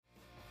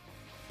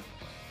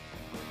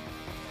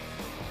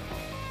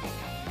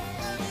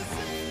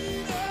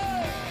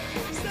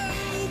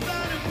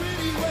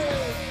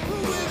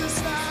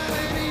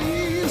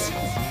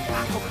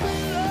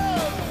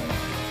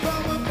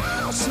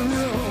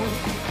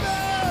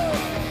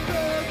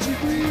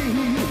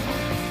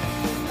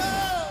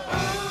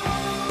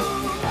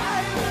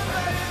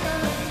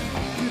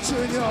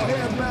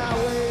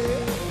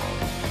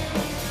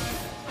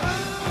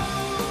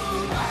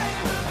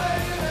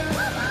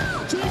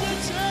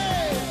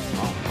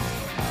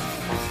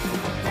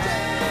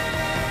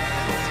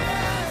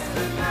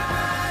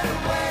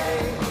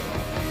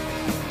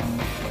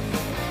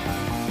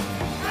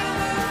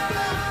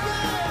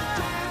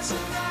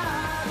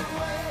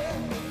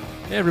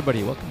Hey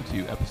everybody, welcome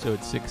to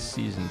episode 6,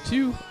 season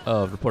 2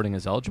 of Reporting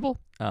as Eligible.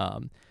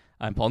 I'm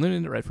Paul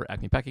Noonan, I write for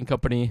Acme Packing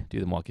Company, do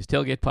the Milwaukee's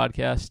Tailgate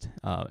podcast,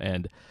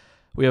 and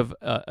we have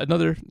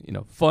another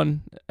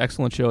fun,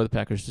 excellent show. The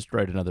Packers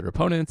destroyed another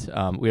opponent.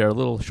 We are a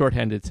little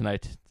shorthanded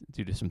tonight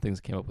due to some things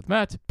that came up with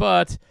Matt,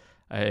 but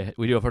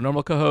we do have our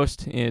normal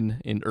co-host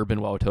in Urban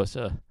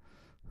Wauwatosa.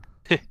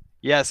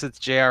 Yes, it's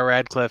J.R.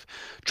 Radcliffe,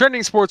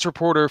 trending sports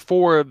reporter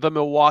for the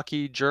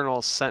Milwaukee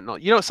Journal-Sentinel.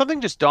 You know,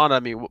 something just dawned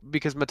on me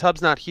because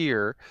Matub's not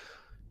here.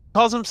 He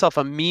calls himself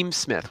a meme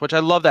smith, which I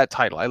love that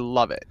title. I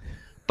love it.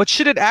 But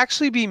should it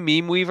actually be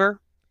meme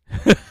weaver?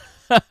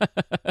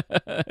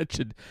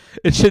 It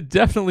should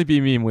definitely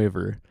be meme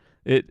weaver.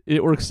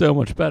 It works so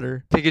much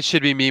better. I think it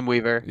should be meme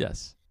weaver.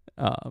 Yes.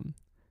 I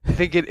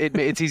think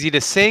it's easy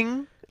to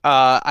sing.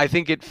 I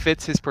think it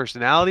fits his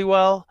personality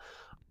well.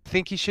 I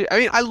think he should. I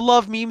mean, I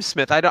love Meme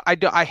Smith.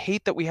 I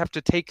hate that we have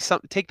to take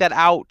that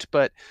out,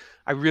 but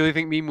I really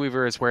think Meme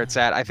Weaver is where it's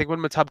at. I think when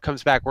Matub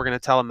comes back, we're going to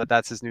tell him that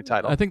that's his new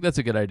title. I think that's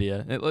a good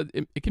idea.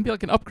 It can be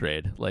like an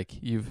upgrade. Like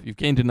you've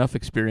gained enough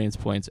experience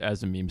points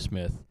as a Meme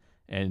Smith,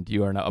 and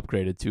you are now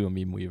upgraded to a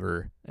Meme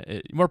Weaver.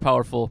 More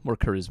powerful, more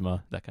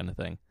charisma, that kind of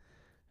thing.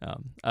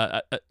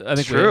 I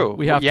think true.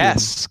 We have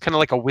yes, kind of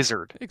like a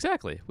wizard.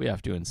 Exactly. We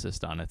have to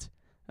insist on it.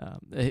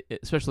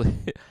 Especially,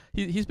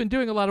 he's been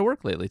doing a lot of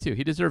work lately too.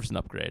 He deserves an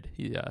upgrade.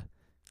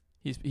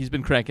 He's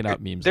been cranking out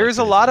memes. There's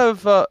a lot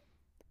of.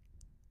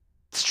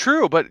 It's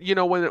true, but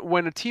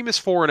when a team is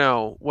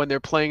 4-0, when they're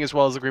playing as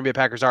well as the Green Bay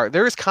Packers are,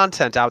 there is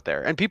content out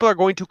there, and people are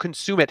going to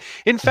consume it.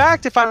 In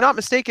fact, if I'm not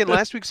mistaken,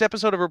 last week's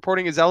episode of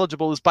Reporting is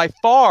Eligible is by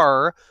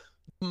far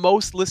the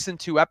most listened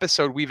to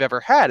episode we've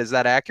ever had. Is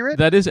that accurate?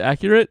 That is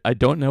accurate. I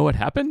don't know what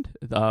happened.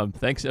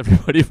 Thanks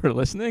everybody for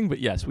listening, but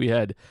yes, we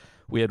had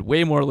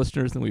way more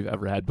listeners than we've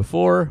ever had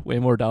before, way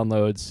more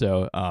downloads.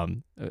 So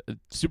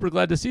super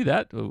glad to see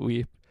that.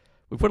 We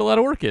put a lot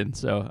of work in.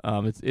 So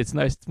it's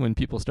nice when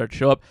people start to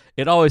show up.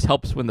 It always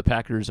helps when the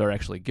Packers are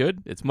actually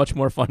good. It's much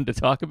more fun to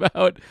talk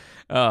about.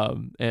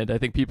 And I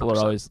think people 100%. Are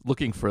always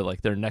looking for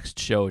like their next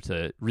show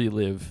to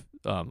relive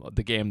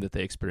the game that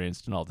they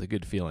experienced and all the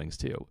good feelings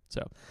too.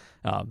 So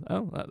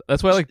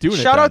that's why I like doing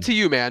it. Shout out to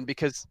you, man,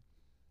 because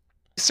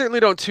certainly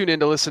don't tune in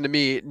to listen to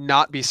me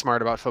not be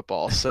smart about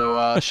football.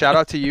 So shout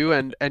out to you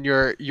and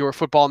your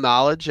football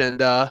knowledge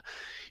and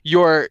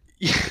your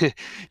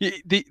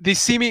the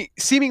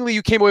seemingly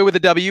you came away with a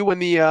W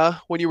when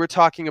you were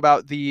talking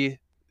about the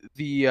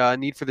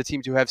need for the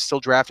team to have still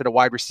drafted a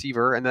wide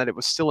receiver and that it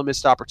was still a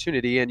missed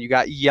opportunity, and you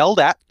got yelled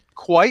at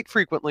quite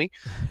frequently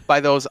by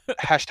those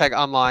hashtag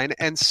online,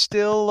 and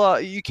still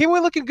you came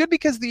away looking good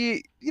because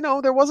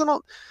there wasn't a.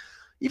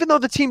 Even though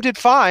the team did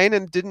fine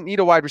and didn't need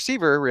a wide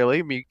receiver,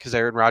 really, because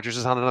Aaron Rodgers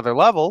is on another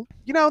level,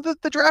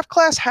 the draft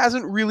class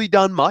hasn't really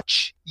done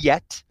much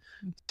yet.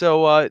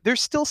 So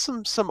there's still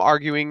some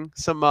arguing,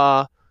 some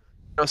ground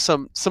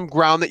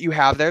that you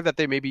have there that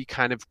they maybe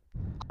kind of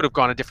could have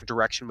gone a different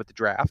direction with the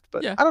draft.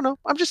 But yeah. I don't know.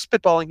 I'm just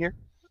spitballing here.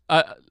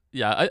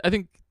 I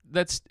think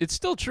it's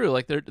still true.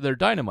 Like they're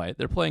dynamite.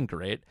 They're playing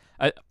great.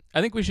 I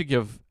think we should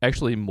give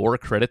actually more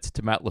credit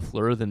to Matt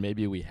LaFleur than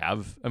maybe we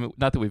have. I mean,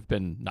 not that we've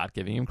been not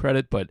giving him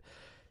credit, but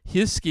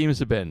his schemes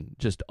have been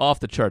just off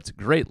the charts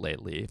great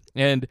lately.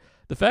 And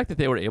the fact that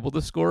they were able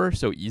to score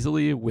so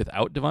easily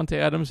without Devontae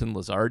Adams and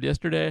Lazard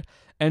yesterday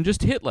and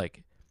just hit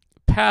like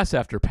pass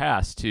after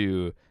pass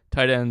to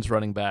tight ends,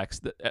 running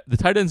backs. The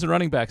tight ends and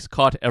running backs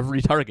caught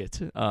every target.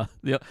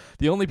 The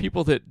only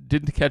people that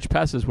didn't catch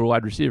passes were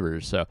wide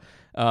receivers. So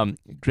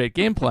great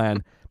game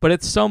plan. But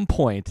at some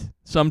point,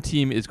 some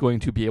team is going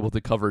to be able to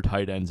cover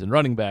tight ends and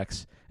running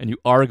backs, and you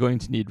are going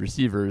to need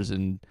receivers.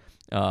 And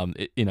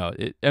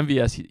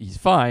MVS, he's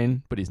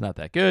fine, but he's not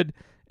that good.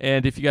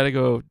 And if you got to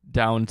go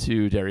down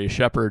to Darius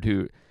Shepard,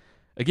 who,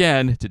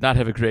 again, did not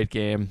have a great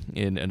game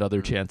in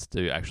another chance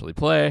to actually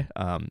play,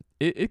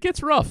 it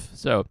gets rough.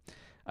 So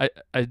I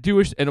do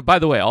wish. And by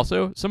the way,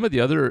 also some of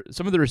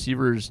the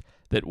receivers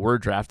that were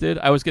drafted,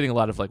 I was getting a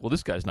lot of like, well,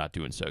 this guy's not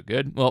doing so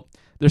good. Well,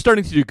 they're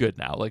starting to do good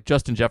now. Like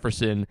Justin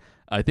Jefferson,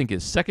 I think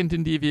is second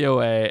in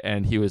DVOA,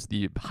 and he was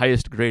the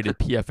highest graded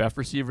PFF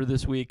receiver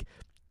this week.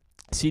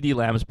 CeeDee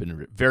Lamb's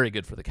been very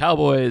good for the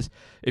Cowboys.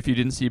 If you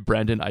didn't see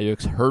Brandon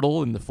Ayuk's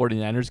hurdle in the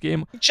 49ers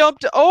game, he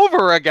jumped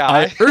over a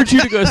guy. I urge you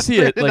to go see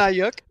it.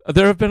 Ayuk.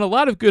 There have been a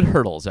lot of good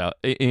hurdles out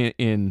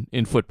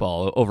in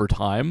football over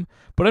time,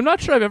 but I'm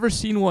not sure I've ever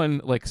seen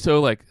one like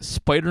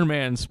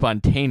Spider-Man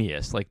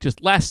spontaneous, like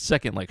just last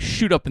second, like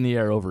shoot up in the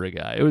air over a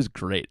guy. It was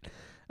great.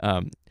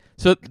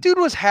 So the dude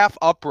was half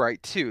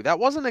upright too. That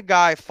wasn't a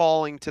guy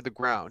falling to the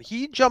ground.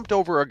 He jumped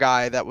over a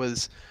guy that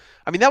was.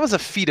 I mean, that was a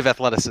feat of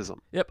athleticism.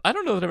 Yep, I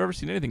don't know that I've ever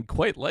seen anything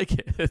quite like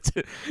it.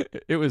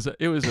 It was a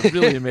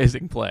really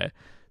amazing play.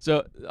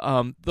 So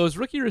those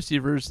rookie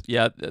receivers,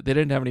 yeah, they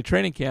didn't have any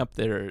training camp.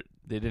 They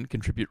didn't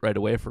contribute right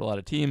away for a lot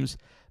of teams.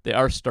 They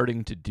are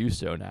starting to do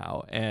so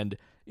now, and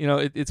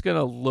it's going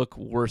to look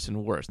worse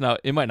and worse. Now,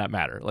 it might not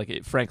matter.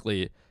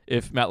 Frankly,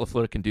 if Matt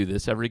LaFleur can do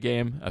this every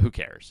game, who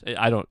cares?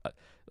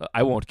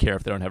 I won't care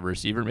if they don't have a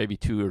receiver. Maybe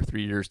 2 or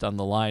 3 years down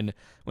the line,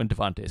 when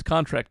Devontae's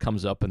contract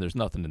comes up and there's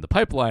nothing in the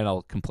pipeline,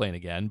 I'll complain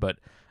again. But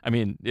I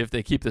mean, if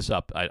they keep this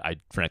up, I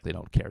frankly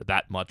don't care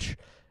that much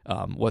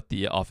what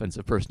the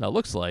offensive personnel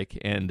looks like.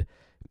 And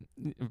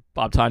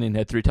Bob Tonyan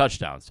had 3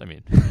 touchdowns. I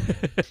mean,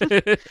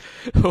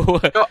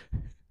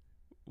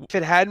 if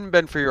it hadn't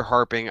been for your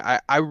harping,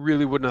 I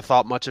really wouldn't have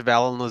thought much of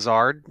Alan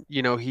Lazard.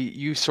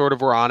 You sort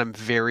of were on him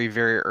very,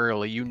 very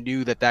early. You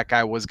knew that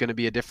guy was going to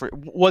be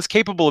was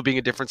capable of being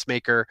a difference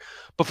maker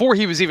before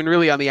he was even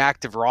really on the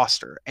active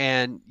roster.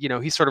 And,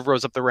 he sort of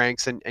rose up the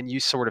ranks and you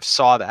sort of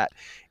saw that.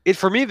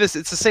 For me, it's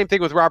the same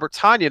thing with Robert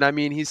Tonyan. I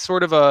mean, he's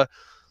sort of an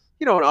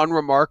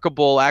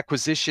unremarkable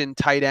acquisition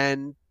tight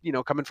end,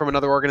 coming from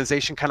another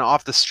organization, kind of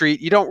off the street.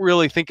 You don't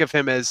really think of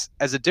him as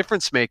a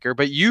difference maker,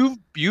 but you've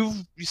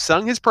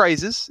sung his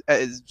praises,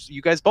 as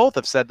you guys both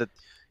have said that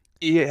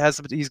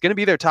he's going to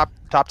be their top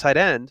tight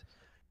end.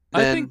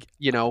 Then,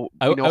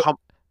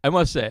 I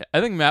must say,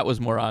 I think Matt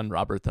was more on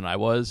Robert than I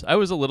was. I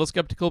was a little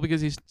skeptical because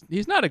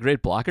he's not a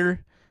great blocker,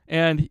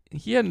 and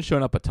he hadn't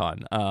shown up a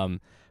ton.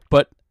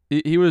 But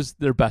he was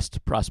their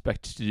best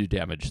prospect to do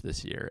damage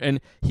this year, and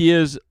he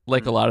is,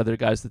 like a lot of their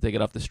guys that they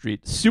get off the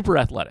street, super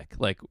athletic.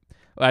 Like,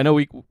 I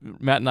know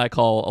Matt and I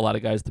call a lot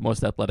of guys the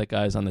most athletic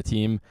guys on the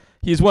team.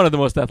 He's one of the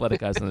most athletic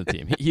guys on the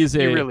team. You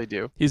really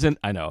do.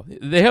 I know.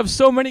 They have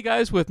so many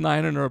guys with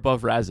 9 and or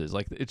above RASs.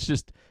 Like,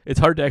 it's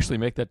hard to actually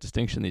make that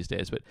distinction these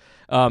days. But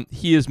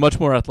he is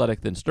much more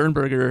athletic than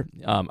Sternberger,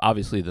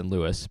 obviously than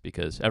Lewis,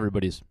 because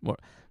everybody's more.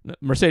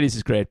 Mercedes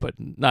is great, but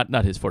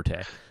not his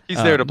forte.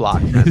 He's there to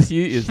block.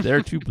 He is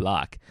there to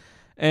block.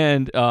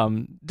 And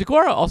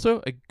DeGuara,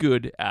 also a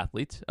good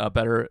athlete,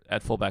 better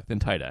at fullback than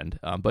tight end.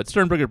 But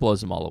Sternberger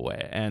blows them all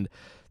away. And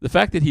the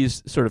fact that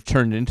he's sort of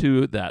turned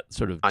into that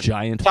sort of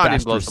giant,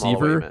 fast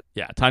receiver.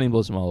 Yeah, Tonyan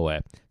blows them all away.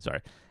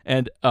 Sorry.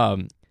 And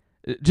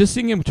just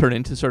seeing him turn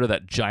into sort of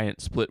that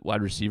giant split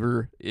wide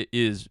receiver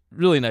is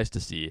really nice to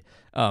see.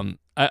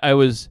 I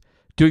was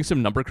doing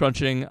some number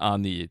crunching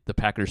on the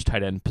Packers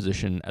tight end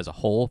position as a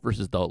whole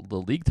versus the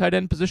league tight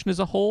end position as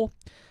a whole,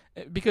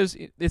 because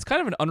it's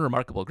kind of an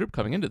unremarkable group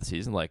coming into the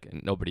season. Like,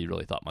 nobody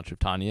really thought much of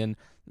Tonyan.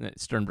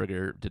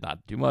 Sternberger did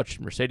not do much.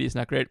 Mercedes,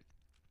 not great.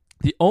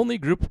 The only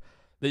group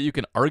that you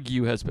can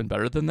argue has been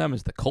better than them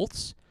is the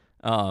Colts.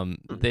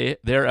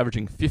 They're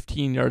averaging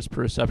 15 yards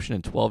per reception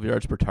and 12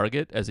 yards per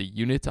target as a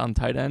unit on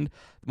tight end.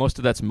 Most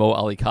of that's Mo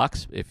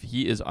Alie-Cox. If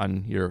he is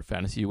on your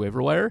fantasy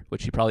waiver wire,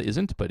 which he probably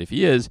isn't, but if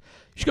he is,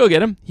 you should go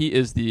get him. He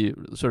is the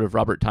sort of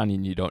Robert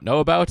Tonyan you don't know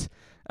about.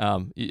 I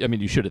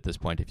mean, you should at this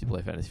point if you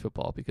play fantasy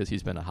football, because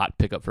he's been a hot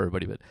pickup for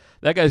everybody. But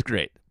that guy's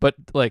great.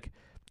 But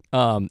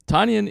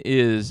Tonyan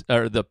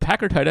the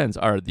Packer tight ends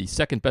are the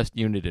second best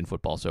unit in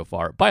football so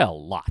far by a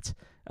lot.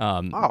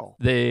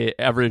 They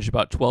average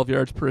about 12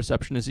 yards per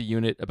reception as a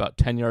unit, about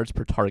 10 yards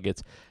per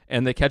target,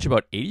 and they catch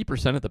about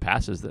 80% of the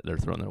passes that they're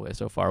throwing their way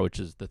so far, which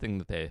is the thing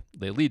that they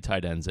lead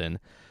tight ends in.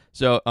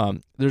 So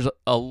there's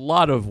a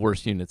lot of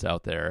worse units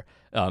out there.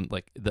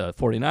 Like the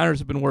 49ers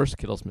have been worse.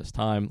 Kittle's missed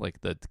time.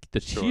 Like the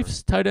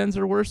Chiefs tight ends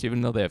are worse,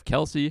 even though they have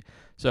Kelsey.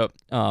 So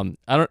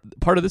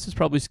part of this is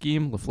probably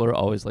scheme. LaFleur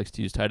always likes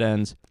to use tight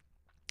ends.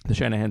 The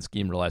Shanahan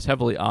scheme relies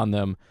heavily on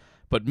them.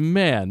 But,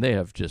 man, they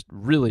have just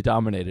really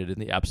dominated in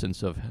the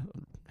absence of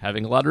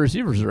having a lot of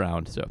receivers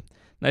around. So,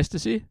 nice to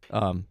see.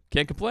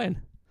 Can't complain.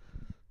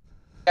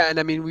 Yeah, and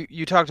I mean,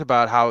 you talked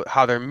about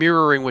how they're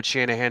mirroring what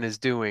Shanahan is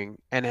doing,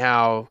 and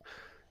how,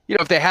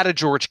 if they had a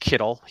George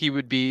Kittle, he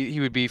would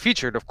be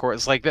featured, of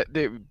course. Like that,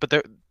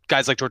 but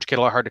guys like George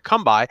Kittle are hard to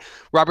come by.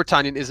 Robert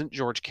Tonyan isn't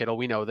George Kittle,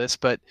 we know this,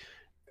 but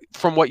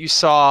from what you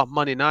saw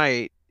Monday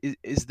night,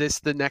 is this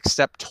the next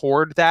step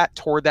toward that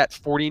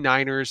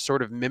 49ers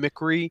sort of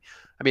mimicry?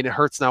 I mean, it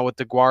hurts now with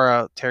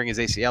DeGuara tearing his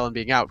ACL and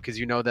being out, because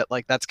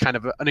that that's kind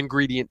of an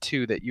ingredient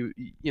too, that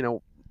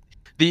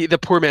the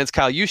poor man's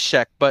Kyle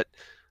Juszczyk. But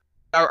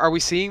are we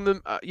seeing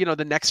them,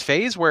 the next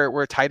phase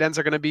where tight ends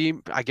are going to be,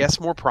 I guess,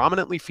 more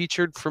prominently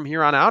featured from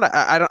here on out?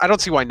 I don't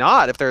see why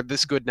not if they're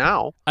this good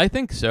now. I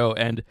think so,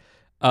 and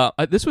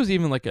this was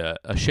even like a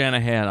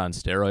Shanahan on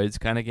steroids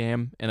kind of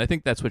game, and I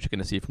think that's what you're going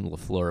to see from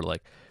LaFleur.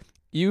 Like,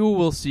 you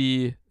will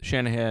see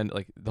Shanahan,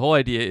 like, the whole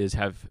idea is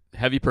have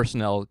heavy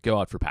personnel go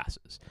out for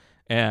passes.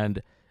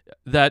 And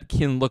that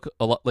can look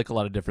a lot like a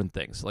lot of different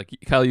things. Like,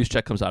 Kyle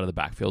Juszczyk comes out of the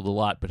backfield a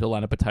lot, but he'll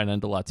line up a tight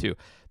end a lot too.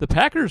 The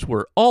Packers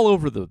were all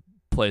over the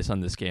place on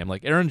this game.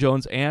 Like, Aaron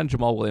Jones and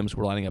Jamal Williams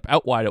were lining up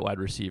out wide at wide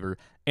receiver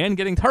and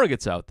getting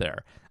targets out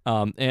there.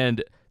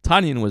 And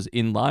Tonyan was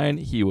in line.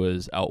 He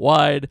was out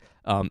wide.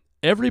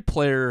 Every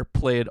player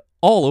played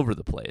all over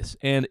the place,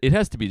 and it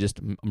has to be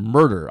just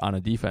murder on a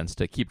defense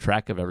to keep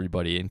track of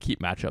everybody and keep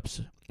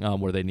matchups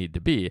where they need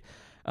to be.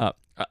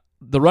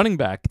 The running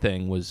back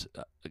thing was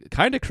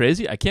kind of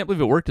crazy. I can't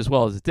believe it worked as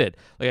well as it did.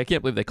 Like, I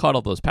can't believe they caught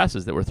all those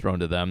passes that were thrown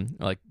to them.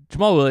 Like,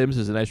 Jamal Williams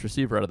is a nice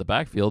receiver out of the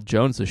backfield.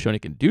 Jones has shown he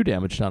can do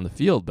damage down the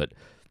field, but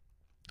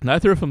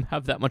neither of them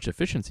have that much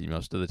efficiency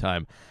most of the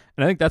time.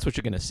 And I think that's what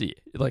you're going to see.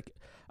 Like,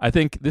 I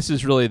think this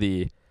is really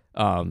the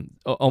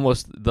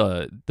almost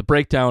the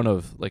breakdown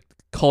of, like,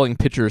 calling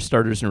pitchers,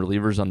 starters, and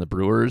relievers on the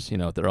Brewers.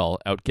 They're all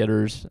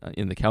outgetters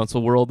in the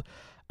council world.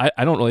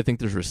 I don't really think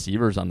there's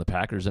receivers on the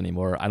Packers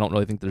anymore. I don't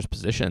really think there's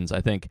positions. I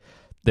think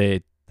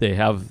they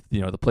have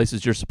the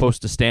places you're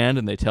supposed to stand,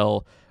 and they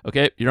tell,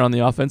 okay, you're on the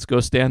offense, go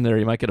stand there.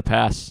 You might get a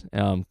pass.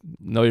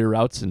 Know your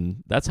routes,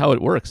 and that's how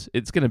it works.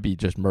 It's going to be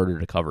just murder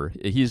to cover.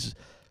 He's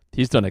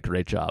done a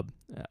great job,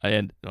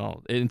 and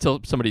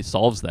until somebody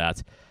solves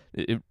that,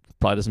 it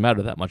probably doesn't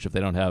matter that much if they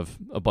don't have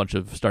a bunch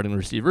of starting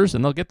receivers,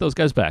 and they'll get those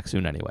guys back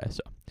soon anyway.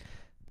 So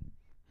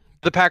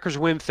the Packers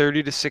win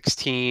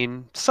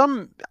 30-16.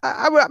 Some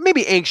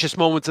maybe anxious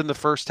moments in the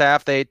first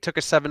half. They took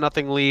a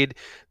 7-0 lead.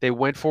 They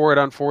went for it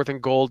on 4th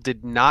and goal,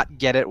 did not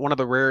get it. One of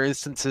the rare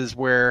instances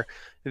where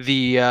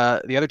the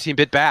other team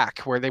bit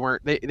back, where they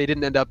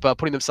didn't end up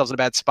putting themselves in a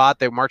bad spot.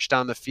 They marched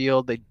down the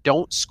field. They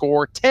don't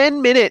score.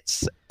 10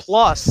 minutes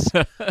plus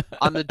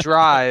on the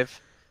drive.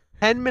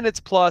 10 minutes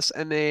plus,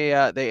 and they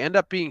end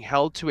up being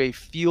held to a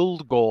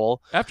field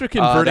goal. After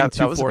converting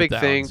that was a big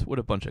thing. What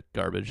a bunch of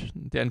garbage.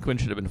 Dan Quinn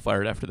should have been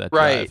fired after that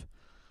right. drive.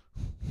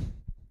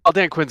 Well,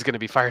 Dan Quinn's going to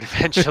be fired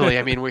eventually.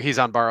 I mean, he's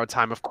on borrowed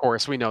time, of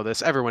course. We know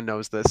this. Everyone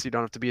knows this. You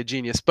don't have to be a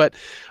genius. But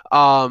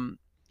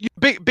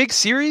big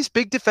series,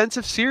 big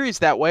defensive series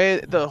that way.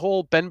 The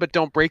whole bend but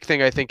don't break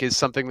thing, I think, is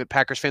something that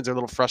Packers fans are a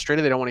little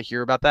frustrated. They don't want to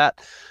hear about that.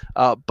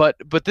 But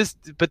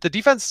the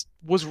defense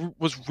was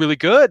really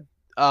good.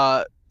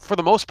 For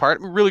the most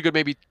part, really good.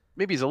 Maybe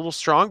he's a little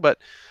strong, but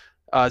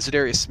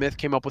Zadarius Smith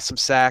came up with some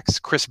sacks.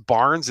 Chris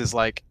Barnes is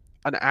like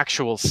an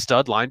actual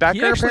stud linebacker.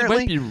 He actually apparently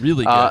might be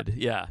really good.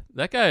 Yeah,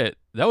 that guy.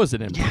 That was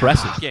an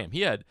impressive game.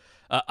 He had.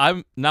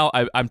 I'm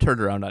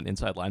turned around on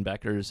inside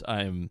linebackers.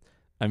 I'm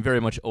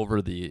very much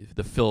over the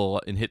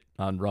fill and hit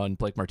on run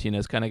Blake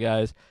Martinez kind of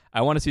guys.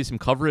 I want to see some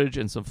coverage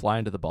and some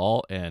flying to the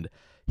ball, and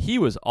he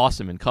was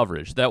awesome in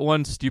coverage. That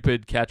one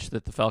stupid catch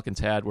that the Falcons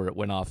had where it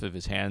went off of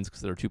his hands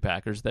because there were 2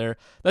 Packers there,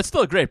 that's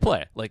still a great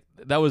play. Like,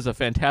 that was a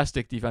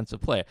fantastic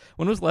defensive play.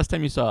 When was the last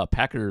time you saw a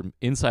Packer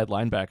inside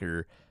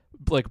linebacker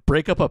like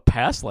break up a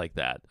pass like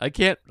that? I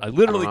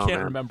literally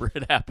can't remember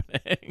it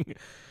happening.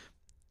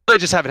 They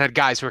just haven't had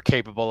guys who are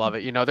capable of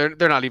it.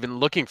 They're not even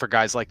looking for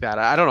guys like that.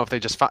 I don't know if they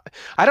just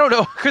I don't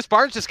know. Chris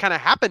Barnes just kind of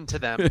happened to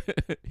them.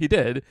 He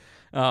did.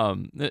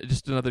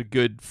 Just another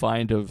good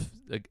find of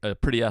a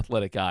pretty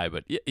athletic guy.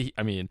 But they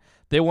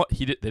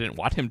didn't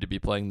want him to be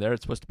playing there.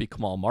 It's supposed to be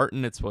Kamal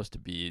Martin. It's supposed to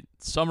be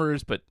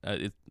Summers, but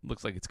it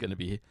looks like it's going to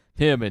be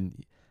him.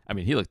 And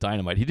he looked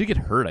dynamite. He did get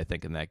hurt, I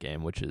think, in that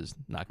game, which is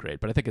not great,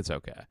 but I think it's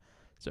okay.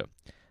 So.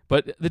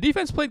 But the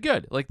defense played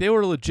good. Like, they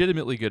were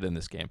legitimately good in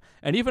this game.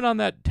 And even on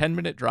that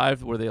 10-minute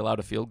drive where they allowed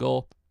a field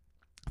goal,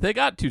 they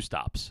got 2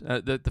 stops.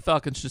 The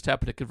Falcons just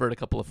happened to convert a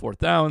couple of 4th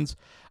downs.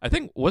 I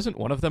think, wasn't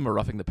one of them a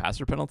roughing the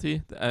passer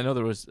penalty? I know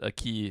there was a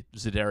key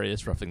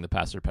Zadarius roughing the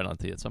passer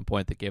penalty at some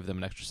point that gave them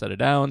an extra set of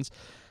downs.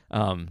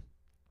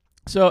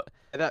 So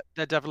that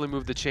definitely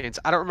moved the chains.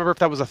 I don't remember if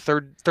that was a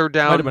third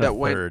down that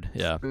went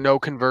no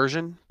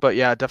conversion, but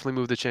yeah, it definitely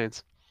moved the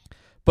chains.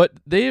 But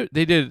they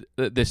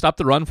stopped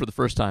the run for the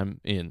first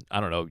time in, I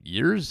don't know,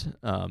 years,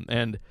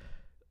 and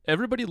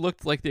everybody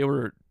looked like they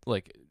were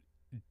like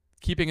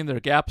keeping in their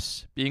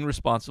gaps, being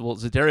responsible.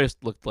 Zadarius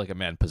looked like a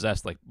man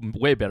possessed, like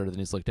way better than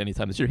he's looked any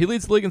time this year. He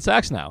leads the league in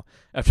sacks now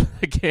after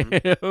the game.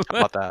 How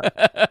about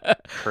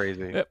that?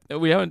 Crazy.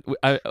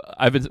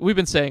 We've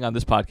been saying on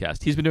this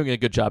podcast, he's been doing a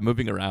good job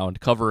moving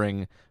around,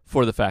 covering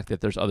for the fact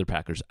that there's other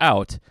Packers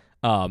out.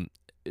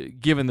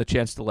 Given the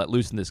chance to let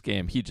loose in this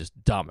game, he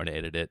just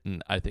dominated it,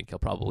 and I think he'll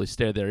probably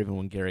stay there even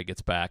when Gary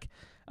gets back.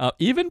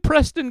 Even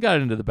Preston got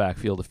into the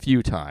backfield a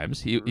few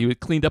times. He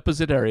cleaned up a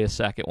Zadarius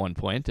sack at one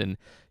point, and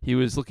he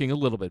was looking a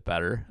little bit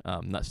better.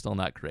 Still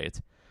not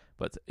great,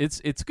 but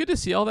it's good to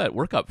see all that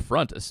work up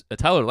front.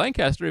 Tyler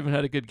Lancaster even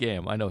had a good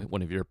game. I know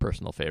one of your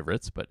personal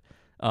favorites, but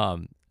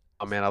oh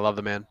man, I love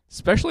the man.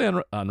 Especially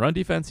on run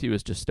defense, he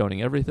was just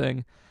stoning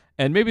everything.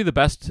 And maybe the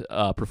best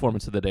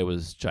performance of the day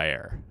was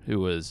Jair, who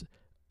was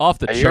off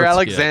the charts.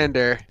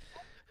 Alexander.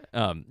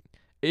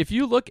 If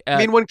you look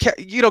at, when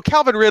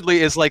Calvin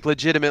Ridley is like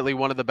legitimately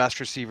one of the best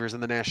receivers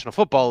in the National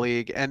Football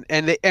League, and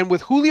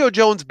with Julio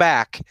Jones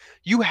back,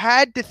 you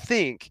had to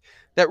think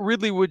that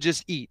Ridley would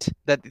just eat,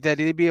 that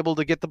he'd be able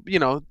to get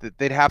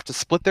they'd have to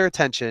split their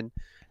attention.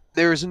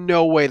 There's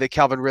no way that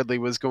Calvin Ridley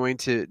was going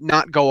to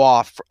not go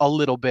off a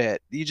little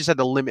bit. You just had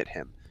to limit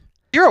him.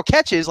 0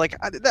 catches, like,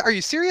 are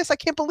you serious? I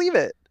can't believe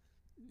it.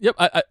 Yep.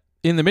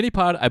 In the mini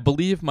pod, I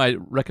believe my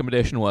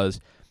recommendation was,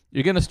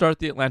 you're going to start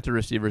the Atlanta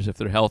receivers if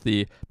they're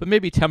healthy, but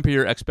maybe temper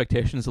your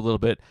expectations a little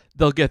bit.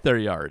 They'll get their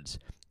yards.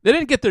 They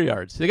didn't get their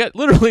yards. They got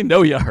literally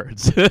no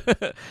yards.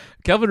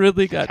 Calvin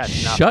Ridley got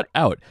shut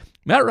out.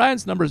 Matt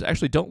Ryan's numbers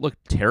actually don't look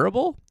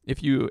terrible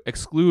if you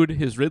exclude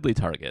his Ridley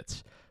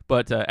targets,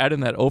 but add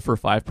in that 0 for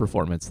 5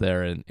 performance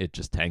there, and it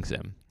just tanks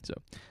him. So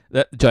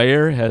that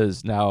Jair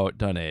has now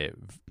done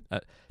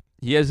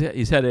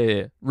he's had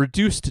a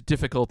reduced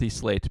difficulty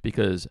slate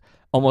because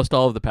almost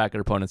all of the Packer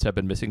opponents have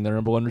been missing their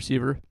number 1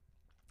 receiver.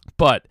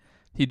 But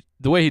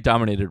the way he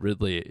dominated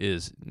Ridley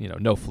is,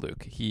 no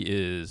fluke. He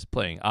is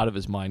playing out of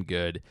his mind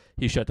good.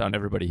 He shut down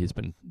everybody he's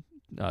been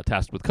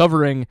tasked with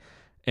covering,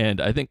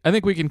 and I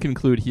think we can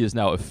conclude he is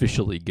now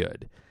officially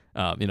good.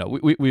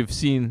 We've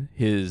seen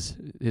his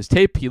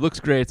tape. He looks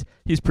great.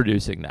 He's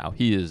producing now.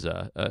 He is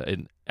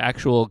an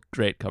actual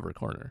great cover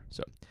corner.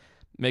 So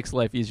makes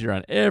life easier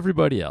on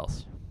everybody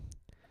else.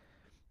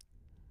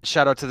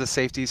 Shout out to the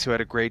safeties who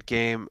had a great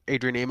game.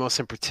 Adrian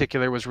Amos in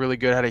particular was really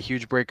good, had a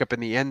huge breakup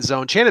in the end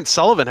zone. Chandon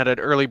Sullivan had an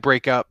early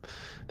breakup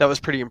that was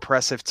pretty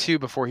impressive too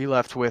before he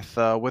left with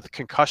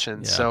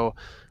concussions. Yeah. So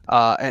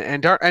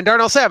and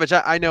Darnell Savage,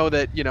 I know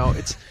that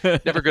it's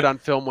never good on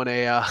film when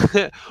a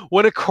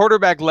when a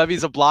quarterback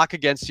levies a block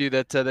against you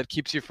that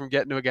keeps you from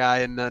getting to a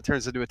guy and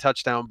turns into a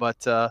touchdown.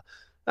 But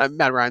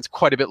Matt Ryan's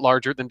quite a bit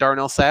larger than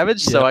Darnell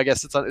Savage, so I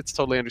guess it's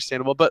totally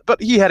understandable.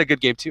 But he had a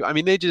good game too. I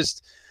mean, they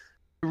just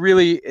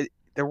really.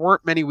 There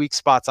weren't many weak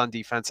spots on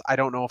defense. I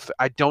don't know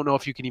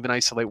if you can even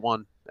isolate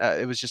one.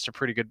 It was just a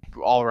pretty good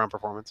all-around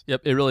performance.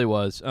 Yep, it really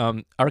was.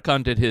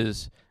 Archon did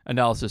his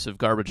analysis of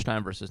garbage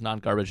time versus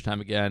non-garbage time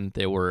again.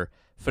 They were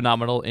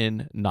phenomenal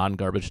in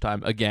non-garbage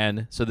time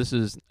again. So this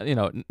is,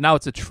 now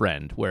it's a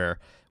trend where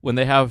when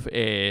they have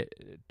a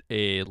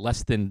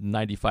less than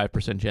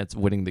 95% chance of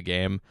winning the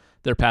game,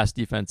 their pass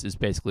defense is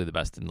basically the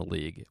best in the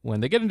league. When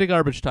they get into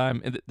garbage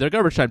time, their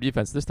garbage time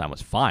defense this time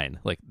was fine.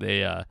 Like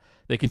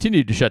they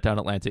continued to shut down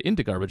Atlanta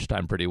into garbage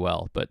time pretty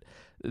well, but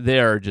they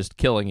are just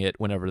killing it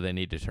whenever they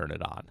need to turn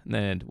it on.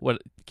 And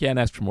can't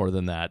ask for more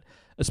than that,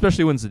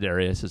 especially when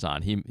Za'Darius is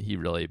on. He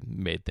really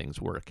made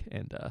things work,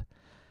 and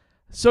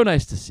so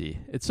nice to see.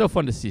 It's so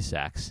fun to see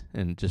sacks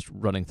and just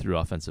running through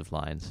offensive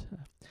lines.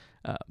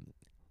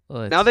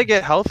 Now they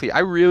get healthy. I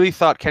really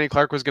thought Kenny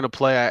Clark was going to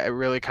play. It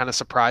really kind of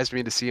surprised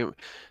me to see him.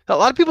 A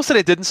lot of people said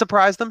it didn't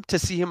surprise them to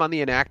see him on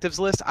the inactives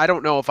list. I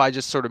don't know if I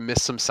just sort of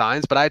missed some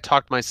signs, but I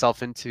talked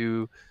myself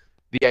into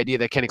the idea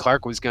that Kenny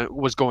Clark was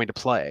going to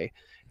play.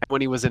 And when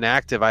he was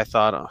inactive, I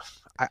thought,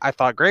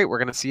 great, we're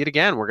going to see it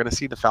again. We're going to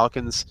see the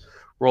Falcons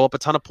roll up a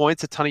ton of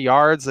points, a ton of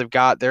yards. They've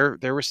got their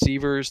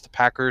receivers. The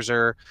Packers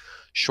are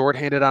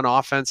shorthanded on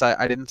offense.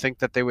 I didn't think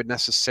that they would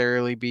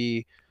necessarily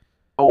be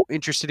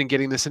interested in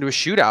getting this into a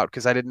shootout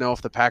because I didn't know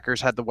if the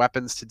Packers had the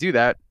weapons to do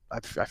that.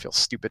 I feel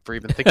stupid for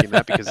even thinking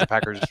that because the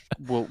Packers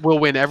will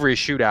win every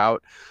shootout.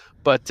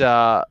 But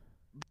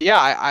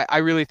I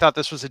really thought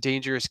this was a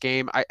dangerous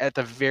game. At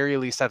the very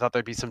least, I thought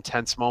there'd be some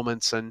tense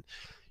moments. And,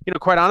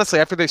 quite honestly,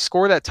 after they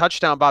score that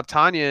touchdown, Bob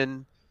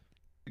Tonyan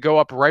go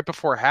up right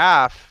before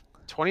half,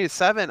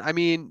 20-7. I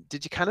mean,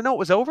 did you kind of know it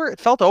was over? It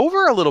felt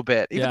over a little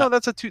bit, even though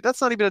that's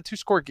not even a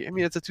two-score game. I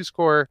mean, it's a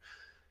two-score.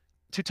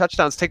 2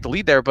 touchdowns take the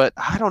lead there, but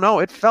I don't know.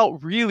 It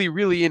felt really,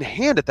 really in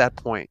hand at that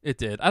point. It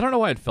did. I don't know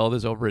why it felt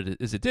as over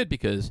as it did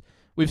because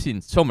we've seen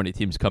so many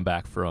teams come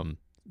back from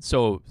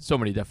so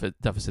many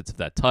deficits of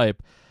that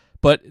type,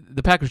 but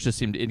the Packers just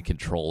seemed in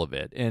control of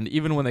it. And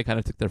even when they kind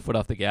of took their foot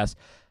off the gas,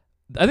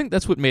 I think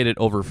that's what made it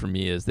over for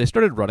me is they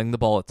started running the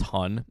ball a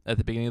ton at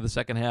the beginning of the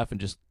second half and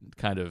just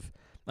kind of,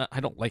 I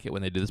don't like it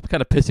when they do this, but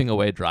kind of pissing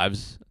away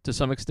drives to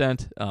some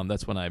extent.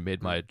 That's when I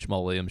made my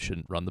Jamal Williams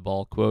shouldn't run the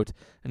ball quote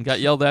and got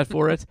yelled at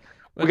for it.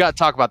 We got to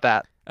talk about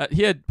that.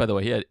 He had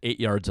 8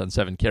 yards on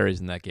 7 carries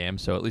in that game,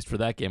 so at least for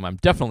that game, I'm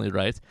definitely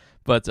right.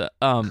 But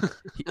I'm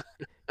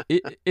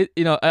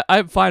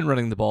fine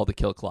running the ball to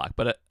kill clock,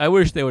 but I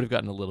wish they would have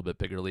gotten a little bit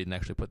bigger lead and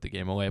actually put the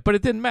game away. But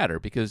it didn't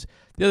matter because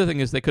the other thing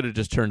is they could have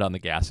just turned on the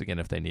gas again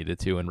if they needed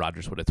to, and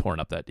Rodgers would have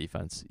torn up that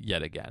defense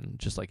yet again,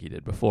 just like he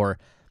did before.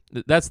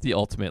 That's the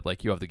ultimate,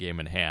 like, you have the game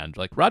in hand.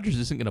 Like, Rodgers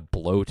isn't going to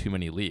blow too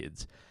many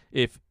leads.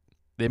 If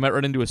they might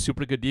run into a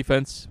super good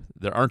defense,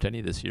 there aren't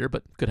any this year,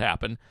 but could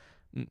happen.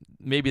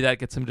 Maybe that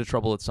gets him into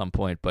trouble at some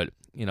point, but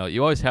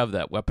you always have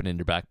that weapon in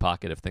your back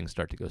pocket if things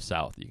start to go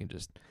south. You can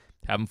just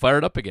have him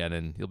fired up again,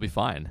 and you'll be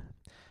fine.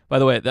 By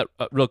the way, that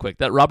real quick,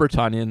 that Robert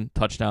Tonyan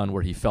touchdown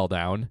where he fell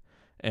down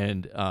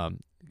and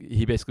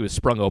he basically was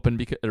sprung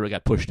open or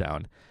got pushed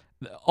down.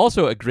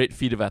 Also a great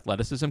feat of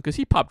athleticism because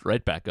he popped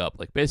right back up,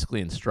 like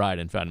basically in stride,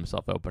 and found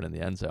himself open in the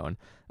end zone.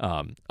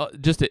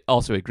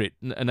 Also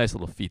a nice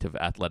little feat of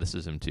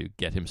athleticism to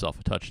get himself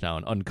a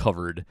touchdown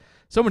uncovered.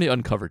 So many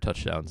uncovered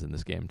touchdowns in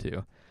this game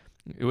too.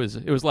 It was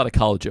a lot of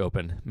college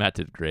open. Matt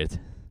did great.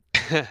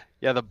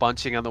 Yeah, the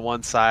bunching on the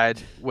one side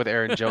with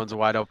Aaron Jones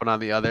wide open on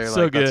the other.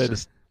 So good.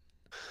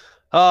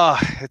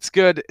 It's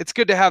good. It's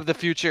good to have the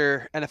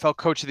future NFL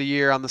Coach of the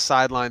Year on the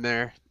sideline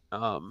there.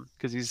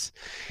 Because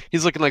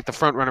he's looking like the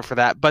front runner for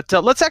that. But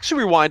let's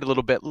actually rewind a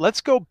little bit. Let's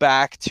go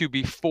back to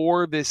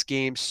before this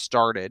game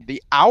started,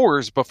 the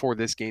hours before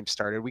this game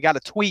started. We got a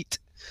tweet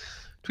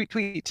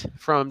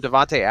from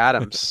Davante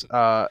Adams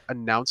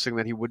announcing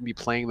that he wouldn't be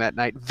playing that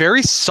night.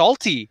 Very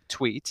salty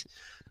tweet,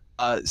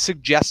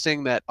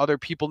 suggesting that other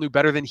people knew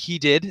better than he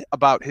did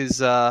about his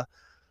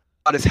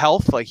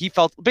health. Like he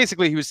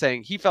was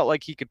saying he felt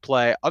like he could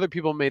play. Other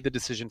people made the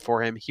decision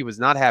for him. He was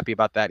not happy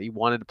about that. He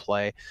wanted to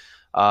play.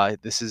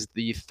 This is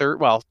the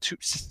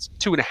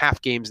two and a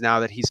half games now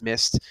that he's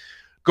missed.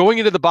 Going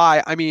into the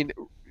bye, I mean,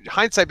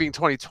 hindsight being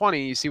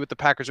 2020, you see what the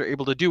Packers are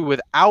able to do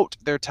without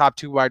their top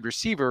 2 wide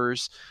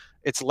receivers.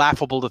 it's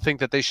laughable to think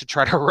that they should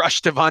try to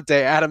rush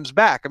Davante Adams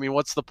back. I mean,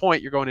 what's the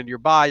point? You're going into your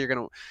bye. You're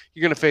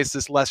gonna face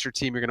this lesser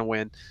team. You're gonna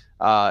win.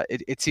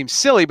 It seems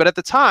silly, but at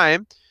the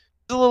time,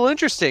 it's a little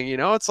interesting.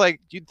 It's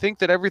like you'd think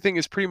that everything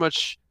is pretty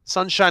much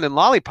sunshine and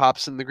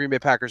lollipops in the Green Bay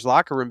Packers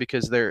locker room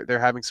because they're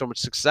having so much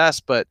success,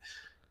 but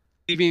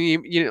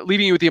leaving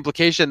you with the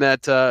implication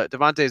that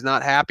Davante is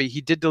not happy.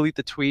 He did delete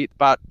the tweet.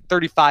 About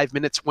 35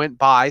 minutes went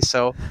by,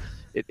 so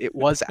it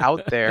was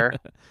out there.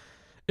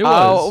 It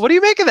was. What do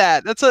you make of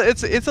that?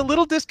 It's a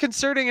little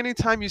disconcerting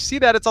anytime you see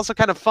that. It's also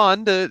kind of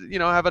fun to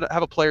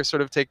have a player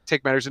sort of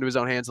take matters into his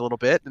own hands a little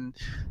bit, and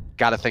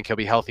got to think he'll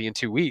be healthy in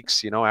 2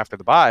 weeks, after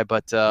the bye.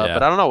 But I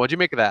don't know. What do you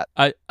make of that?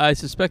 I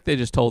suspect they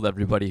just told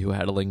everybody who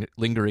had a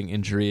lingering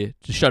injury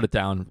to shut it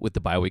down with the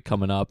bye week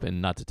coming up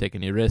and not to take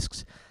any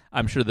risks.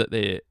 I'm sure that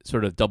they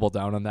sort of doubled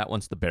down on that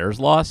once the Bears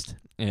lost,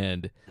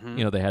 and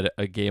they had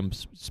a game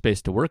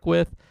space to work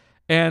with,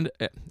 and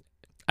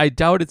I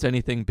doubt it's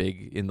anything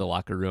big in the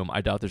locker room.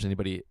 I doubt there's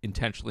anybody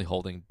intentionally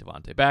holding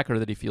Davante back or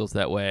that he feels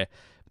that way.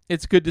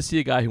 It's good to see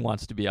a guy who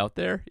wants to be out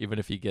there, even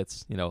if he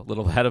gets a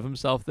little ahead of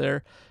himself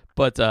there.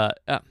 But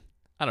I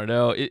don't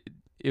know. It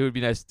would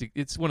be nice.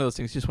 It's one of those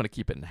things you just want to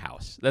keep it in the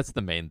house. That's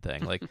the main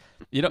thing. Like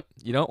you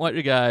don't want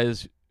your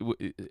guys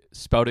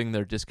spouting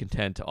their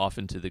discontent off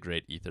into the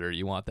great ether.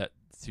 You want it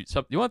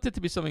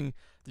to be something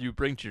that you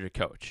bring to your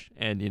coach,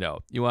 and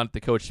you want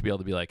the coach to be able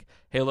to be like,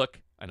 "Hey, look,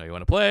 I know you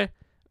want to play,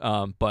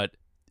 but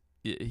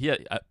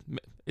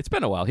it's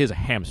been a while. He has a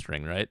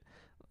hamstring, right?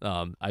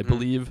 I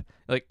believe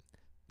like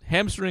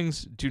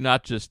hamstrings do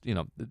not just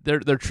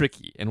they're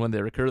tricky, and when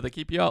they recur, they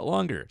keep you out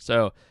longer.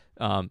 So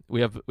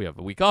we have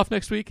a week off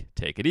next week.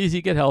 Take it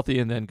easy, get healthy,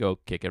 and then go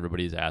kick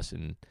everybody's ass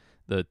in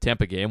the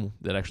Tampa game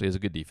that actually has a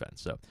good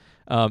defense. So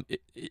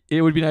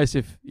it would be nice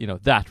if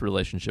that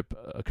relationship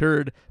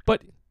occurred.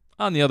 But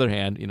on the other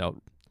hand,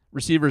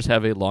 receivers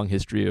have a long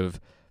history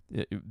of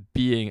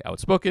being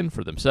outspoken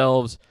for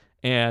themselves,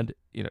 and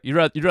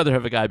you'd rather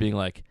have a guy being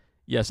like,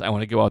 yes, I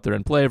want to go out there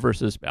and play,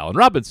 versus Allen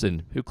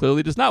Robinson, who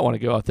clearly does not want to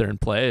go out there and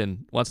play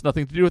and wants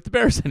nothing to do with the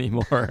Bears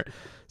anymore.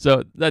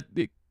 So that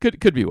it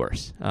could be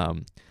worse.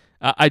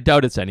 I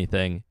doubt it's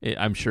anything.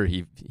 I'm sure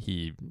he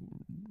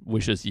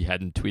wishes he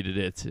hadn't tweeted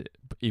it,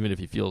 even if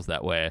he feels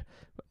that way.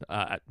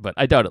 But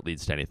I doubt it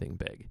leads to anything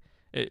big.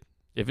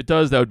 If it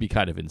does, that would be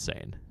kind of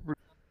insane.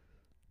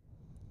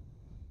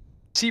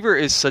 Receiver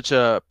is such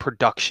a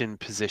production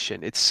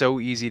position. It's so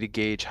easy to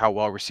gauge how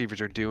well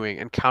receivers are doing,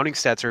 and counting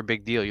stats are a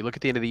big deal. You look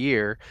at the end of the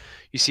year,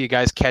 you see a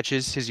guy's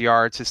catches, his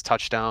yards, his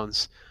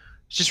touchdowns.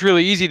 It's just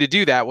really easy to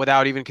do that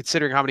without even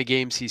considering how many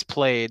games he's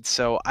played.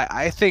 So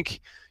I think,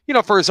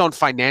 for his own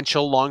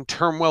financial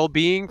long-term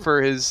well-being,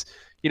 for his,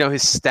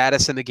 his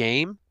status in the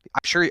game,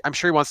 I'm sure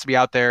he wants to be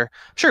out there.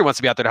 I'm sure he wants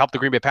to be out there to help the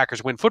Green Bay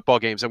Packers win football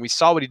games. And we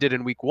saw what he did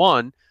in week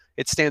 1.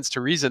 It stands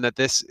to reason that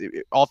this,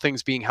 all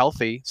things being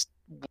healthy,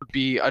 would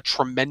be a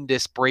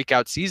tremendous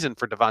breakout season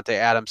for Davante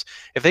Adams.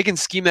 If they can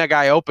scheme that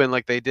guy open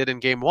like they did in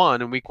game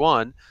 1 in week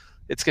 1,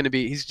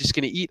 he's just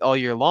going to eat all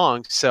year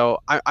long. So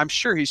I'm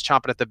sure he's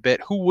chomping at the bit.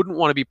 Who wouldn't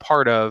want to be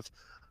part of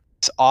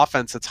this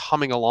offense that's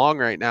humming along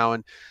right now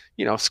and,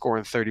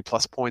 scoring 30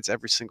 plus points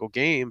every single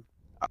game?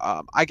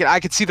 I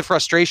could see the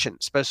frustration,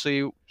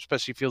 especially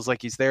feels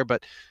like he's there.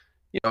 But,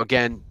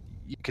 again,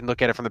 you can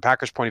look at it from the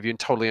Packers' point of view and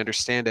totally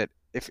understand it.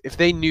 If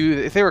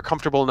they were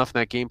comfortable enough in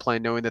that game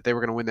plan, knowing that they were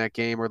going to win that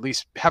game, or at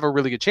least have a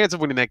really good chance of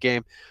winning that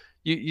game,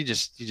 you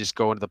just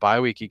go into the bye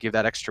week, you give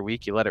that extra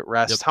week, you let it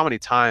rest. Yep. How many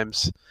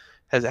times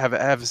has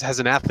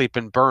an athlete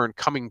been burned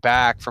coming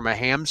back from a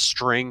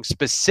hamstring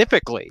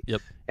specifically?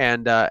 Yep.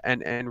 And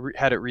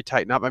had it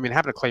retighten up? I mean, it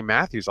happened to Clay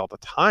Matthews all the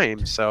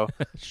time. So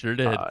sure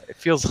did. It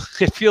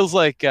feels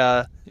like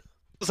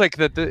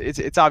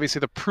it's obviously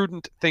the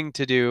prudent thing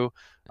to do.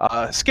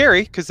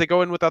 Scary because they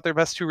go in without their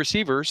best 2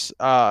 receivers.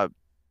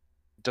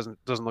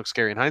 Doesn't look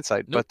scary in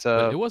hindsight, nope,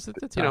 but it was at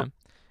the time.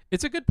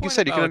 It's a good point. You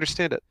said you can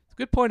understand it. It's a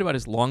good point about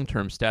his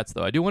long-term stats,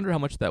 though. I do wonder how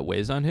much that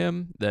weighs on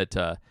him.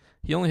 That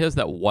he only has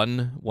that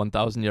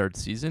 1,000-yard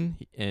season,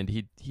 and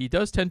he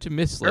does tend to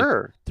miss 3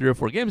 or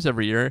 4 games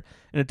every year,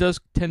 and it does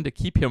tend to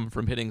keep him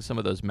from hitting some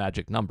of those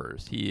magic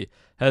numbers. He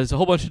has a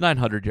whole bunch of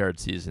 900-yard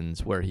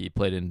seasons where he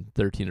played in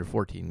 13 or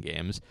 14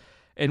 games,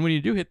 and when you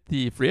do hit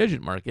the free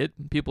agent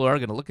market, people are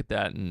going to look at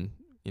that and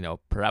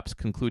perhaps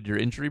conclude you're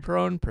injury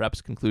prone,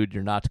 perhaps conclude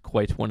you're not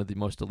quite one of the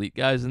most elite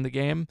guys in the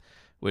game,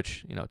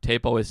 which,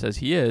 tape always says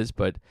he is,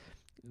 but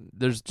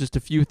there's just a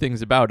few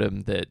things about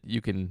him that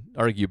you can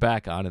argue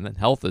back on, and then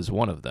health is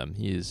one of them.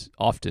 He is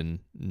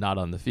often not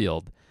on the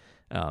field.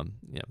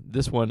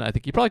 This one, I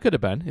think he probably could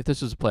have been. If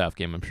this was a playoff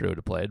game, I'm sure he would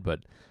have played, but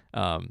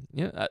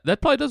that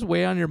probably does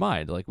weigh on your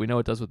mind. Like we know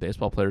it does with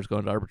baseball players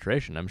going to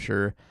arbitration. I'm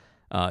sure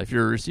if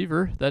you're a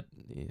receiver, that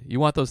you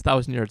want those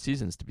 1,000-yard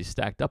seasons to be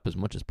stacked up as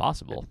much as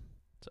possible.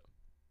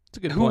 It's a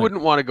good Who point.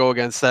 wouldn't want to go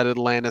against that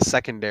Atlanta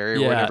secondary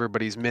when Yeah.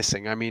 everybody's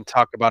missing? I mean,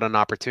 talk about an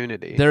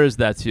opportunity. There is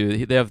that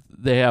too.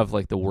 They have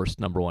like the worst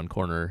number one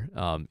corner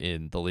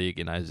in the league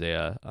in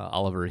Isaiah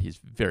Oliver. He's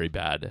very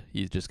bad.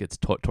 He just gets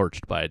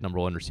torched by number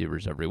one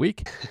receivers every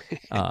week,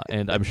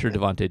 and I'm sure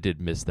Devontae did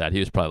miss that. He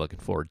was probably looking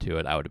forward to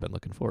it. I would have been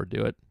looking forward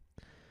to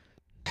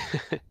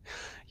it.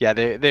 Yeah,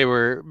 they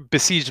were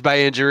besieged by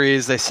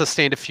injuries. They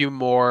sustained a few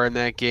more in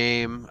that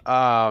game.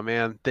 Oh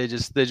man, they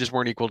just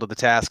weren't equal to the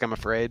task, I'm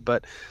afraid.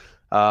 But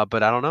I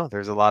don't know.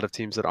 There's a lot of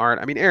teams that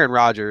aren't. I mean, Aaron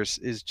Rodgers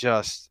is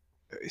just.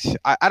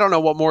 I don't know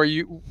what more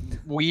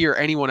we or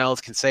anyone else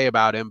can say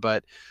about him,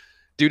 but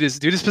dude is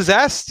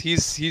possessed.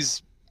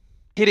 He's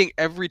hitting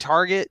every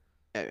target.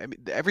 I mean,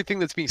 everything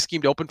that's being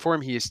schemed open for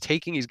him, he is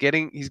taking. He's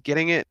getting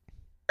it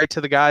right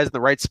to the guys in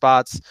the right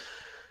spots.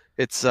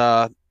 It's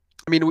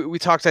I mean, we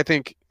talked. I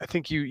think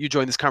you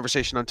joined this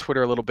conversation on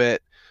Twitter a little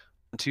bit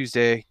on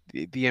Tuesday.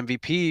 The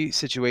MVP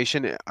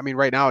situation. I mean,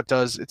 right now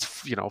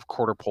it's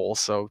quarter poll,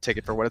 so take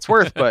it for what it's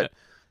worth. But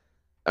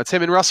it's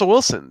him and Russell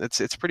Wilson.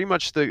 It's pretty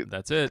much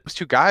That's it. those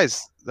two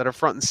guys that are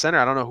front and center.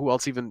 I don't know who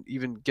else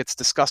even gets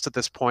discussed at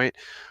this point.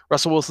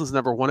 Russell Wilson's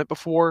never won it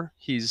before.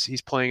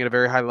 He's playing at a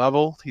very high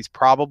level. He's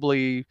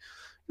probably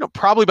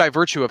by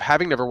virtue of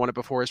having never won it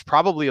before, is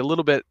probably a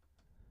little bit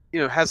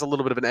has a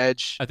little bit of an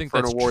edge I think for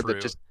an that's award true.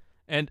 that just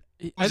And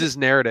uses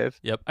narrative.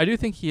 Yep, I do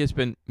think he has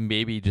been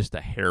maybe just a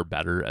hair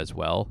better as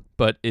well,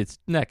 but it's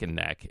neck and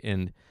neck.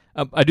 And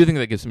I do think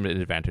that gives him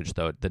an advantage,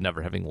 though, the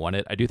never having won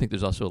it. I do think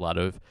there's also a lot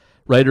of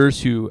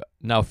writers who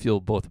now feel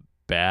both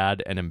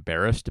bad and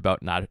embarrassed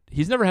about not.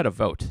 He's never had a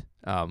vote,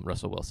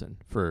 Russell Wilson,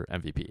 for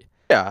MVP,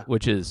 Yeah,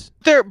 which is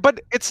but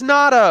it's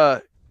not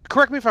a.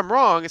 Correct me if I'm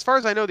wrong. As far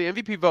as I know, the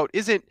MVP vote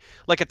isn't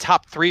like a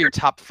top 3 or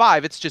top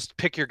 5. It's just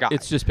pick your guy.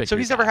 it's just pick So your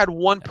he's guy. never had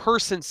one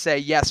person say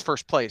yes,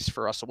 first place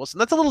for Russell Wilson.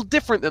 That's a little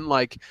different than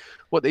like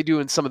what they do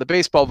in some of the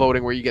baseball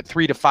voting, where you get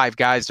 3 to 5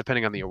 guys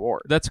depending on the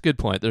award. That's a good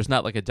point. There's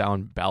not like a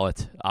down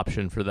ballot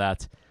option for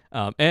that.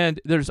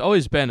 And there's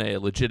always been a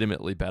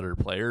legitimately better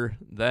player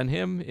than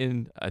him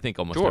in, I think,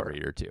 almost Sure. every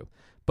year or two.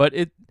 But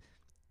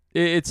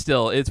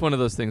it's one of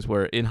those things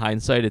where, in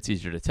hindsight, it's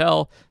easier to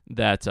tell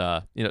that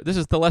this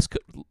is the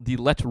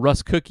let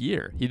Russ cook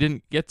year. He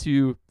didn't get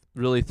to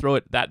really throw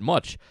it that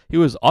much. He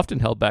was often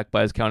held back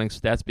by his counting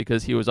stats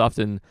because he was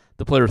often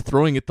the player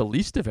throwing it the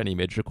least of any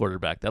major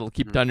quarterback. That'll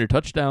keep down your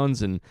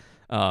touchdowns, and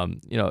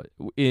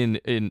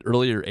in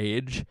earlier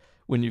age,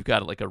 when you've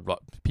got like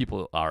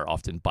people are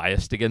often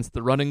biased against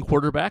the running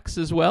quarterbacks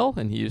as well,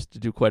 and he used to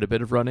do quite a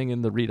bit of running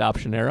in the read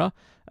option era,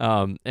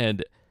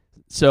 and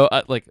so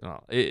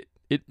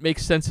it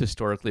makes sense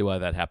historically why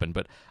that happened,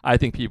 but I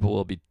think people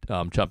will be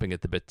jumping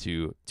at the bit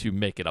to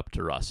make it up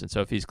to Russ, and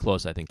so if he's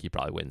close, I think he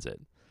probably wins it.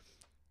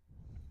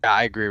 Yeah,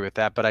 I agree with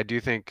that, but I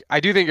do think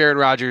Aaron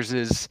Rodgers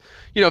is,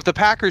 if the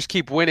Packers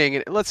keep winning,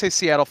 and let's say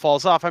Seattle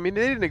falls off. I mean,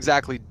 they didn't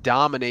exactly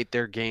dominate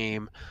their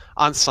game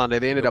on Sunday.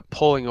 They ended up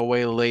pulling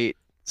away late,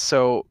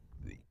 so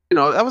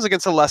that was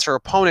against a lesser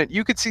opponent.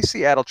 You could see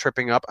Seattle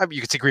tripping up. I mean,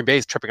 you could see Green Bay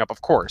tripping up,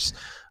 of course,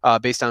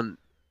 based on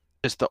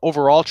just the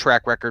overall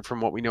track record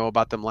from what we know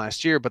about them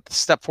last year. But the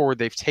step forward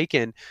they've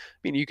taken, I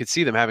mean, you could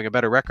see them having a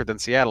better record than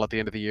Seattle at the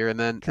end of the year, and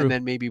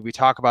then maybe we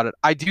talk about it.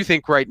 I do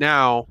think right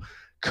now,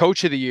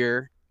 Coach of the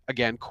Year,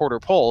 again, quarter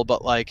poll,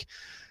 but like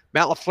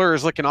Matt LaFleur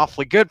is looking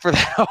awfully good for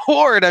that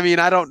award. I mean,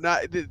 I don't know.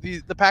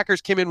 The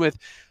Packers came in with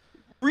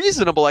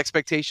reasonable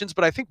expectations,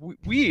 but I think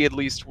we at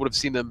least would have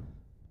seen them,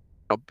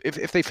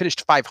 if they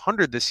finished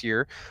 500 this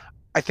year,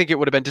 I think it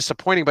would have been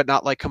disappointing, but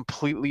not like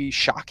completely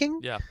shocking.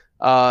 Yeah.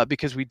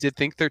 Because we did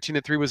think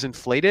 13-3 was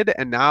inflated,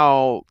 and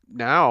now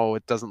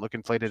it doesn't look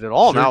inflated at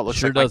all. Now it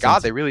looks like, my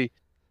God, they really,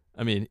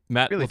 I mean,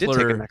 Matt really LaFleur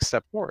did take a next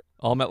step forward.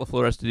 All Matt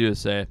LaFleur has to do is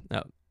say,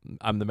 no,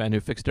 I'm the man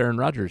who fixed Aaron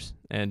Rodgers,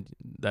 and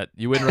that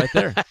you win right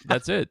there.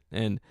 That's it.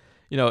 And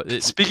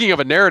speaking of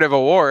a narrative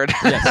award,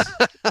 yes.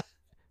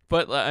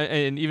 But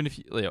and even if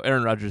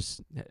Aaron Rodgers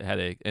had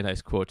a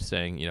nice quote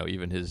saying,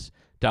 even his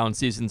down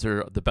seasons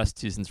are the best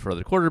seasons for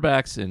other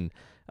quarterbacks, and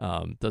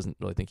doesn't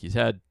really think he's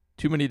had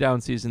too many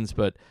down seasons,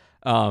 but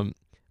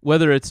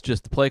whether it's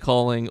just play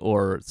calling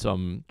or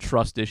some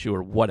trust issue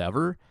or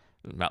whatever,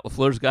 Matt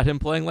LaFleur's got him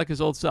playing like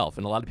his old self,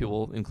 and a lot of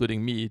people,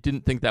 including me,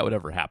 didn't think that would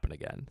ever happen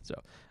again.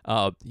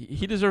 So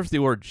he deserves the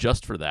award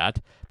just for that,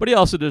 but he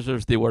also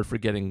deserves the award for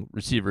getting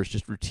receivers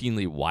just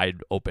routinely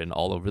wide open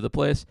all over the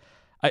place.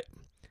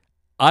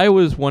 I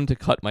was one to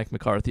cut Mike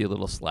McCarthy a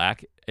little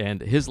slack,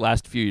 and his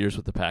last few years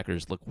with the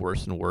Packers look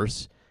worse and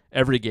worse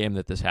every game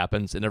that this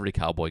happens and every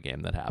Cowboy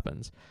game that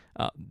happens.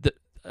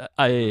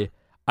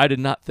 I did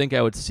not think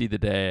I would see the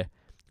day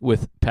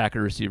with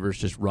Packer receivers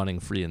just running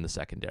free in the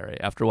secondary.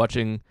 After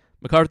watching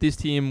McCarthy's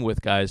team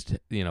with guys,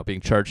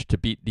 being charged to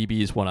beat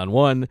DBs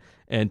one-on-one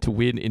and to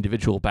win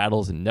individual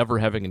battles and never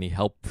having any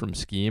help from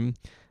scheme,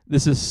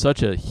 this is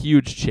such a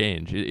huge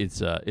change.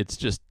 It's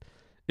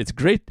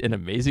great and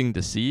amazing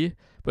to see,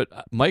 but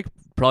Mike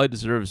probably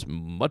deserves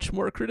much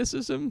more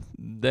criticism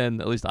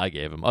than at least I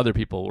gave him. Other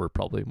people were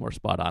probably more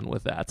spot on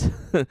with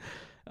that.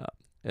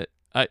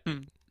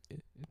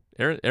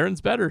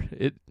 Aaron's better.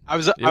 I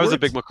was It a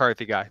big works.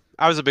 McCarthy guy.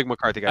 I was a big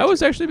McCarthy guy I too.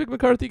 was actually a big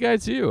McCarthy guy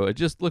too. It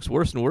just looks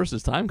worse and worse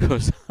as time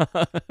goes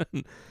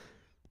on.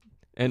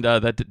 And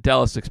that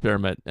Dallas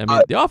experiment. I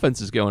mean, the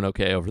offense is going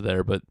okay over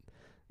there, but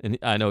and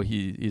I know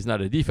he's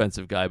not a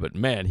defensive guy, but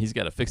man, he's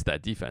got to fix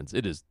that defense.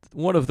 It is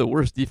one of the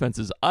worst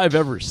defenses I've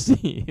ever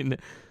seen.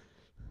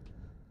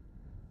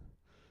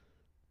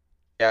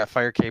 Yeah,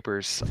 fire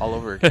capers all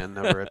over again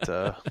over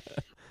at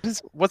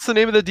what's the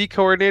name of the D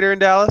coordinator in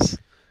Dallas?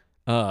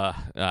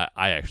 I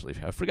actually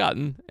have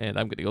forgotten, and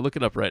I'm gonna go look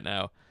it up right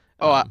now.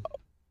 Oh,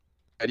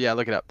 yeah,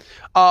 look it up.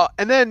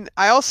 And then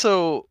I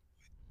also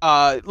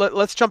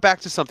let's jump back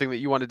to something that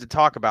you wanted to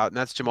talk about, and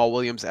that's Jamal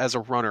Williams as a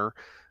runner.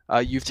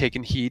 You've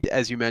taken heat,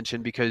 as you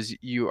mentioned, because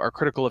you are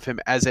critical of him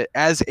as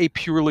a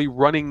purely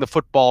running the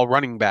football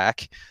running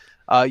back.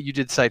 You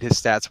did cite his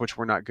stats, which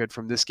were not good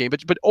from this game,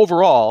 but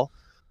overall,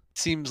 it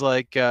seems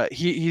like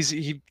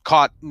he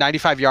caught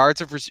 95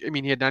 yards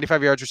he had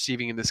 95 yards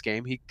receiving in this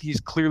game. He's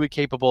clearly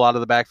capable out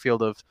of the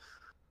backfield of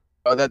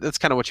that's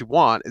kind of what you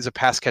want is a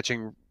pass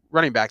catching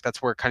running back.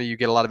 That's where kind of you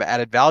get a lot of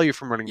added value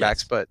from running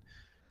backs, but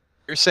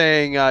you're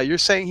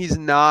saying he's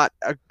not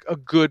a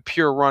good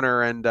pure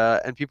runner,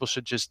 and people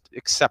should just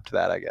accept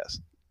that, I guess.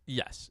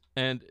 Yes,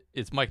 and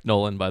it's Mike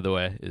Nolan, by the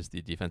way, is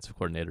the defensive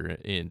coordinator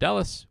in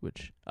Dallas,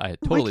 which I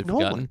had totally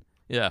forgotten. Nolan.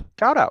 Yeah,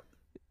 Shout out.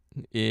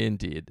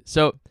 Indeed.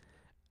 So,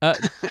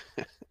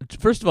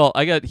 first of all,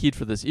 I got heat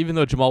for this, even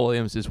though Jamal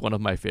Williams is one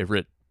of my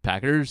favorite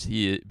Packers.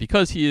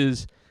 Because he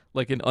is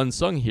like an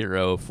unsung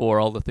hero for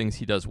all the things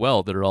he does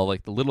well. That are all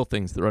like the little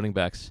things the running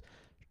backs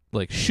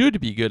like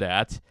should be good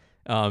at.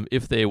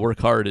 If they work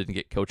hard and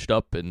get coached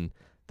up and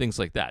things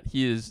like that.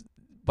 He is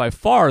by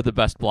far the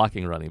best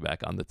blocking running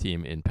back on the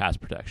team in pass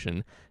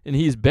protection, and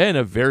he's been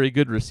a very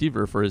good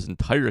receiver for his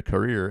entire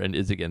career and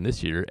is again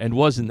this year and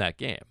was in that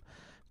game.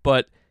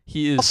 But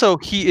he is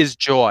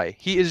joy.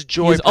 He is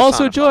joy. He's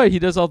also joy. He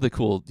does all the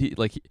cool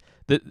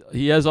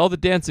he has all the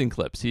dancing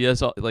clips. He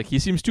has he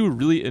seems to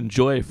really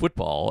enjoy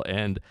football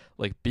and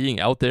like being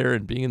out there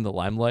and being in the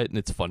limelight, and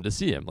it's fun to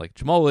see him. Like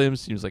Jamal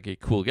Williams seems like a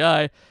cool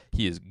guy.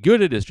 He is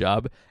good at his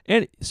job,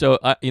 and so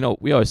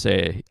we always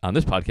say on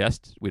this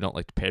podcast we don't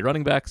like to pay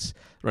running backs.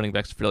 Running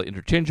backs are fairly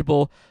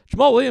interchangeable.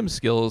 Jamal Williams'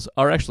 skills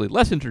are actually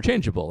less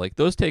interchangeable. Like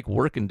those take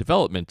work and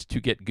development to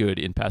get good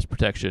in pass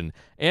protection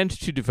and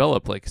to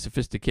develop like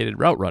sophisticated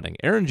route running.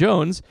 Aaron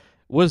Jones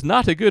was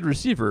not a good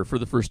receiver for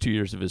the first 2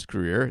 years of his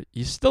career.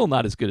 He's still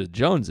not as good as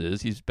Jones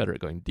is. He's better at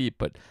going deep,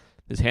 but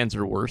his hands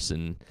are worse.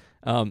 And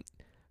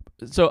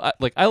so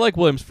I like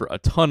Williams for a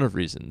ton of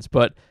reasons,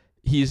 but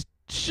he's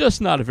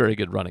just not a very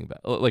good running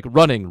back. Like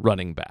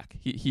running back.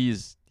 He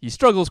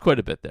struggles quite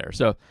a bit there.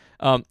 So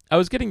I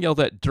was getting yelled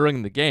at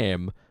during the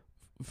game,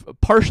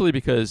 partially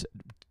because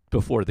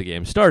before the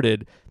game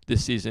started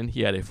this season,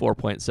 he had a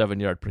 4.7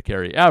 yard per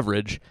carry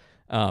average.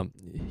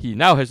 He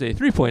now has a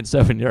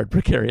 3.7 yard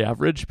per carry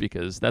average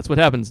because that's what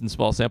happens in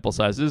small sample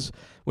sizes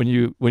when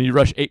you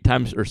rush 8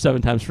 times or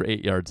 7 times for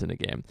 8 yards in a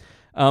game.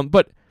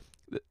 But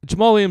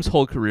Jamal Williams'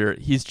 whole career,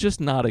 he's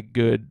just not a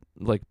good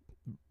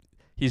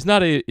he's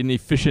not an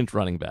efficient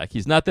running back.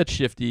 He's not that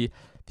shifty.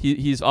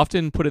 He's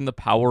often put in the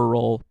power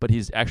role, but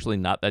he's actually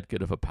not that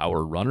good of a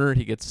power runner.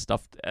 He gets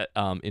stuffed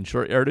in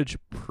short yardage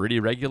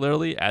pretty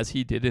regularly, as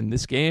he did in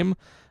this game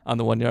on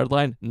the 1 yard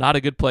line. Not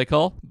a good play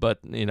call, but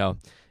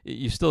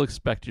you still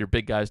expect your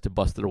big guys to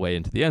bust their way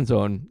into the end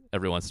zone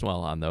every once in a while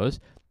on those,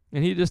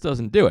 and he just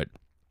doesn't do it.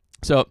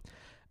 So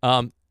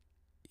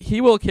he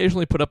will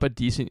occasionally put up a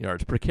decent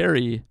yards per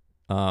carry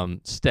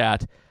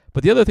stat,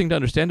 but the other thing to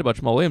understand about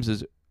Jamal Williams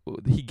is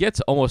he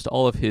gets almost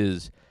all of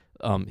his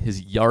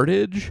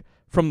yardage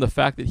from the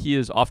fact that he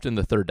is often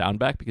the third down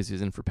back because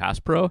he's in for pass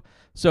pro.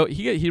 So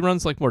he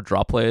runs like more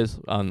drop plays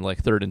on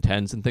like 3rd and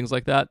 10s and things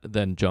like that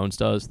than Jones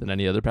does, than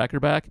any other Packer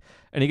back.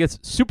 And he gets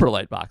super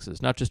light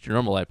boxes, not just your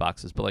normal light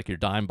boxes, but like your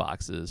dime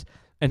boxes.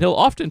 And he'll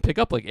often pick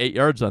up like 8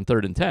 yards on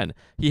 3rd and 10.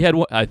 He had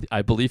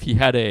I believe he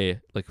had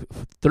a like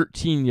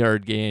 13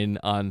 yard gain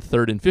on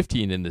 3rd and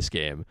 15 in this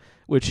game,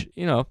 which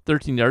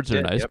 13 yards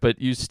are nice,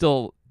 but you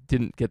still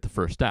didn't get the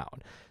first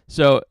down.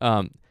 So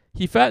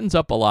he fattens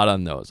up a lot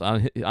on those.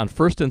 On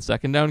first and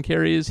second down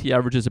carries, he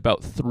averages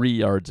about 3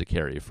 yards a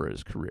carry for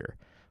his career,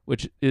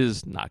 which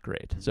is not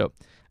great. So,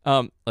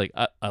 I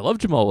love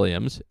Jamal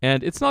Williams,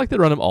 and it's not like they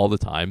run him all the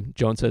time.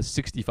 Jones has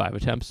 65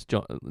 attempts.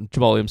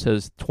 Jamal Williams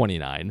has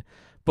 29.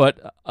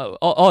 But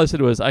all I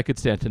said was I could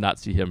stand to not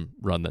see him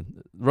run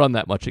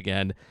that much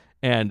again.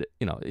 And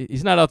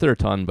he's not out there a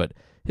ton, but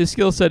his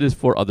skill set is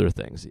for other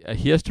things.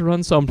 He has to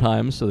run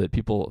sometimes so that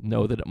people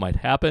know that it might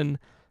happen.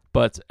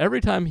 But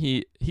every time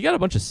he got a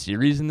bunch of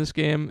series in this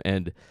game,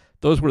 and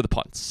those were the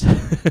punts.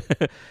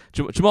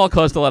 Jamal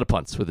caused a lot of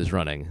punts with his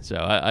running, so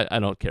I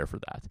don't care for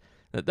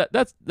that.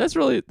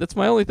 That's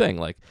my only thing.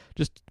 Like,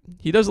 just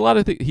he does a lot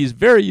of things. He's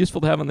very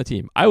useful to have on the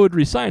team. I would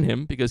re-sign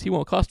him because he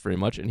won't cost very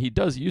much, and he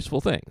does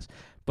useful things.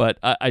 But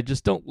I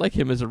just don't like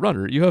him as a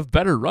runner. You have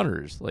better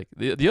runners. Like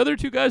the other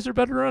two guys are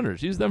better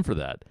runners. Use them for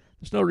that.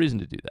 There's no reason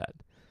to do that.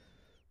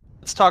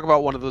 Let's talk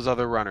about one of those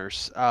other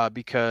runners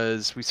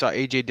because we saw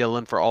AJ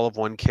Dillon for all of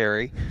one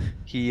carry.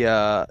 He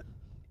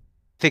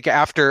think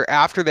after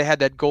they had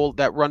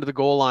that run to the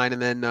goal line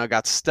and then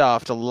got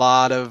stuffed, a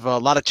lot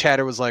of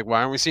chatter was like, why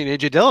aren't we seeing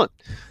AJ Dillon?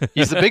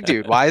 He's the big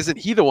dude. Why isn't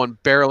he the one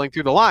barreling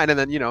through the line? And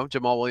then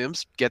Jamal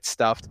Williams gets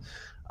stuffed.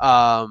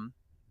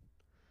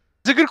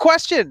 It's a good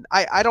question.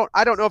 I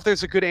don't know if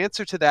there's a good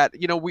answer to that.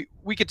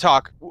 We could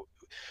talk.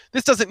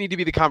 This doesn't need to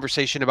be the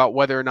conversation about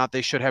whether or not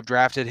they should have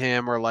drafted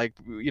him or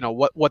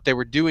what they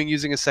were doing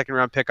using a second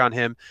round pick on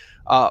him.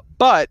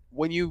 But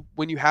when you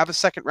have a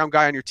second round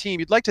guy on your team,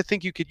 you'd like to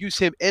think you could use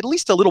him at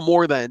least a little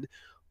more than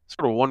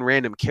sort of one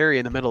random carry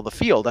in the middle of the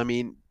field. I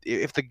mean,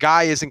 if the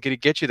guy isn't going to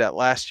get you that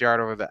last yard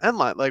over the end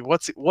line, like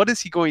what is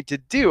he going to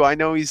do? I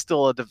know he's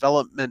still a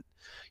development,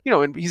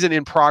 and he's an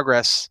in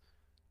progress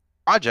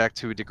project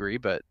to a degree,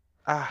 but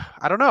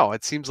I don't know.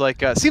 It seems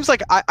like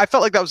I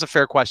felt like that was a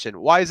fair question.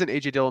 Why isn't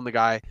AJ Dillon the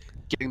guy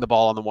getting the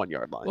ball on the 1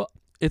 yard line? Well,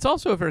 it's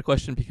also a fair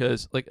question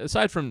because, like,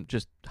 aside from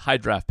just high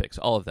draft picks,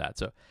 all of that.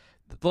 So,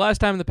 the last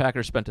time the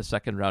Packers spent a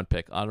second round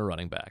pick on a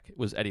running back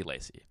was Eddie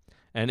Lacy,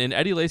 and in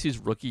Eddie Lacy's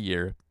rookie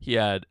year, he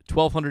had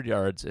 1,200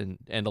 yards and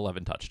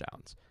 11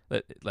 touchdowns.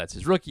 That's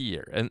his rookie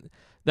year, and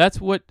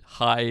that's what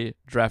high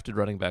drafted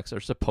running backs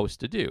are supposed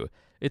to do.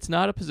 It's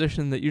not a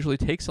position that usually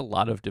takes a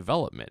lot of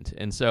development,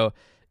 and so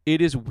it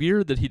is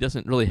weird that he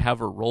doesn't really have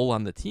a role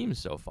on the team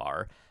so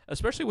far,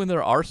 especially when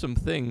there are some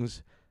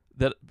things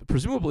that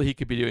presumably he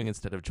could be doing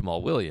instead of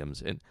Jamal Williams.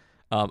 And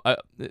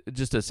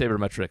just a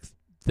sabermetric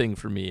thing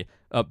for me,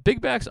 big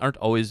backs aren't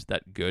always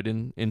that good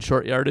in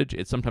short yardage.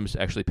 It sometimes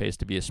actually pays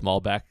to be a small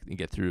back and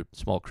get through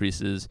small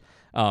creases.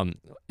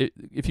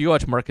 If you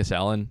watch Marcus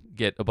Allen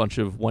get a bunch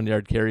of 1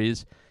 yard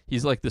carries,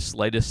 he's like the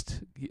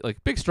slightest,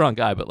 like big, strong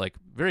guy, but like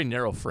very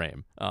narrow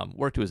frame,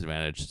 work to his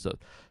advantage. So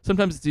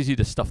sometimes it's easy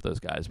to stuff those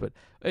guys. But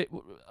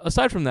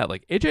aside from that,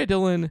 like AJ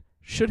Dillon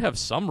should have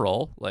some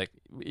role, like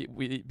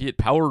be it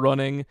power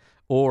running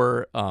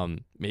or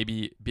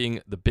maybe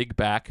being the big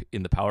back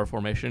in the power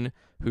formation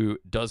who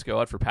does go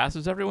out for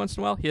passes every once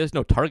in a while. He has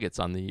no targets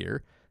on the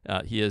year.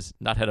 He has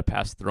not had a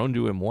pass thrown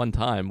to him one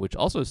time, which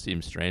also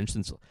seems strange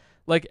since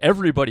like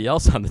everybody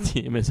else on the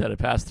team has had a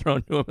pass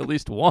thrown to him at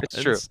least once.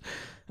 It's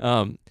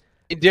true.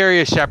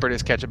 Darius Shepard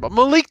is catching, but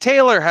Malik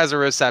Taylor has a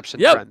reception.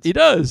 Yep, friends. He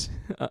does.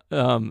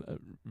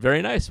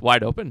 Very nice,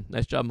 wide open.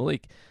 Nice job,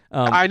 Malik.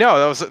 I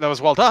know that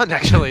was well done.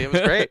 Actually, it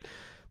was great.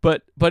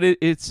 but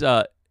it's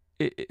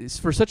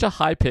for such a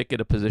high pick at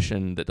a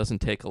position that doesn't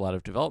take a lot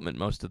of development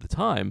most of the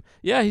time.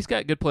 Yeah, he's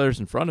got good players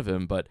in front of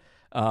him, but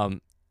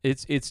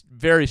it's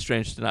very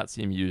strange to not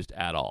see him used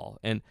at all.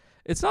 And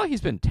it's not like he's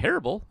been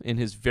terrible in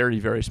his very,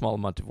 very small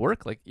amount of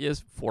work. Like, he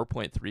has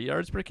 4.3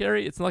 yards per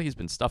carry. It's not like he's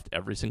been stuffed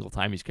every single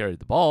time he's carried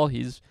the ball.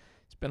 He's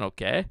been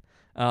okay.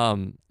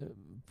 And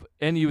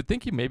you would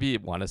think you maybe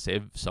want to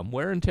save some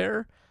wear and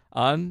tear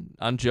on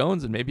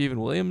Jones and maybe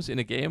even Williams in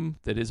a game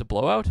that is a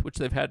blowout, which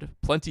they've had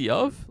plenty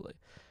of.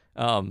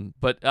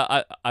 But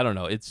I don't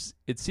know.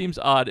 It seems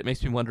odd. It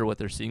makes me wonder what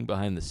they're seeing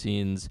behind the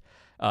scenes.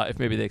 If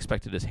maybe they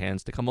expected his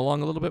hands to come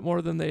along a little bit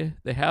more than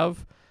they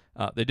have.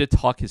 They did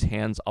talk his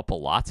hands up a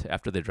lot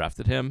after they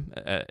drafted him,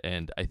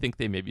 and I think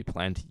they maybe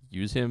plan to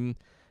use him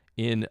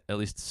in at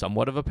least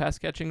somewhat of a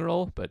pass-catching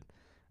role, but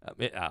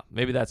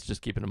maybe that's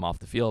just keeping him off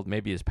the field.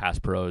 Maybe his pass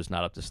pro is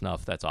not up to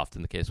snuff. That's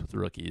often the case with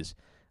rookies.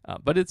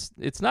 But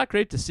it's not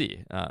great to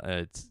see.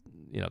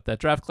 That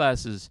draft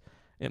class is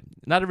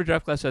not every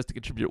draft class has to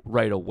contribute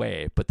right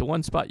away, but the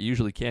one spot you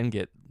usually can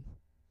get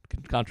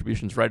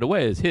contributions right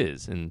away is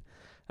his, and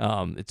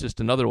it's just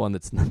another one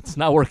that's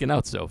not working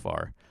out so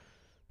far.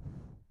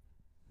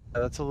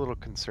 That's a little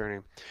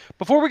concerning.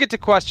 Before we get to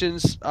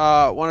questions,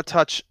 I want to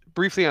touch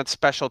briefly on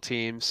special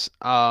teams.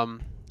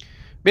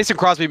 Mason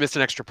Crosby missed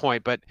an extra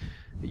point, but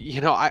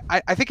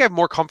I think I'm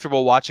more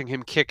comfortable watching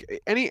him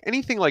kick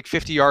anything like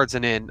 50 yards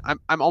and in.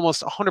 I'm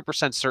almost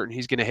 100% certain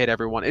he's going to hit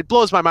everyone. It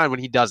blows my mind when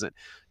he doesn't.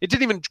 It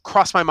didn't even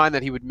cross my mind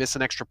that he would miss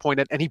an extra point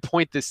at any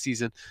point this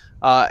season.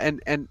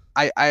 And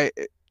I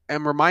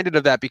am reminded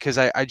of that because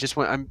I just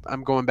went.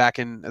 I'm going back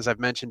and, as I've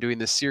mentioned, doing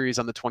this series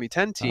on the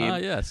 2010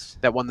 team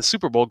that won the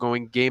Super Bowl,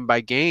 going game by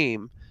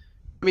game.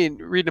 I mean,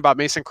 reading about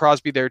Mason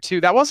Crosby there too.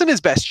 That wasn't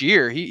his best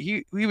year.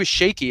 He was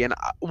shaky, and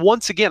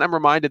once again, I'm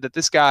reminded that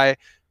this guy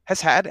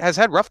has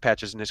had rough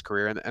patches in his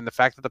career, and the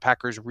fact that the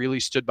Packers really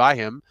stood by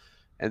him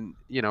and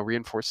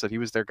reinforced that he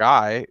was their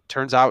guy,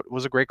 turns out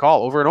was a great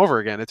call over and over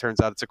again. It turns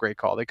out it's a great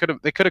call. They could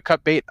have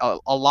cut bait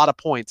a lot of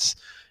points.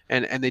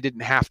 And they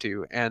didn't have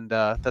to, and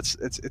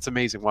it's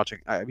amazing watching.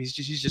 He's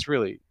just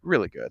really,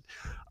 really good.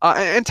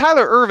 And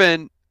Tyler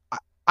Ervin,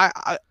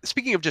 I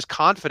speaking of just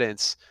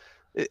confidence,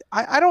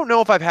 I don't know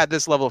if I've had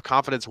this level of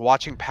confidence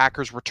watching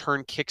Packers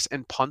return kicks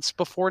and punts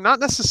before. Not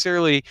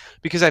necessarily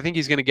because I think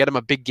he's going to get him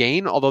a big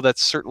gain, although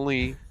that's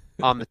certainly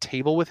on the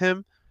table with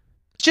him.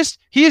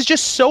 He is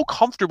just so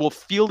comfortable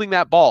fielding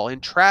that ball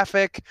in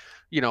traffic,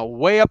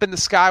 way up in the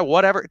sky,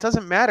 whatever. It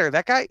doesn't matter.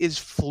 That guy is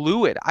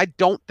fluid. I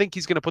don't think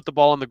he's going to put the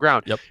ball on the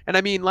ground. Yep. And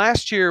I mean,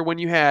 last year when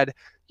you had,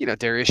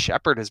 Darius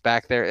Shepard is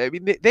back there. I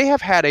mean, they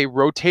have had a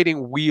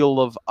rotating wheel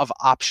of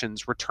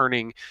options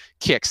returning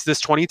kicks. This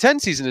 2010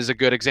 season is a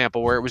good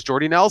example where it was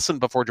Jordy Nelson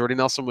before Jordy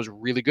Nelson was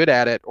really good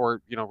at it,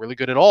 or really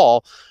good at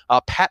all.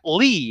 Pat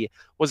Lee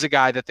was a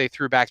guy that they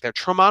threw back there.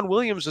 Tramon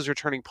Williams was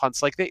returning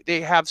punts. Like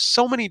they have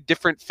so many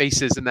different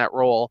faces in that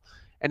role,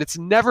 and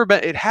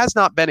it has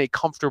not been a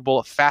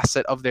comfortable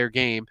facet of their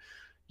game.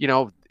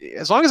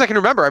 As long as I can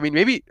remember. I mean,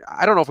 maybe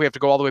I don't know if we have to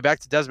go all the way back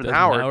to Desmond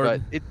Howard,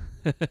 but it.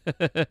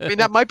 I mean,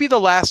 that might be the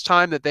last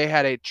time that they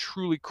had a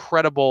truly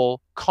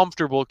credible,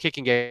 comfortable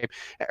kicking game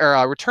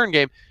or return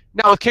game.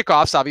 Now with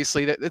kickoffs,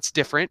 obviously, it's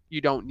different. You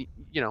don't,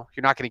 you're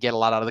not going to get a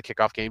lot out of the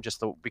kickoff game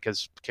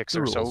because kicks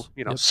are so,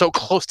 so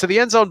close to the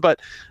end zone. But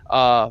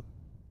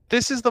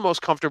this is the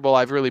most comfortable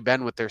I've really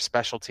been with their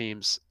special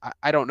teams.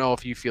 I don't know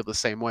if you feel the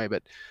same way,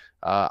 but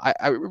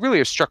I really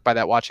was struck by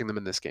that watching them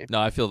in this game.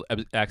 No, I feel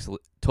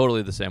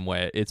totally the same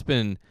way. It's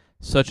been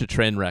such a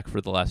train wreck for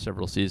the last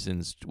several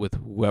seasons with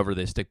whoever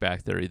they stick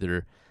back there.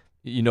 Either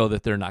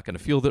that they're not going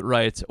to field it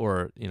right,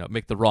 or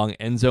make the wrong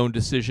end zone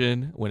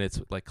decision when it's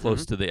like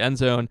close to the end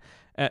zone.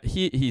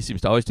 He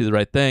seems to always do the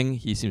right thing.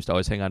 He seems to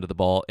always hang on to the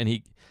ball, and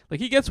he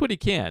gets what he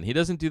can. He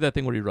doesn't do that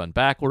thing where he run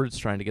backwards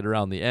trying to get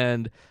around the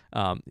end.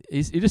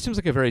 He just seems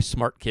like a very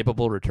smart,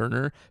 capable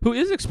returner who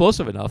is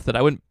explosive enough that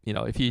I wouldn't,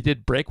 if he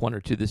did break one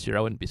or two this year,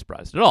 I wouldn't be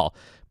surprised at all.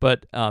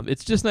 But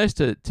it's just nice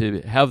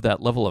to have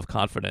that level of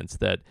confidence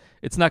that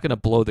it's not going to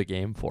blow the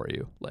game for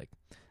you. Like,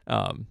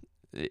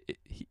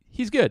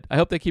 he's good. I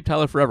hope they keep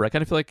Tyler forever. I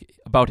kind of feel like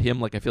about him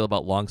like I feel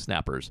about long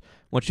snappers.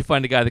 Once you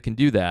find a guy that can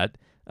do that,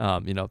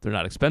 if they're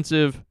not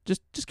expensive,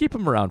 just keep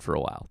him around for a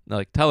while. Now,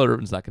 like Tyler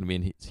Ervin's not going to be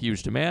in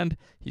huge demand.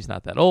 He's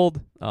not that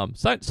old.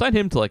 Sign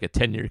him to like a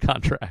 10-year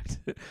contract.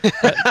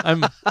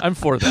 I'm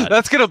for that.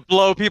 That's going to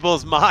blow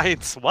people's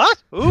minds.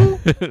 What? Ooh.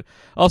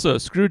 Also,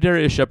 screw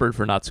Darius Shepard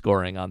for not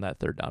scoring on that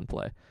third down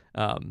play.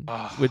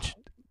 Which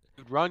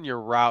run your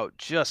route,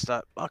 just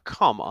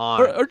come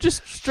on, or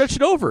just stretch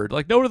it over,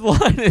 like know where the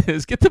line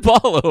is, get the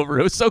ball over.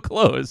 It was so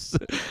close.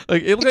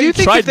 Like it looked like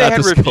he tried if they not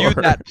had to reviewed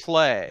score. that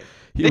play,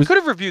 they could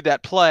have reviewed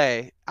that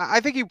play.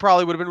 I think he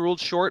probably would have been ruled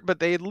short, but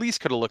they at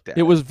least could have looked at it.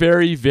 It was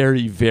very,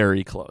 very,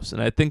 very close,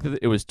 and I think that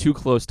it was too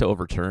close to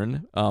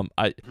overturn.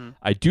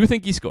 I do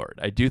think he scored.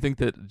 I do think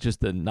that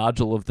just the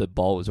nodule of the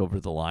ball was over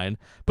the line,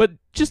 but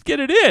just get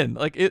it in.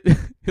 Like it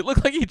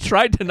looked like he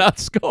tried to not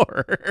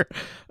score.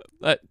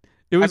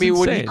 It was insane.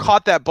 When he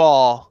caught that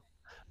ball,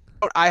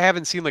 I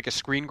haven't seen like a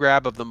screen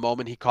grab of the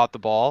moment he caught the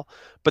ball,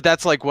 but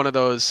that's like one of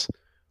those.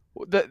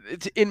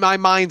 In my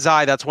mind's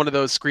eye, that's one of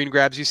those screen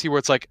grabs you see where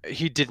it's like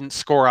he didn't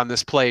score on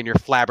this play and you're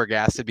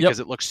flabbergasted because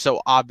it looks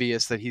so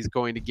obvious that he's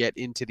going to get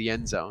into the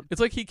end zone.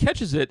 It's like he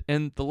catches it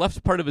and the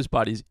left part of his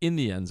body's in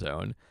the end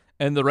zone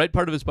and the right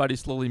part of his body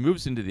slowly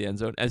moves into the end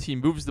zone as he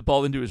moves the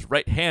ball into his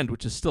right hand,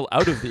 which is still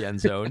out of the end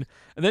zone.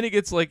 And then he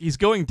gets like he's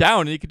going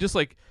down and he could just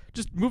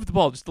move the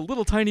ball just a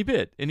little tiny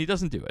bit, and he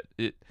doesn't do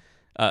it.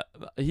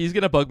 He's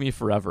gonna bug me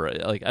forever.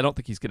 Like I don't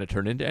think he's gonna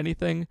turn into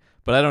anything,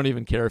 but I don't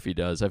even care if he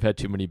does. I've had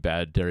too many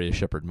bad Darius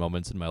Shepard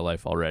moments in my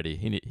life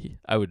already.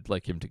 I would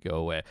like him to go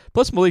away.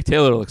 Plus Malik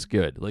Taylor looks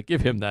good. Like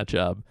give him that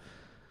job.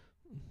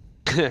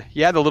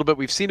 Yeah, the little bit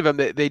we've seen of him,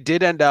 they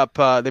did end up.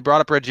 They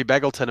brought up Reggie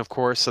Begelton, of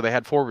course, so they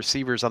had 4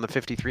 receivers on the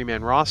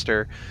 53-man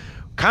roster.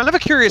 Kind of a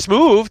curious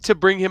move to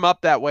bring him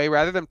up that way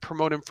rather than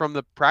promote him from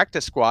the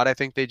practice squad. I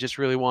think they just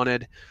really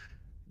wanted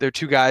their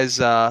two guys.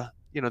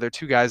 Their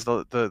two guys,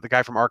 the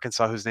guy from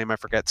Arkansas whose name I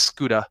forget,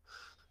 Scooter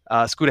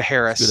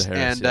Harris,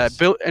 and yes.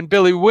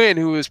 Billy Wynn,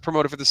 who was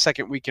promoted for the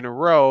second week in a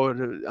row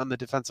on the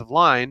defensive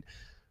line.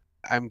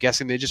 I'm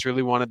guessing they just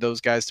really wanted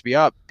those guys to be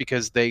up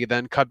because they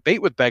then cut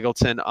bait with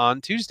Begelton on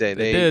Tuesday.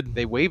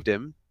 They waived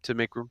him to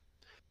make room.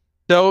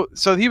 So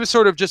he was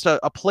sort of just a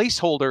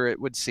placeholder,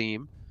 it would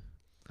seem.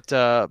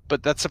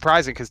 But that's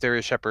surprising because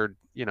Darius Shepard,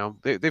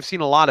 they've seen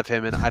a lot of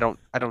him, and I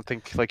don't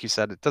think, like you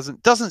said, it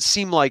doesn't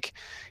seem like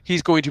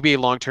he's going to be a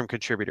long-term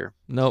contributor.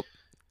 Nope.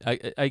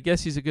 I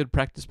guess he's a good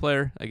practice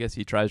player. I guess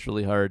he tries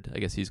really hard. I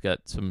guess he's got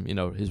some,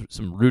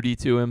 some Rudy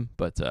to him.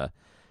 But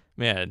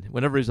man,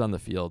 whenever he's on the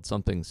field,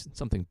 something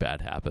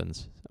bad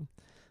happens.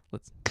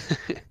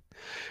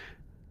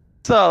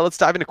 So let's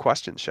dive into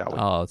questions, shall we?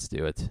 Oh, let's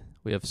do it.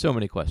 We have so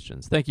many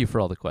questions. Thank you for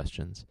all the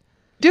questions.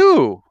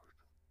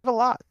 A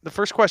lot. The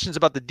first question is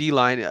about the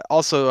D-line.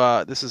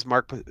 Also, this is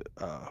Mark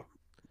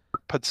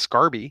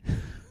Pudscarby,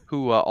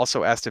 who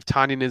also asked if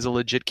Tanyan is a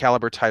legit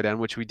caliber tight end,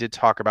 which we did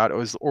talk about.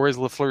 Or is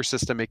LaFleur's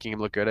system making him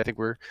look good? I think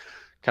we're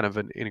kind of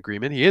in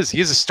agreement. He is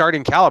a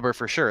starting caliber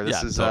for sure.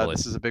 This is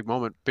a big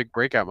moment, big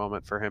breakout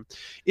moment for him.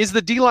 Is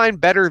the D-line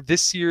better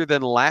this year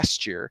than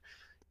last year?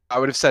 I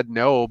would have said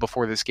no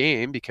before this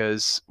game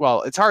because,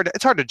 well, it's hard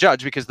to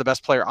judge because the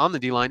best player on the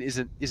D-line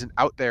isn't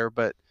out there.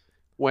 But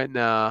when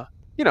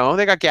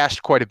they got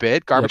gashed quite a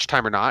bit, garbage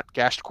time or not,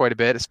 gashed quite a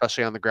bit,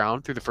 especially on the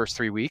ground through the first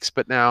 3 weeks.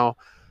 But now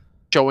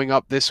showing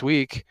up this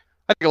week,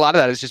 I think a lot of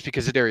that is just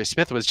because Darius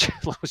Smith was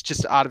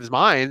just out of his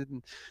mind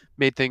and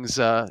made things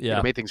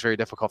made things very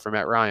difficult for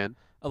Matt Ryan.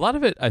 A lot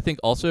of it, I think,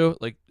 also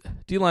like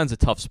D-line's a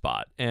tough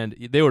spot, and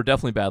they were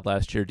definitely bad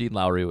last year. Dean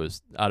Lowry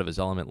was out of his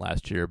element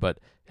last year, but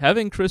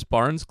having Chris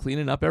Barnes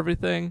cleaning up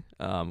everything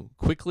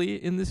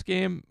quickly in this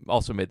game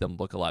also made them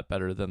look a lot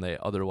better than they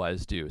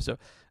otherwise do. So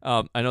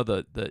I know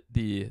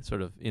the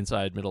sort of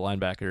inside middle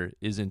linebacker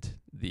isn't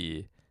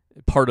the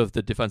part of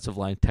the defensive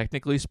line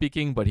technically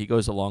speaking, but he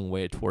goes a long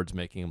way towards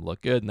making him look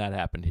good, and that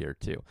happened here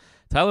too.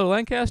 Tyler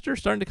Lancaster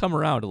starting to come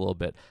around a little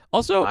bit.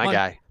 Also, My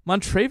guy.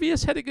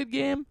 Montrevious had a good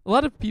game. A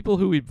lot of people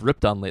who we've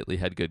ripped on lately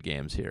had good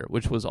games here,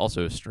 which was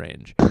also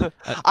strange.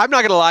 I'm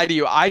not gonna lie to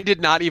you. I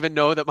did not even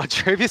know that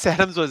Montrevious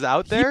Adams was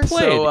out there. He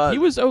played. So, he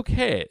was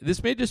okay.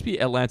 This may just be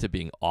Atlanta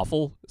being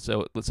awful,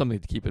 so it's something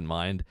to keep in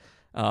mind.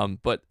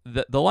 But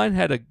the line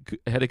had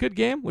a good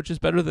game, which is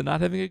better than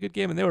not having a good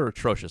game, and they were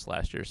atrocious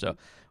last year. So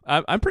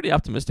I'm pretty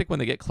optimistic when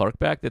they get Clark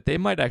back that they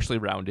might actually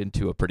round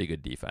into a pretty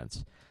good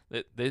defense.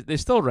 They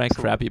still rank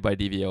crappy by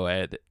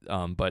DVOA,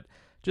 but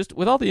just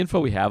with all the info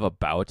we have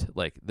about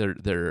like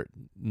their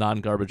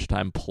non-garbage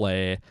time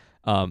play,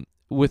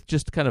 with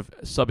just kind of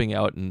subbing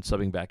out and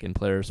subbing back in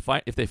players,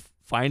 if they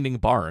finding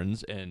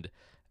Barnes and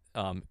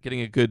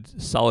getting a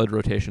good solid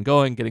rotation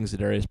going, getting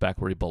Za'Darius back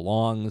where he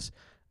belongs,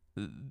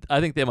 I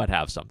think they might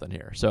have something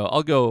here. So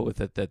I'll go with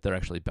it that they're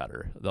actually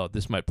better, though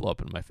this might blow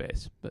up in my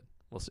face, but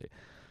we'll see.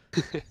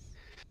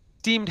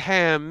 Steamed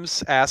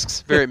Hams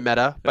asks, very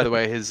meta, by the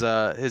way, his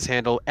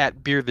handle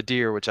at Beer the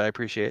Deer, which I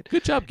appreciate.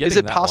 Good job getting Is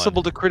it that possible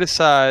one. to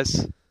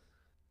criticize?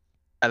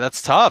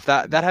 That's tough.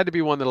 That had to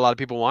be one that a lot of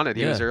people wanted.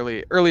 He was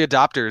early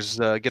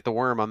adopters. Get the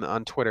worm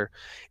on Twitter.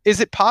 Is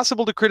it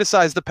possible to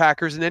criticize the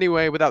Packers in any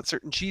way without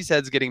certain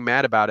cheeseheads getting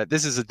mad about it?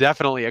 This is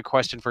definitely a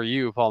question for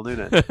you, Paul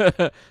Noonan.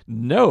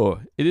 No,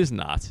 it is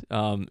not.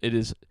 It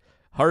is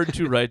hard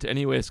to write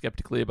anyway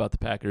skeptically about the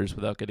Packers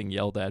without getting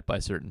yelled at by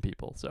certain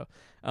people. So,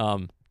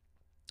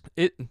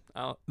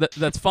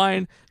 that's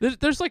fine.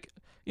 There's like,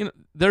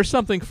 there's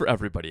something for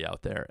everybody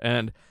out there,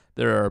 and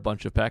there are a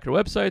bunch of Packer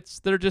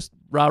websites that are just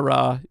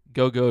rah-rah,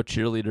 go-go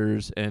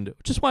cheerleaders and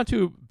just want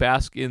to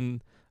bask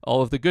in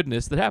all of the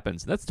goodness that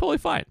happens. That's totally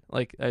fine.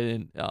 Like,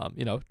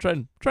 try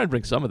and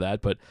bring some of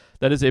that, but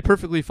that is a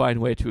perfectly fine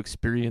way to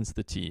experience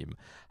the team.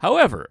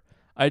 However,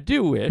 I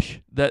do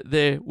wish that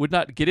they would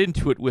not get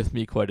into it with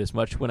me quite as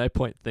much when I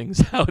point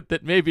things out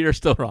that maybe are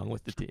still wrong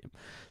with the team.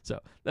 So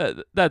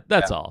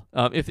that's all.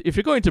 If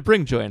you're going to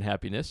bring joy and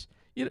happiness,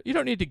 you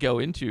don't need to go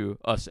into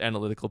us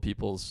analytical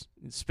people's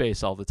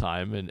space all the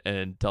time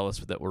and tell us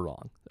that we're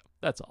wrong. So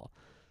that's all.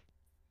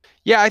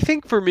 Yeah, I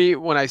think for me,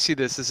 when I see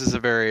this is a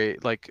very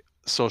like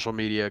social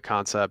media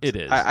concept. It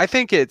is. I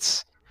think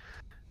it's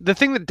the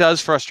thing that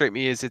does frustrate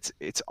me is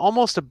it's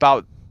almost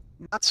about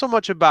not so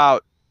much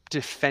about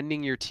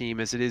defending your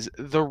team as it is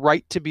the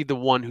right to be the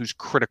one who's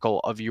critical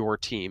of your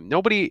team.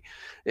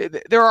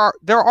 There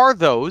are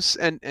those,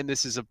 and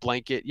this is a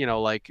blanket,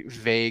 like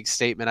vague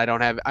statement. I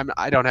don't have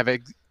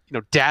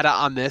data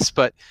on this,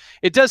 but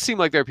it does seem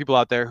like there are people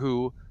out there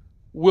who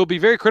will be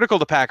very critical of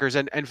the Packers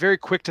and very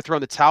quick to throw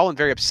in the towel and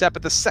very upset.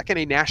 But the second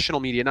a national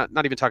media,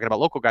 not even talking about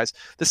local guys,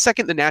 the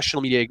second the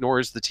national media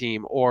ignores the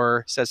team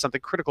or says something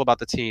critical about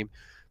the team,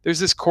 there's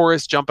this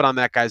chorus jumping on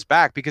that guy's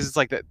back because it's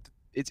like that.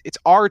 It's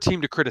our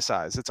team to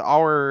criticize. It's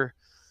our,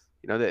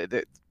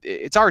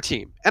 it's our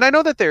team. And I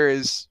know that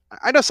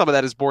I know some of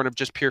that is born of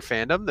just pure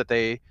fandom that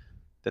they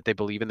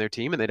believe in their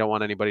team and they don't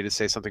want anybody to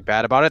say something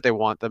bad about it. They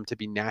want them to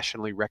be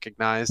nationally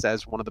recognized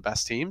as one of the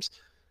best teams.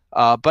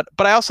 But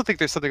I also think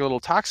there's something a little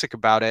toxic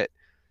about it.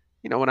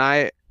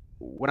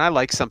 When I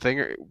like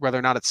something, whether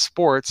or not it's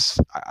sports,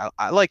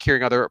 I like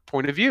hearing other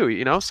point of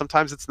view.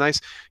 Sometimes it's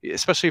nice,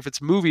 especially if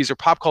it's movies or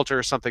pop culture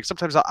or something.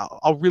 Sometimes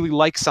I'll really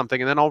like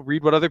something and then I'll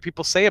read what other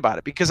people say about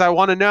it because I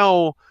want to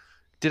know,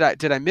 did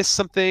I miss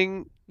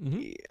something?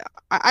 Mm-hmm.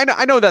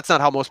 I know that's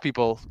not how most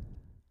people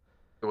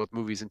with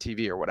movies and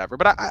TV or whatever,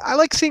 but I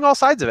like seeing all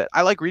sides of it.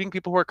 I like reading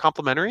people who are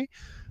complimentary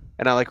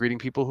and I like reading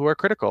people who are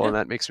critical, and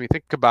that makes me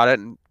think about it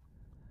and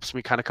helps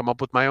me kind of come up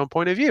with my own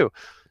point of view.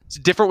 It's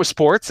different with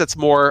sports. That's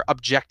more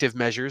objective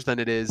measures than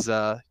it is,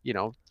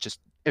 just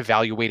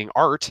evaluating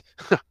art,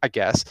 I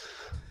guess.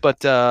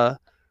 But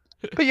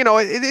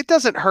it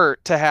doesn't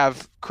hurt to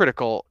have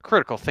critical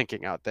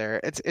thinking out there.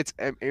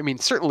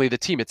 Certainly the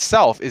team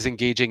itself is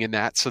engaging in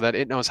that so that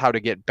it knows how to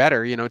get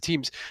better.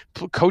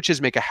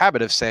 Coaches make a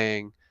habit of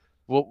saying,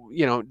 well,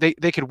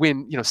 they could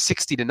win,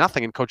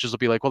 60-0, and coaches will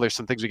be like, well, there's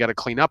some things we got to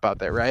clean up out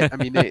there, right? I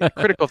mean,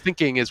 critical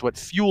thinking is what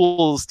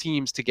fuels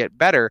teams to get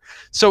better.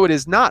 So it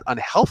is not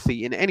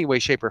unhealthy in any way,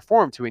 shape, or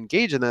form to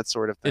engage in that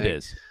sort of thing. It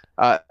is.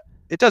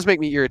 It does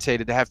make me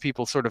irritated to have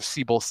people sort of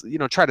see both,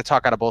 try to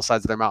talk out of both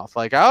sides of their mouth.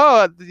 Like,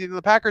 oh,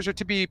 the Packers are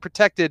to be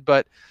protected,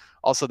 but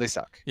also they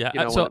suck. Yeah.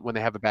 When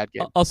they have a bad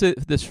game. I'll say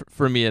this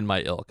for me and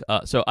my ilk.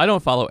 So I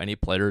don't follow any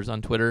players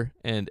on Twitter,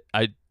 and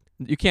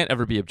you can't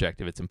ever be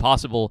objective. It's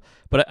impossible.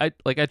 But I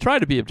try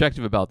to be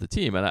objective about the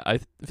team, and I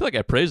feel like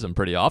I praise them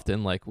pretty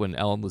often. Like when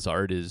Allen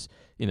Lazard is,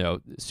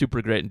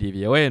 super great in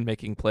DVOA and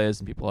making plays,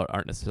 and people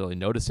aren't necessarily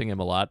noticing him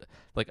a lot.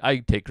 Like I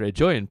take great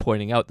joy in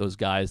pointing out those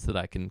guys that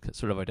I can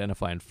sort of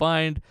identify and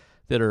find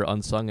that are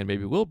unsung and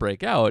maybe will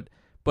break out.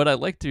 But I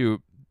like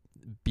to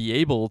be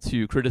able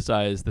to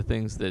criticize the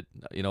things that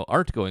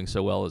aren't going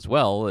so well as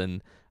well,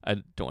 and I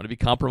don't want to be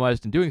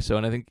compromised in doing so.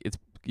 And I think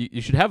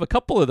you should have a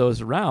couple of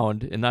those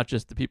around, and not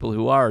just the people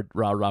who are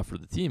rah-rah for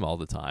the team all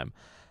the time.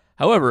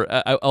 However,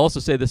 I'll also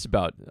say this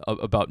about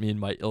me and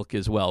my ilk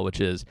as well,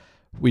 which is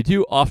we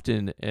do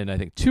often, and I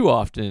think too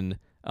often,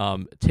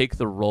 take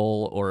the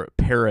role or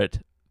parrot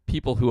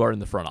people who are in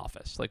the front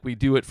office. Like, we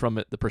do it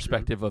from the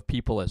perspective of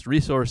people as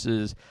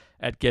resources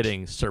at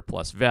getting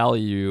surplus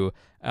value,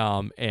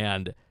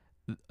 and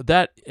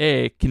that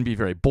A, can be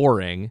very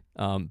boring,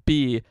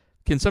 B,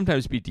 can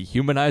sometimes be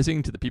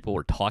dehumanizing to the people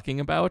we're talking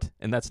about,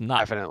 and that's not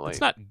Definitely.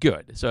 it's not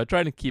good. So I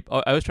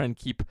was trying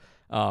to keep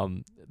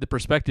the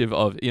perspective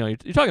of, you're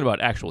talking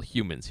about actual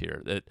humans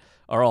here that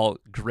are all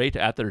great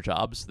at their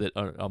jobs, that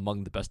are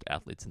among the best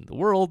athletes in the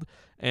world,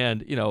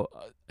 and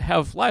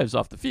have lives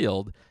off the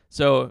field.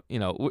 So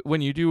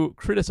when you do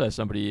criticize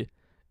somebody,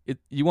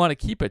 you want to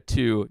keep it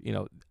to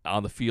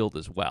on the field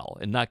as well,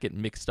 and not get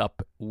mixed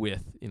up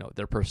with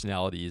their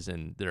personalities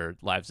and their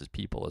lives as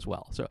people as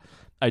well. So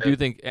I do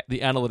think the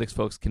analytics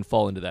folks can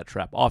fall into that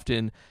trap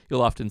often.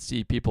 You'll often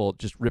see people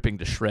just ripping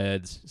to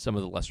shreds some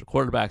of the lesser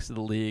quarterbacks of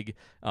the league.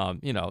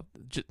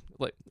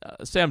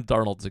 Sam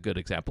Darnold's a good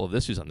example of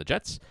this, who's on the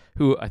Jets,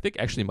 who I think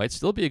actually might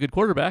still be a good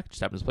quarterback,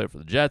 just happens to play for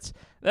the Jets.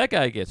 That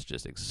guy gets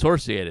just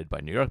exorciated by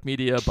New York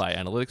media, by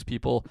analytics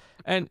people,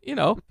 and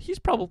he's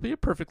probably a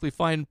perfectly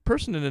fine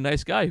person and a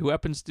nice guy who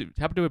happen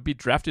to be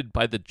drafted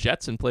by the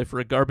Jets and play for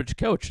a garbage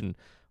coach. And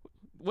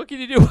what can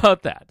you do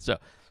about that? So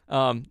I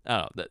don't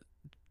know.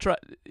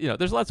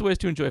 There's lots of ways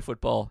to enjoy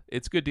football.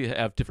 It's good to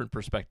have different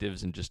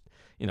perspectives and just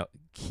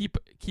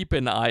keep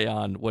an eye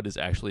on what is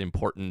actually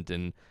important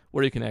and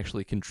where you can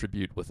actually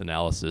contribute with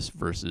analysis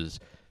versus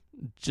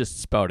just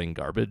spouting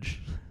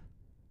garbage.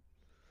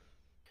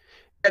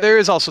 There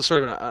is also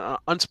sort of an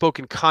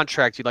unspoken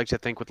contract you'd like to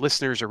think with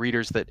listeners or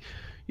readers that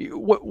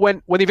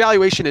when the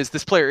evaluation is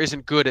this player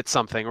isn't good at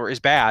something or is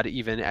bad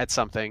even at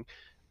something,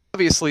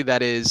 obviously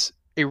that is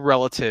a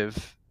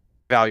relative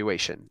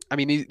evaluation. I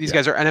mean, these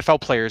guys are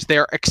NFL players. They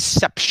are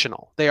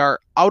exceptional. They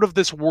are out of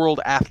this world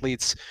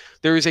athletes.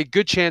 There is a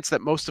good chance that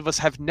most of us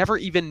have never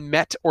even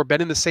met or been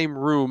in the same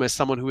room as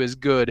someone who is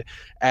good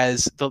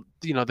as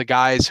the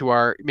guys who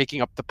are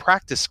making up the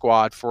practice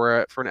squad for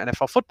an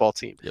NFL football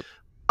team. Yep.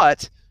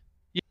 But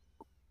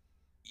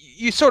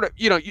you sort of,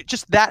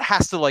 just that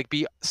has to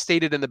be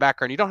stated in the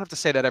background. You don't have to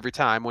say that every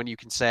time when you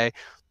can say,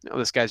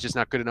 this guy's just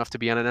not good enough to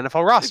be on an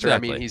NFL roster.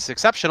 Exactly. I mean, he's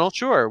exceptional.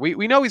 Sure.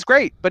 We know he's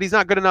great, but he's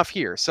not good enough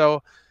here.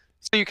 So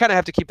you kind of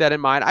have to keep that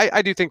in mind.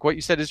 I do think what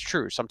you said is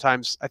true.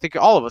 Sometimes I think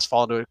all of us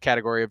fall into a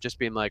category of just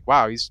being like,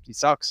 wow, he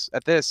sucks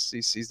at this.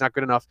 He's not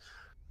good enough.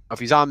 If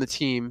he's on the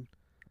team,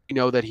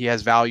 that he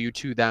has value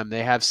to them.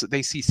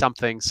 They see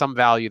some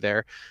value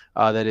there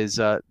that is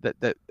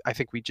that I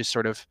think we just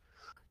sort of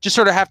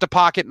have to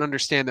pocket and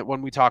understand that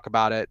when we talk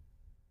about it,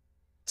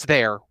 it's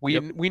there. We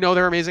know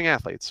they're amazing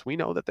athletes. We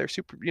know that they're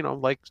super,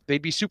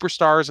 they'd be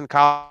superstars in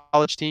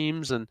college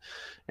teams and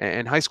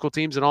high school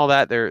teams and all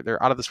that.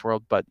 They're out of this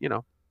world, but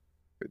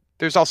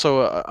there's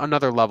also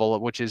another level,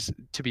 which is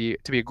to be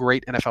a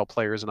great NFL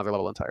player is another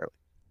level entirely.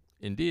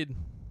 Indeed.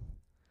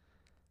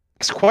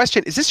 Next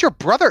question: is this your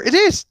brother? It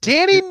is.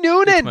 Danny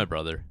Noonan. It's my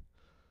brother.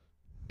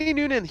 Danny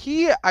Noonan.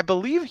 I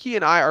believe he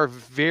and I are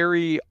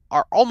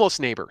almost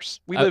neighbors.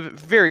 We live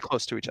very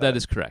close to each other. That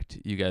is correct.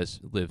 You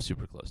guys live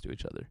super close to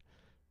each other.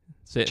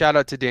 Shout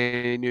out to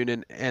Danny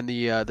Noonan and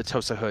the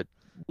Tosa Hood.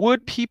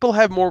 Would people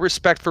have more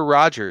respect for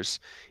Rodgers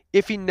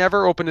if he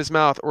never opened his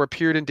mouth or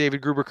appeared in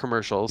David Gruber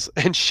commercials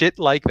and shit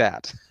like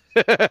that?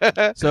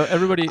 So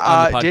everybody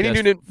on the podcast, Danny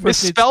Noonan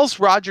misspells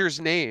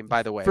Rodgers' name,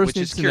 by the way, which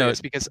is curious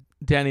because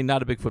Danny,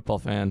 not a big football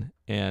fan,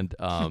 and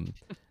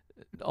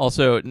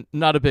also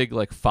not a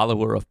big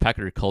follower of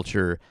Packer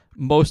culture.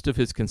 Most of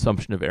his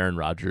consumption of Aaron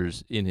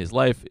Rodgers in his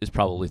life is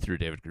probably through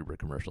David Gruber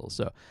commercials.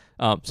 So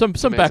some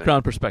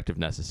background perspective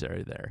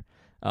necessary there.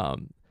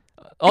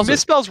 Also, he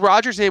misspells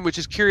Rodgers' name, which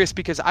is curious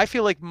because I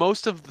feel like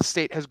most of the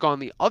state has gone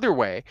the other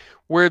way,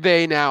 where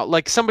they now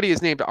somebody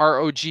is named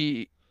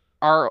Rodgers,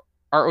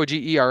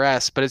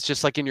 but it's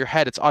just in your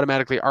head it's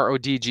automatically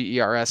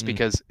Rodgers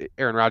because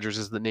Aaron Rodgers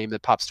is the name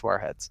that pops to our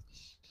heads.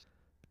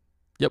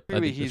 Yep,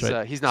 maybe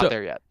he's not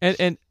there yet.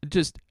 And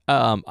just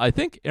I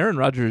think Aaron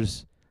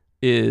Rodgers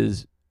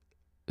is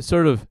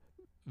sort of,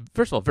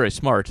 first of all, very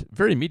smart,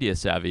 very media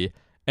savvy.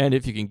 And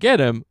if you can get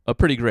him, a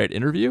pretty great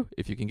interview,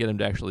 if you can get him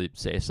to actually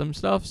say some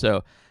stuff.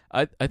 So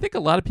I think a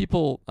lot of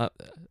people, I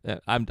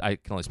can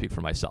only speak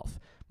for myself.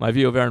 My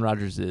view of Aaron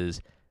Rodgers is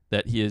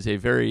that he is a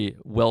very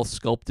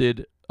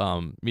well-sculpted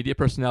media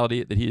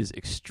personality, that he is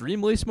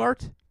extremely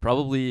smart,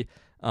 probably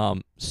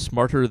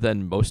smarter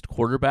than most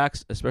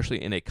quarterbacks,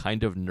 especially in a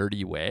kind of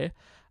nerdy way.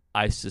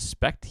 I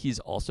suspect he's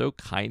also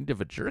kind of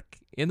a jerk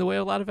in the way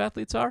a lot of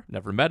athletes are.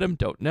 Never met him,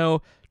 don't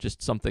know,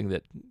 just something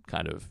that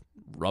kind of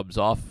rubs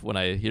off when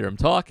I hear him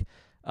talk.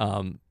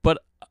 But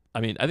I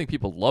mean, I think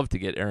people love to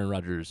get Aaron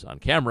Rodgers on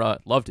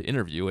camera, love to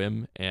interview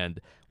him, and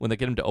when they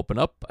get him to open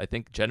up, I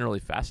think generally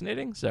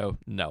fascinating. So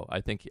no, I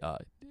think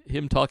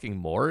him talking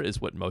more is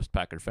what most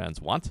Packer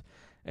fans want,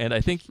 and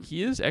I think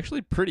he is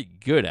actually pretty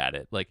good at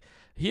it. Like,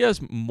 he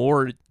has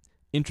more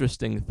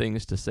interesting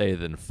things to say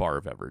than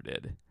Favre ever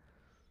did.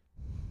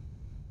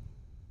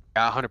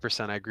 Yeah,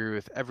 100%. I agree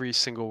with every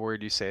single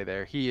word you say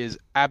there. He is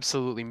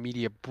absolutely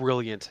media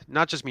brilliant,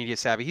 not just media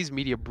savvy. He's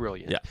media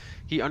brilliant. Yeah.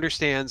 He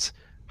understands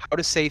how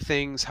to say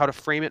things, how to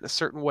frame it in a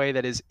certain way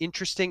that is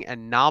interesting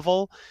and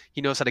novel.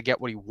 He knows how to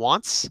get what he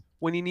wants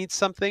when he needs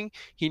something.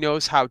 He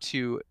knows how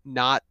to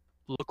not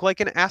look like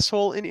an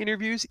asshole in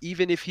interviews,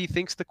 even if he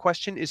thinks the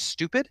question is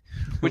stupid,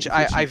 which Which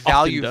I he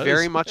value often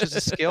very does. much as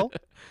a skill.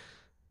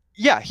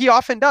 Yeah, he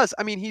often does.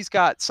 I mean, he's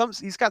got some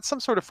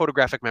sort of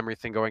photographic memory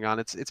thing going on.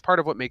 It's part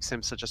of what makes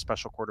him such a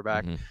special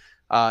quarterback.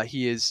 Mhm.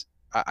 He is.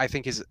 I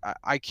think his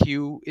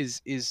IQ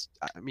is.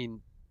 I mean,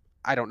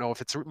 I don't know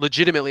if it's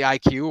legitimately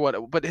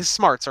IQ, but his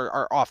smarts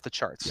are off the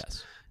charts.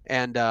 Yes.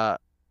 And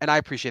I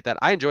appreciate that.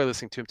 I enjoy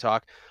listening to him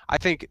talk. I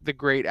think the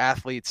great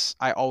athletes,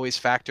 I always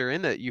factor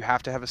in that you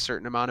have to have a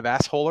certain amount of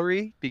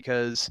assholery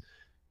because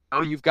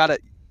you've got to.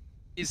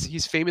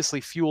 He's famously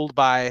fueled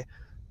by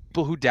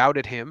people who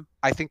doubted him.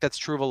 I think that's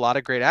true of a lot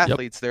of great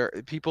athletes. There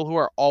are people who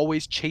are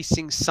always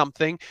chasing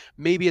something.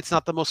 Maybe it's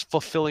not the most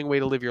fulfilling way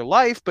to live your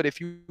life, but if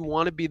you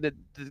want to be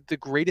the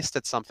greatest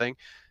at something,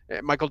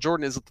 Michael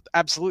Jordan is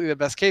absolutely the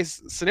best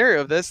case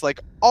scenario of this. Like,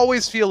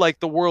 always feel like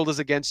the world is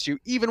against you,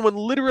 even when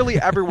literally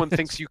everyone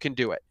thinks you can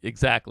do it.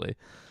 Exactly.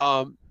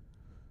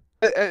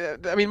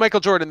 I mean, Michael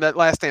Jordan, that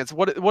Last Dance.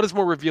 What is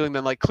more revealing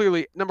than, like,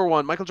 clearly, number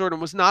one, Michael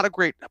Jordan is not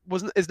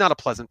a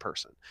pleasant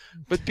person,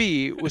 but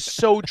B, was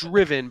so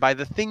driven by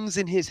the things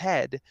in his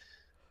head.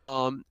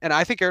 And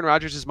I think Aaron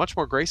Rodgers is much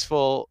more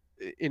graceful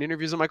in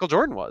interviews than Michael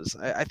Jordan was.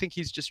 I think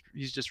he's just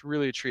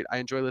really a treat. I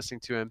enjoy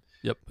listening to him.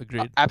 Yep.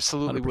 Agreed.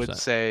 Absolutely 100%. would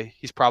say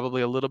he's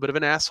probably a little bit of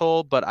an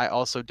asshole, but I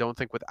also don't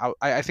think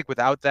I think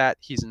without that,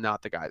 he's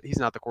not the guy. He's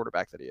not the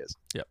quarterback that he is.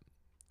 Yep.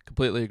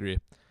 Completely agree.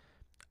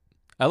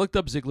 I looked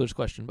up Ziegler's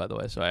question, by the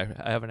way, so I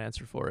have an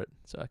answer for it,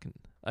 so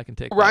I can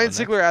take. Ryan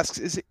Ziegler asks,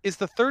 is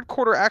the third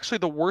quarter actually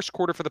the worst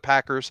quarter for the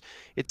Packers?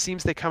 It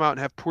seems they come out and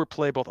have poor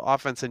play, both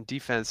offense and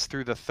defense,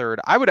 through the third.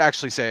 I would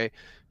actually say,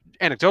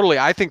 anecdotally,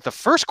 I think the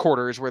first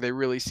quarter is where they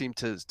really seem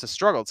to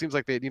struggle. It seems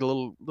like they need a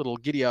little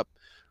giddy up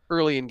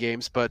early in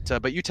games, but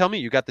you tell me,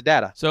 you got the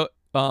data. So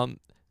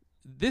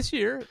this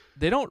year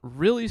they don't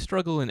really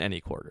struggle in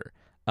any quarter,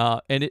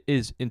 and it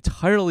is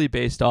entirely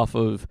based off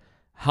of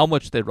how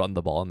much they run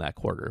the ball in that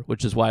quarter,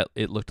 which is why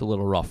it looked a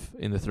little rough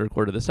in the third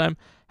quarter this time.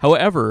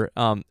 However,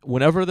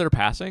 whenever they're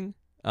passing,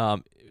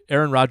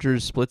 Aaron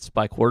Rodgers' splits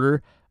by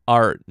quarter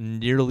are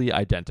nearly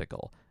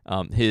identical.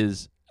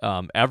 His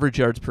average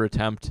yards per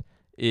attempt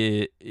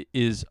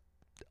is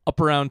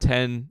up around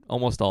 10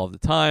 almost all of the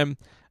time.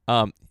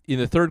 In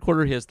the third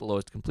quarter, he has the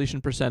lowest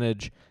completion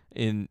percentage.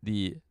 In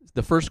the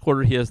first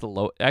quarter, he has the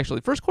low.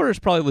 Actually, first quarter is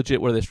probably legit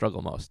where they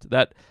struggle most.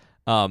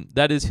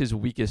 That is his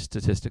weakest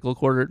statistical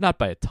quarter, not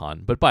by a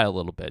ton, but by a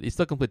little bit. He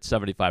still completes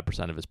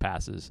 75% of his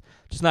passes,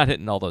 just not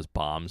hitting all those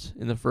bombs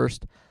in the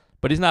first,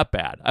 but he's not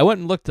bad. I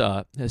went and looked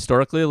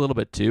historically a little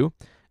bit too,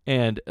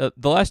 and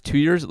the last 2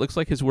 years, it looks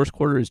like his worst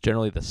quarter is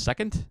generally the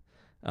second,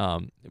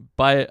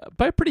 by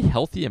a pretty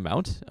healthy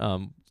amount.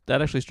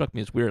 That actually struck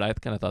me as weird. I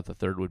kind of thought the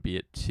third would be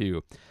it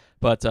too,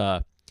 but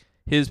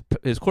his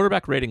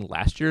quarterback rating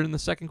last year in the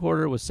second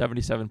quarter was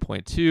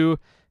 77.2.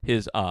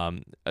 His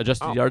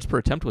adjusted yards per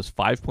attempt was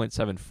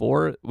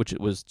 5.74, which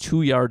was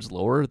 2 yards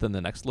lower than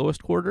the next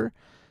lowest quarter.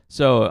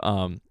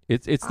 So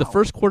it's the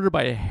first quarter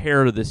by a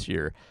hair this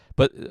year.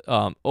 But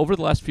over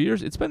the last few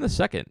years, it's been the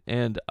second,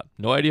 and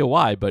no idea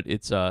why, but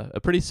it's a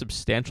pretty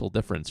substantial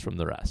difference from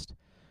the rest.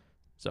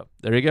 So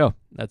there you go.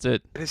 That's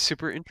it. It is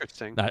super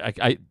interesting.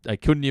 I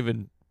couldn't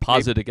even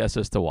posit a guess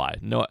as to why.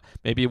 No,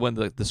 maybe when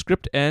the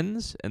script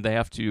ends and they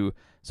have to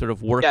sort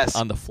of work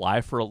on the fly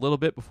for a little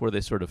bit before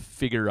they sort of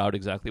figure out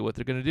exactly what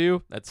they're going to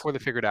do. Before they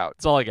figure it out.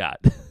 That's all I got.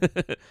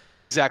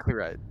 Exactly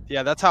right.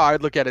 Yeah, that's how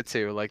I'd look at it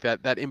too. Like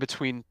that in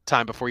between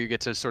time before you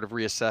get to sort of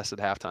reassess at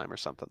halftime or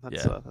something.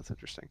 That's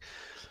interesting.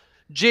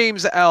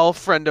 James L.,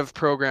 friend of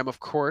program,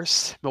 of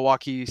course,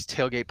 Milwaukee's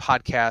Tailgate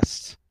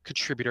podcast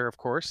contributor, of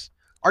course.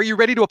 Are you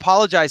ready to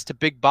apologize to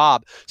Big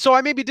Bob? So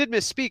I maybe did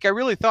misspeak. I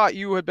really thought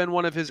you had been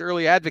one of his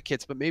early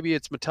advocates, but maybe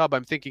it's Matub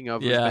I'm thinking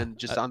of who's been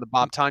just on the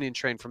Bob Tonyan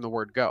train from the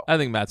word go. I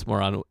think Matt's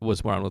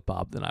was more on with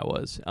Bob than I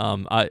was.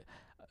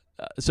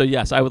 So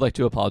yes, I would like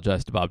to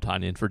apologize to Bob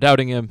Tonyan for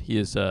doubting him.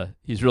 He's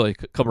really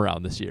come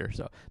around this year.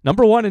 So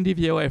number 1 in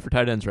DVOA for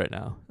tight ends right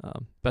now,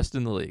 best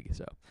in the league.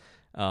 So,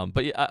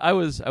 but yeah, I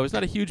was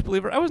not a huge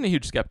believer. I wasn't a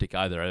huge skeptic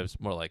either. I was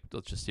more like,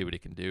 let's just see what he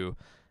can do.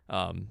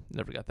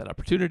 Never got that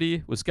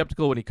opportunity. Was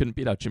skeptical when he couldn't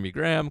beat out Jimmy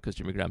Graham because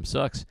Jimmy Graham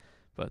sucks.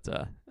 But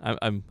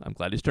I'm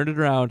glad he's turned it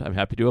around. I'm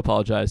happy to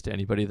apologize to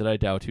anybody that I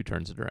doubt who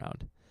turns it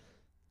around.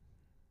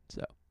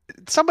 So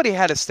somebody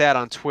had a stat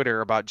on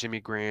Twitter about Jimmy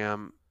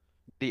Graham.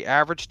 The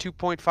average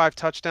 2.5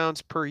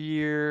 touchdowns per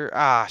year.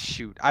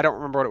 Shoot, I don't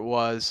remember what it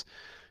was.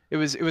 It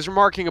was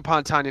remarking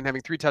upon Tonyan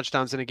having 3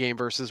 touchdowns in a game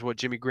versus what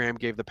Jimmy Graham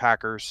gave the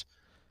Packers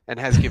and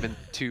has given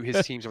to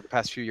his teams over the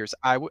past few years.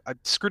 I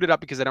screwed it up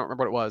because I don't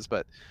remember what it was,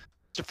 but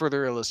It's a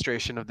further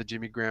illustration of the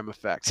Jimmy Graham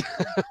effect,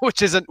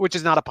 which is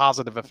not a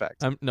positive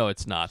effect. No,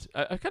 it's not.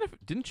 I kind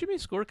of didn't Jimmy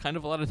score kind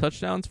of a lot of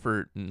touchdowns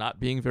for not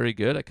being very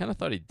good. I kind of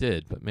thought he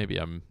did, but maybe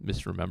I'm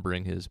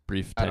misremembering his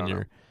brief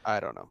tenure. I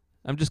don't know.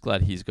 I'm just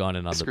glad he's gone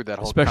in on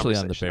especially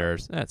on the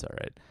Bears. That's all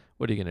right.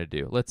 What are you gonna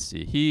do? Let's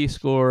see. He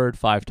scored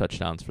 5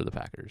 touchdowns for the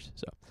Packers.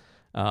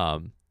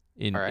 So,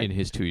 in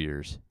his 2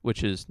 years,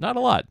 which is not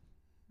a lot.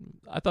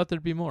 I thought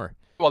there'd be more.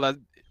 Well, that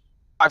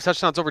 5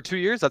 touchdowns over 2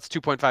 years. That's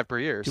 2.5 per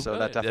year. So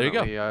that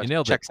definitely you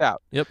nailed checks it.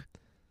 out. Yep.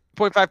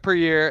 0.5 per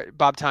year.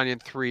 Bob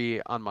Tonyan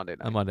 3 on Monday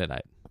night.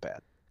 Not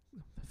bad.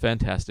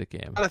 Fantastic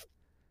game.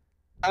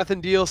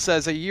 Jonathan Deal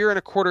says, a year and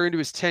a quarter into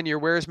his tenure,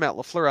 where is Matt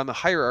LaFleur on the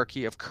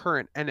hierarchy of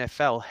current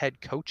NFL head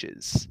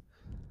coaches?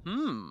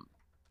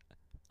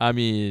 I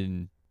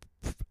mean,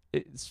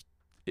 it's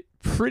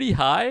pretty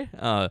high.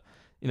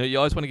 You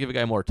always want to give a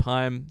guy more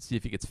time, see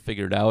if he gets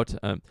figured out.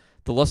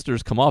 The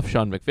luster's come off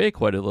Sean McVay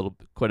quite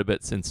a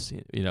bit since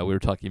we were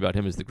talking about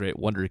him as the great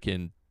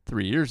wonderkin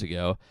 3 years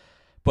ago,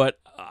 but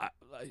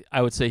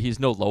I would say he's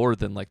no lower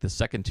than like the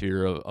second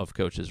tier of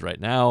coaches right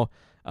now.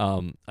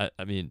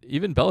 I mean,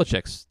 even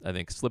Belichick's I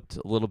think slipped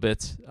a little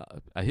bit.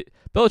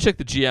 Belichick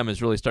the GM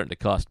is really starting to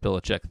cost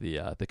Belichick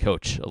the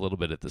coach a little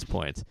bit at this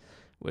point,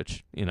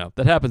 which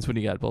that happens when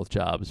you got both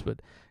jobs.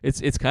 But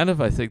it's kind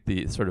of I think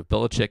the sort of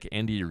Belichick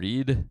Andy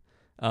Reid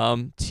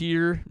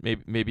tier,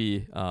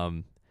 maybe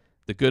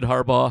the good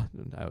Harbaugh.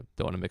 I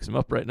don't want to mix them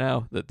up right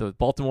now. The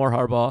Baltimore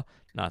Harbaugh,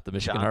 not the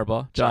Michigan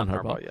Harbaugh. John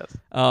Harbaugh. Yes.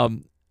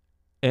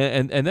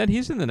 And then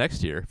he's in the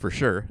next year for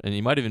sure, and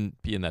he might even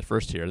be in that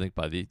first year. I think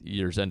by the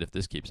year's end, if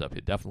this keeps up, he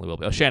definitely will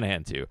be. Oh,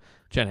 Shanahan too.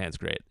 Shanahan's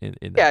great.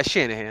 Yeah,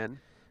 Shanahan.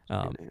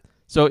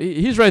 So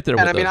he's right there.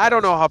 And with I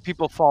don't know how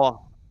people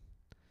fall.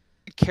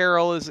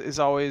 Carroll is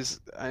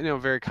always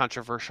very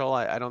controversial.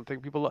 I don't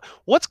think people.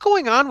 What's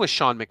going on with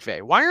Sean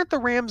McVay? Why aren't the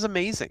Rams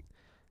amazing?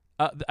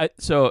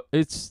 So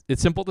it's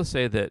simple to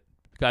say that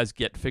guys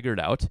get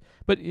figured out,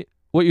 but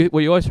what you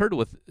always heard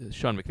with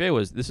Sean McVay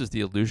was this is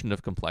the illusion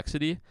of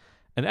complexity.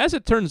 And as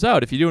it turns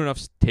out, if you do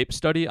enough tape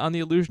study on the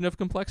illusion of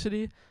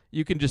complexity,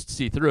 you can just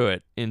see through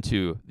it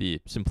into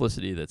the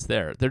simplicity that's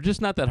there. They're just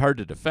not that hard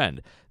to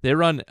defend. They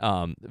run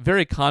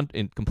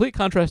in complete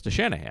contrast to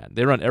Shanahan.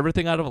 They run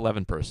everything out of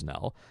 11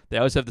 personnel. They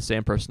always have the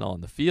same personnel on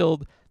the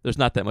field. There's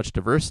not that much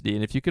diversity.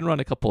 And if you can run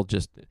a couple,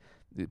 just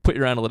put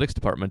your analytics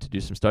department to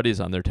do some studies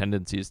on their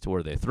tendencies to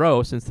where they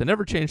throw, since they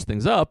never change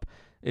things up,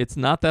 it's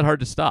not that hard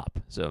to stop.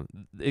 So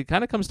it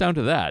kind of comes down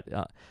to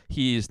that.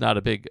 He's not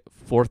a big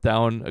fourth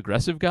down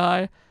aggressive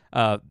guy.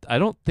 I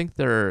don't think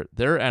their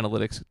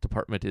analytics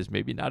department is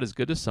maybe not as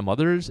good as some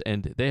others,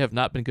 and they have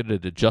not been good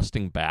at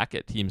adjusting back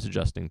at teams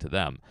adjusting to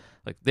them.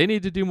 Like they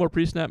need to do more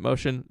pre-snap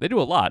motion. They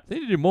do a lot. They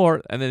need to do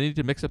more, and they need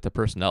to mix up the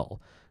personnel.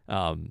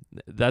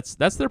 That's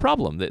their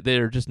problem. They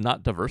are just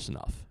not diverse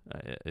enough.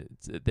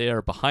 They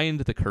are behind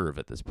the curve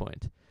at this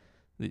point.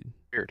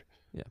 Weird.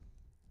 Yeah.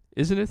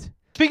 Isn't it?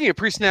 Speaking of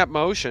pre-snap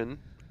motion,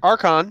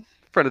 Archon,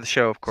 friend of the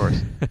show, of course,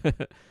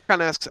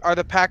 Archon asks, are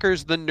the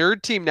Packers the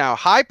nerd team now?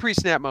 High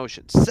pre-snap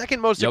motion,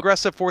 second most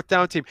aggressive fourth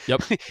down team.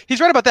 Yep.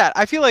 He's right about that.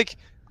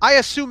 I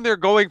assume they're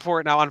going for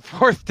it now on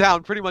fourth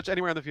down pretty much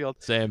anywhere on the field.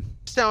 Same.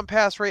 Down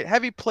pass rate,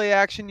 heavy play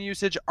action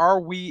usage. Are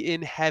we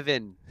in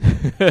heaven?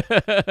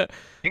 I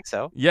think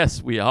so.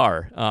 Yes, we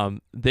are.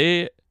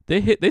 They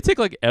tick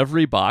like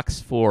every box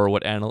for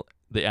what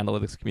the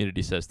analytics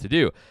community says to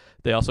do.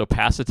 They also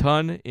pass a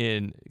ton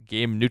in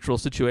game neutral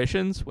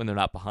situations when they're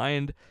not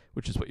behind,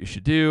 which is what you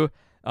should do.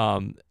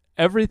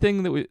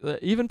 Everything that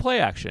even play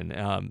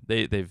action,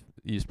 they've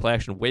used play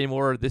action way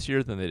more this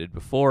year than they did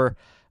before.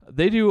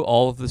 They do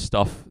all of the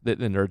stuff that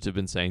the nerds have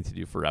been saying to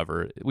do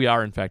forever. We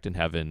are in fact in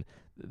heaven.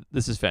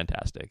 This is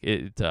fantastic.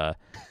 It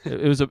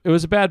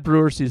was a bad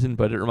Brewer season,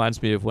 but it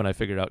reminds me of when I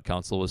figured out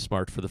Council was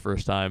smart for the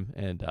first time,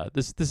 and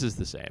this is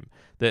the same.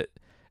 That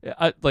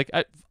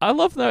I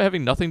love not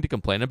having nothing to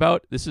complain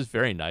about. This is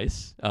very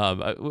nice.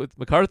 With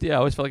McCarthy, I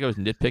always felt like I was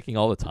nitpicking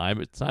all the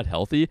time. It's not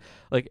healthy.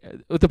 Like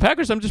with the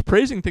Packers, I'm just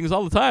praising things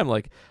all the time.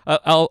 Like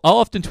I'll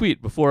often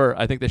tweet before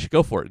I think they should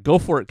go for it. Go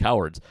for it,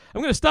 cowards.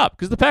 I'm going to stop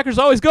because the Packers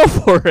always go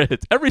for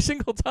it every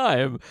single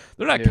time.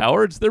 They're not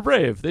cowards. They're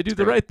brave. They do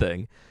the right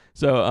thing.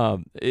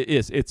 So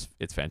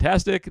it's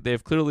fantastic. They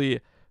have clearly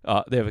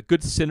they have a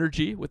good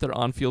synergy with their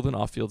on-field and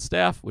off-field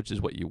staff, which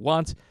is what you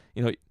want.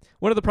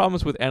 One of the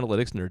problems with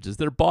analytics nerds is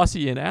they're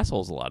bossy and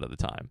assholes a lot of the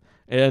time,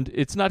 and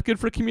it's not good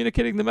for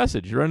communicating the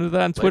message. You run into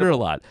that on Twitter a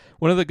lot.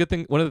 One of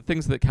the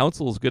things that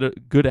Council is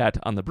good at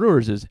on the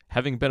Brewers is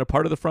having been a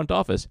part of the front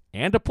office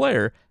and a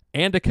player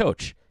and a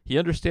coach. He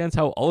understands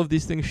how all of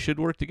these things should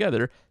work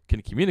together,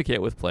 can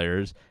communicate with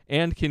players,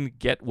 and can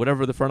get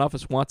whatever the front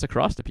office wants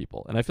across to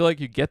people. And I feel like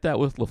you get that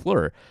with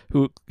LaFleur,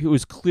 who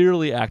is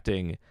clearly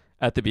acting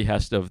at the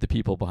behest of the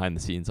people behind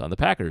the scenes on the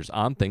Packers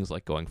on things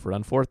like going for it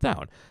on fourth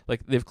down.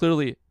 Like they've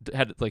clearly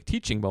had like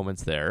teaching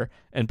moments there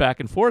and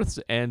back and forths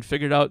and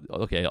figured out,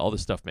 okay, all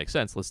this stuff makes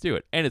sense. Let's do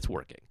it. And it's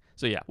working.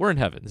 So yeah, we're in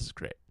heaven. This is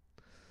great.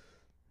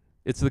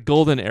 It's the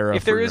golden era.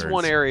 If there is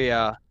one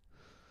area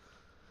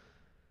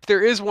if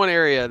there is one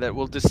area that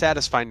will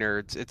dissatisfy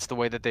nerds, it's the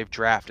way that they've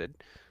drafted.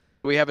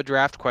 We have a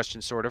draft question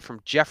sort of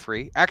from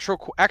Jeffrey. Actual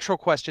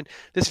question.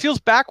 This feels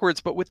backwards,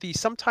 but with the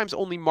sometimes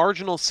only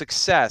marginal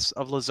success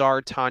of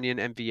Lazard,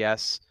 Tanyan,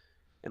 MVS,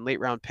 and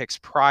late round picks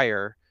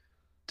prior,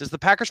 does the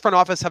Packers front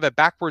office have a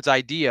backwards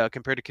idea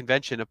compared to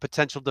convention of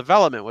potential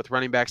development with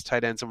running backs,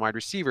 tight ends, and wide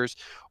receivers,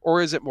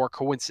 or is it more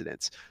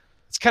coincidence?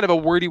 It's kind of a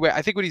wordy way.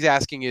 I think what he's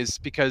asking is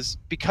because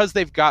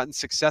they've gotten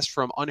success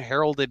from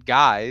unheralded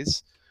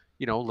guys,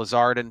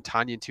 Lazard and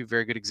Tanyan, two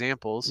very good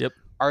examples. Yep.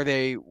 Are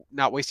they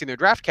not wasting their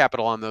draft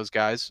capital on those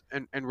guys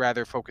and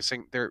rather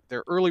focusing their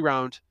early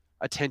round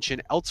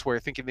attention elsewhere,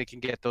 thinking they can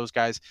get those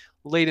guys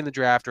late in the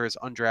draft or as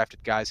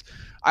undrafted guys?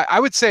 I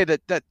would say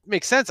that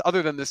makes sense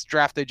other than this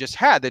draft they just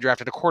had. They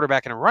drafted a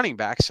quarterback and a running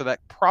back, so that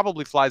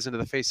probably flies into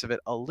the face of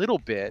it a little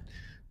bit.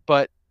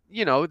 But,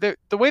 the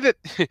way that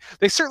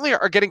they certainly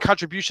are getting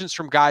contributions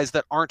from guys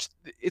that aren't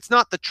 – it's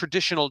not the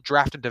traditional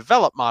draft and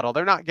develop model.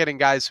 They're not getting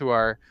guys who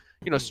are –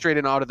 straight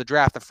in out of the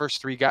draft. The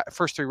first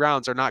three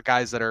rounds are not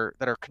guys that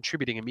are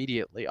contributing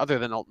immediately, other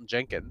than Elton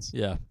Jenkins.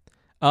 Yeah,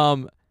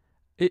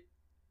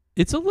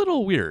 it's a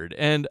little weird,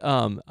 and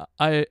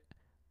there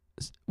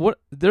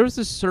was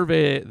this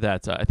survey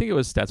that I think it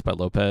was Stats by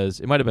Lopez.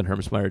 It might have been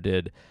Hermsmeyer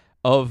did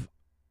of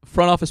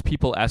front office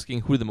people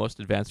asking who the most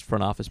advanced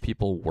front office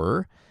people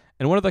were,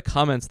 and one of the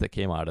comments that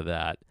came out of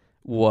that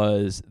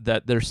was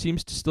that there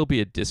seems to still be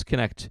a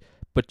disconnect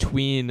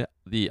between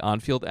the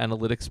on-field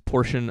analytics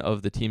portion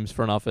of the team's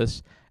front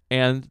office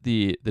and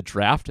the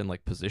draft and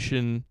like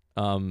position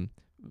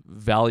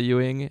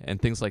valuing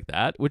and things like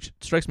that, which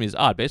strikes me as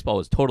odd. Baseball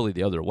was totally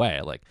the other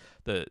way. Like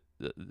the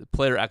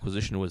player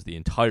acquisition was the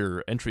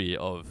entire entry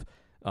of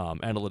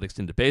analytics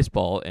into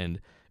baseball,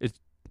 and it's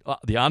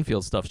the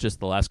on-field stuff's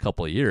just the last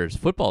couple of years.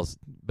 Football's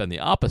been the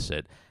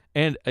opposite,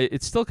 and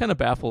it still kind of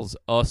baffles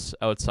us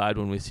outside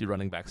when we see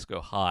running backs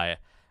go high.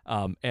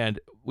 And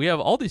we have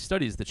all these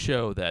studies that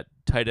show that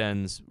tight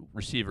ends,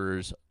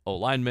 receivers,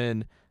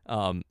 O-linemen,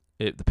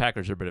 the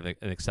Packers are a bit of an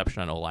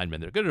exception on O-linemen.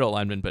 They're good at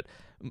O-linemen, but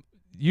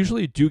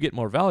usually do get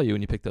more value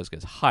when you pick those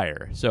guys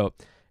higher. So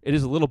it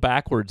is a little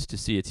backwards to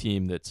see a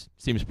team that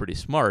seems pretty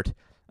smart,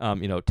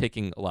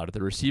 taking a lot of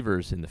the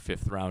receivers in the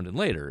 5th round and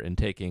later, and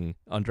taking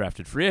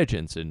undrafted free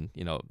agents and,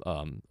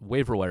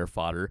 waiver wire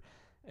fodder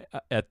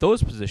at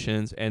those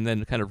positions, and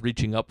then kind of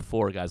reaching up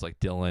for guys like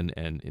Dillon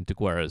and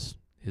Deguara's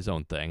his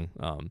own thing.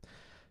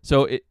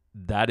 So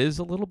that is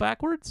a little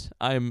backwards.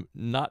 I'm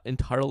not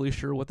entirely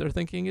sure what their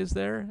thinking is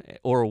there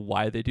or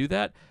why they do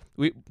that.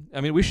 We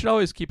should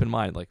always keep in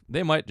mind, like,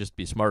 they might just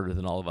be smarter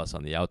than all of us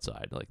on the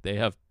outside. Like, they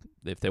have,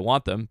 if they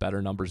want them,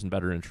 better numbers and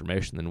better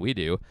information than we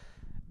do.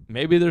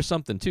 Maybe there's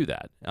something to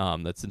that.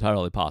 That's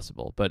entirely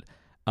possible. But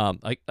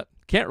I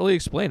can't really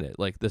explain it.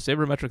 Like, the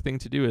sabermetric thing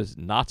to do is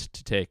not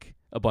to take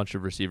a bunch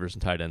of receivers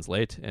and tight ends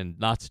late and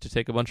not to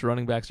take a bunch of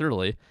running backs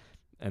early.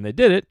 And they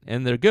did it,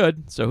 and they're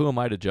good. So who am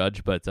I to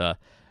judge? But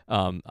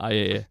I'm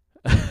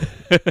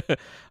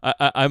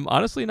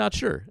honestly not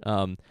sure.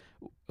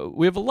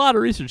 We have a lot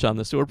of research on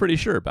this, so we're pretty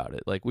sure about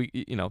it. Like,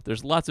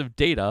 there's lots of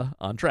data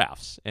on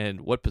drafts and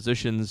what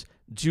positions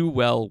do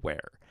well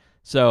where.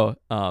 So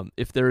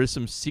if there is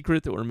some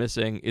secret that we're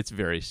missing, it's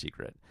very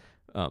secret.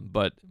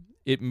 But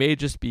it may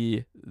just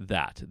be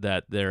that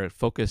they're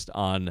focused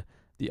on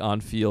the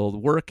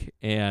on-field work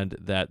and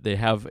that they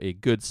have a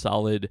good,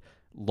 solid,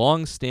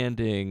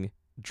 long-standing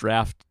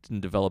draft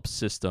and develop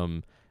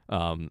system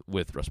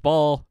with Russ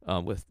Ball,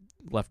 with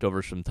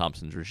leftovers from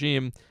Thompson's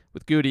regime,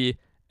 with Goody,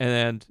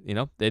 and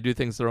they do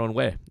things their own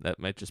way. That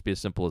might just be as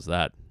simple as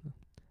that.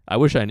 I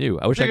wish I knew.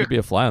 I wish I could be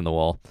a fly on the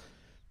wall.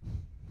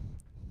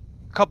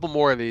 A couple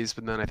more of these,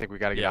 but then I think we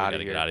got to get out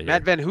of here.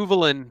 Matt Van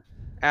Hoevelen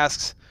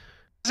asks,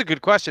 this is a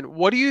good question.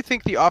 What do you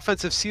think the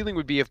offensive ceiling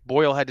would be if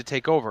Boyle had to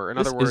take over? In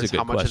other words,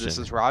 how much of this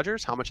is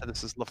Rodgers? How much of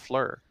this is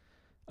LaFleur?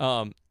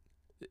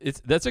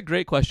 That's a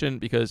great question,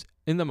 because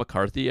in the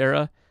McCarthy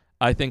era,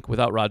 I think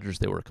without Rodgers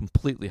they were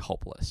completely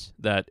hopeless.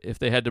 That if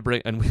they had to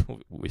bring,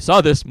 and we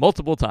saw this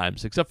multiple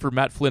times, except for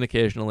Matt Flynn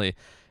occasionally,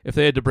 if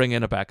they had to bring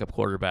in a backup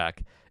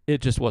quarterback,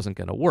 it just wasn't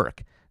going to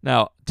work.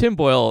 Now, Tim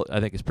Boyle, I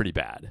think, is pretty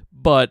bad,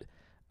 but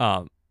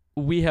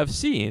we have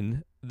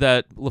seen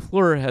that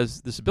LaFleur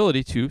has this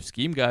ability to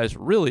scheme guys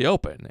really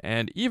open,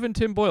 and even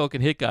Tim Boyle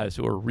can hit guys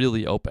who are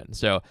really open.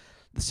 So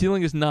the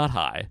ceiling is not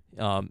high.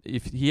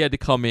 If he had to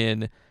come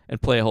in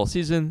and play a whole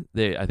season,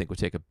 they, I think, would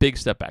take a big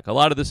step back. A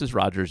lot of this is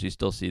Rodgers. You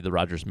still see the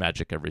Rodgers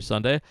magic every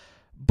Sunday.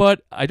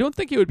 But I don't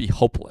think it would be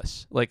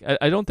hopeless. Like,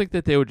 I don't think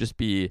that they would just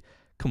be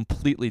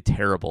completely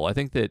terrible. I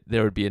think that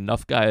there would be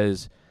enough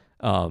guys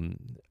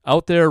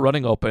out there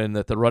running open,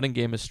 that the running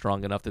game is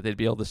strong enough that they'd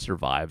be able to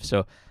survive.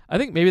 So I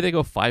think maybe they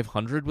go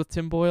 500 with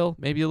Tim Boyle,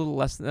 maybe a little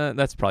less than that.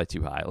 That's probably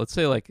too high. Let's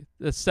say like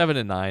a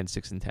 7-9,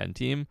 6-10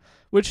 team,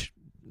 which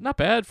not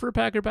bad for a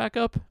Packer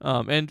backup.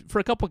 And for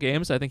a couple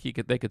games, I think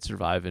they could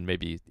survive and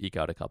maybe eke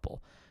out a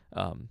couple.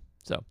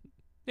 So,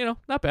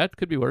 not bad.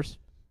 Could be worse.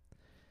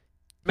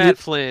 Matt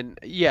Flynn,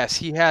 yes,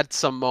 he had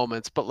some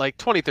moments, but like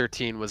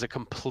 2013 was a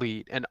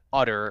complete and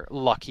utter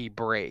lucky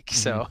break.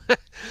 So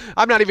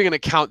I'm not even going to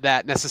count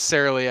that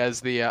necessarily as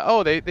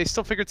the they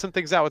still figured some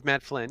things out with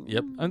Matt Flynn.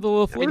 Yep, and the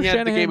LaFleur he had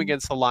the game Shanahan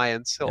against the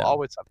Lions. He'll Yeah.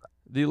 always have that.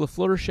 The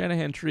LaFleur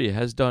Shanahan tree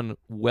has done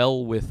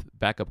well with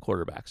backup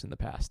quarterbacks in the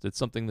past. It's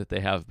something that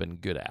they have been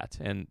good at,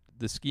 and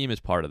the scheme is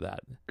part of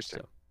that. Interesting.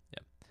 So, yeah.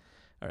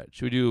 All right,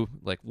 should we do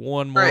like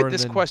one more? All right,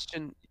 this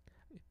question.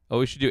 Oh,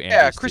 we should do Andy's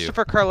Yeah,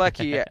 Christopher too.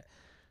 Carlecki.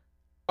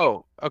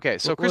 Oh, okay.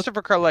 So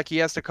Christopher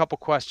Carlecki asked a couple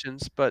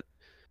questions, but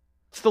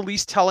what's the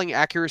least telling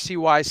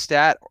accuracy-wise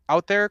stat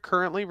out there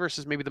currently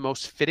versus maybe the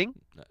most fitting?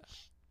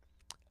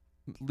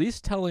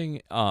 Least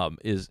telling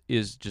is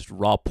just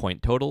raw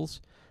point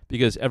totals,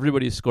 because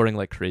everybody's scoring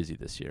like crazy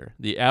this year.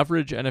 The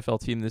average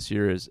NFL team this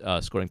year is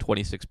scoring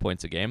 26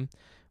 points a game,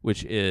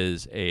 which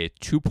is a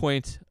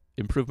 2-point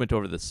improvement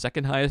over the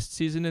second highest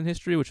season in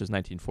history, which was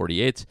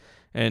 1948,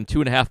 and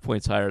 2.5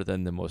 points higher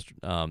than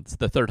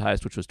the third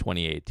highest, which was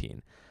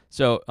 2018.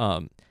 So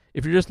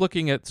if you're just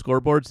looking at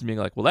scoreboards and being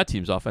like, well, that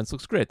team's offense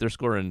looks great. They're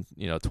scoring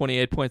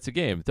 28 points a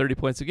game, 30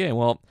 points a game.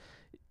 Well,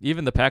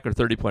 even the Packer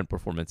 30-point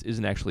performance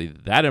isn't actually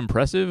that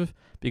impressive,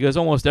 because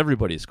almost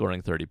everybody's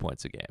scoring 30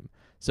 points a game.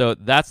 So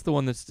that's the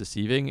one that's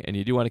deceiving, and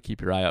you do want to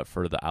keep your eye out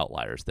for the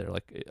outliers there.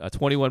 Like a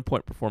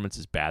 21-point performance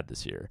is bad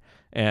this year,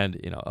 and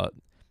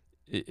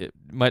it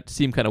might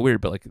seem kind of weird,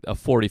 but like a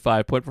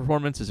 45-point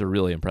performance is a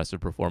really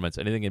impressive performance.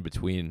 Anything in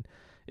between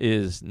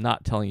is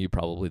not telling you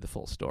probably the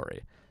full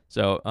story.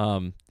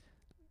 So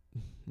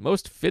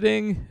most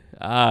fitting,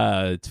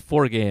 it's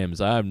 4 games.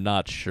 I'm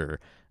not sure.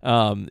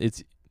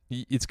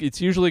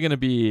 It's usually going to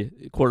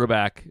be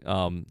quarterback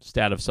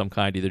stat of some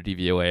kind, either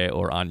DVOA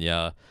or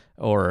ANYA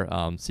or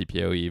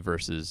CPOE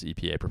versus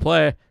EPA per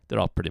play. They're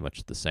all pretty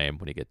much the same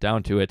when you get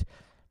down to it.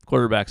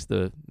 Quarterback's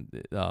the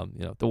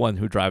one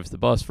who drives the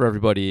bus for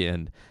everybody,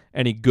 and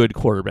any good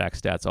quarterback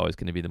stat's always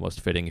going to be the most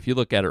fitting. If you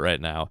look at it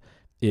right now,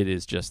 it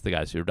is just the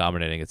guys who are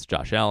dominating. It's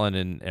Josh Allen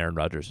and Aaron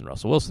Rodgers and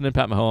Russell Wilson and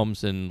Pat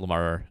Mahomes and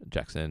Lamar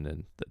Jackson,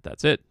 and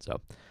that's it.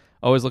 So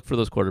always look for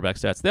those quarterback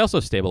stats. They also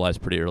stabilize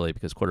pretty early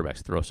because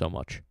quarterbacks throw so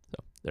much. So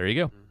there you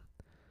go.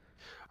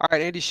 All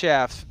right, Andy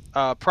Schaff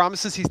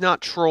promises he's not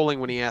trolling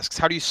when he asks,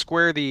 how do you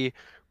square the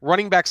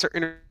running backs are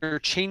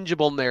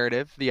interchangeable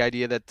narrative, the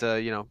idea that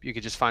you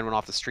could just find one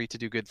off the street to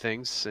do good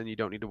things and you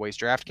don't need to waste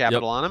draft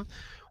capital on them,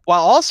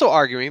 while also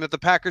arguing that the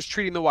Packers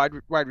treating the wide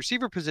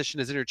receiver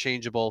position as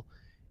interchangeable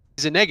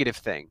is a negative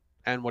thing.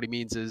 And what he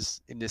means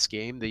is, in this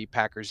game, the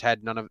Packers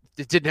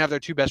didn't have their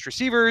 2 best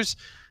receivers,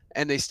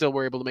 and they still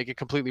were able to make it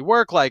completely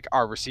work. Like,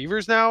 are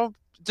receivers now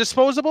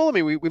disposable? I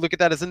mean, we look at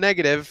that as a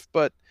negative,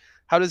 but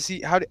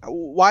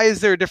why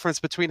is there a difference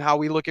between how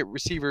we look at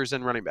receivers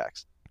and running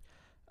backs?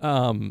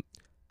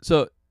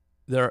 So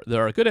there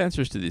are good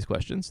answers to these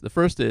questions. The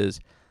first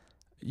is,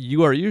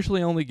 you are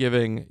usually only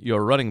giving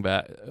your running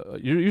back,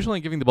 you're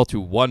usually giving the ball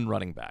to one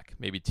running back,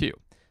 maybe 2.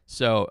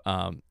 So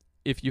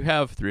if you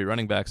have 3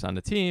 running backs on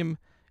the team,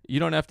 you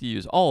don't have to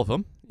use all of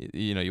them.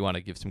 You want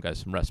to give some guys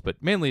some rest, but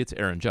mainly it's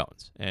Aaron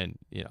Jones. And,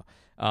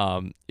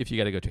 if you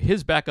got to go to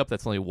his backup,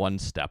 that's only one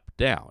step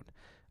down.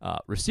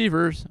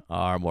 Receivers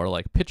are more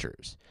like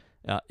pitchers.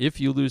 If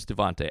you lose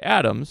Devontae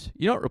Adams,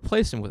 you don't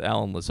replace him with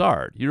Alan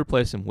Lazard. You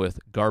replace him with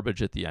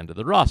garbage at the end of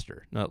the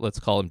roster. Now, let's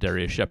call him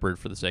Darius Shepard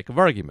for the sake of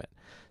argument.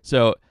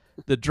 So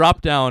the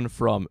drop down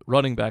from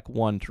running back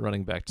 1 to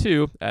running back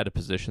 2 at a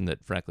position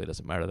that frankly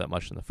doesn't matter that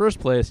much in the first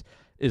place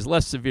is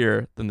less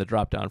severe than the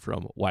drop down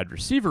from wide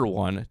receiver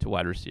 1 to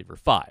wide receiver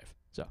 5.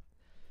 So,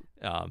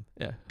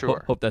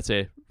 Sure. Hope that's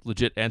a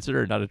legit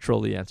answer, not a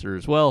trolley answer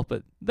as well.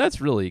 But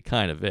that's really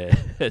kind of it.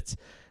 It's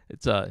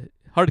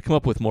hard to come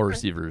up with more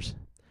receivers.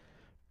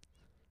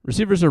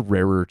 Receivers are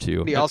rarer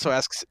too. He also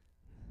asks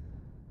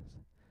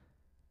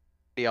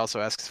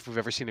if we've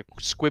ever seen a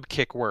squib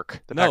kick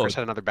work. The Packers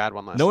had another bad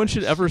one last night. No one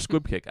should ever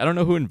squib kick. I don't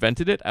know who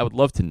invented it. I would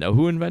love to know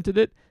who invented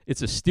it.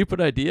 It's a stupid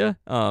idea.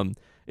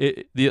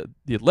 The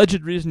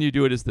alleged reason you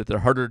do it is that they're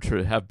harder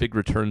to have big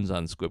returns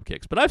on squib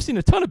kicks. But I've seen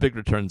a ton of big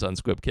returns on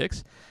squib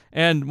kicks,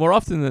 and more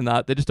often than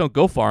not, they just don't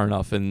go far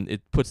enough, and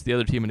it puts the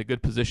other team in a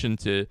good position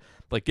to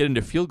get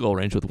into field goal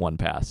range with one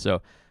pass.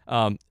 So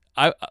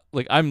I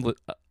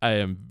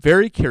am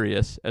very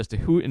curious as to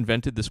who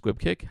invented the squib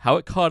kick, how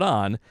it caught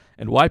on,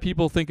 and why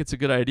people think it's a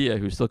good idea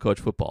who still coach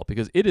football,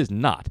 because it is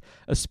not,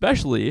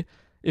 especially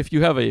if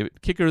you have a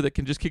kicker that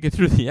can just kick it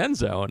through the end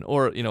zone,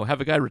 or have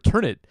a guy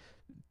return it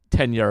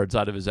 10 yards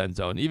out of his end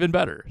zone, even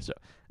better. So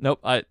nope,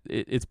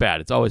 it's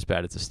bad. It's always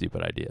bad. It's a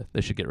stupid idea.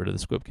 They should get rid of the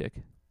squib kick.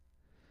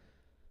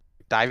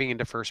 Diving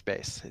into first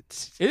base.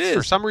 It is.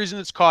 For some reason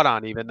it's caught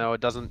on, even though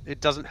it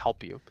doesn't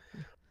help you.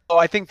 Oh,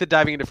 I think the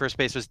diving into first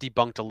base was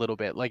debunked a little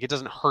bit. Like, it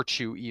doesn't hurt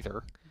you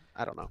either.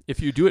 I don't know. If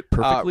you do it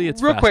perfectly,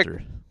 it's real faster.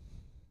 Quick.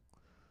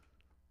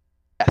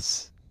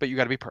 Yes, but you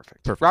got to be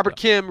perfect. Perfect. Robert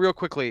Kim, real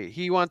quickly,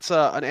 he wants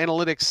an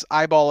analytics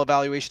eyeball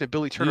evaluation of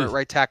Billy Turner at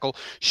right tackle.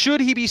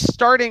 Should he be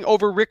starting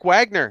over Rick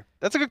Wagner?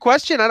 That's a good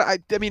question. I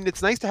mean,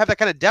 it's nice to have that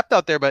kind of depth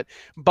out there, but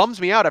bums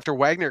me out after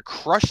Wagner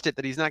crushed it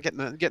that he's not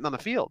getting on the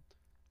field.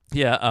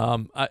 Yeah,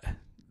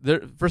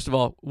 first of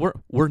all,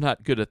 we're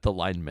not good at the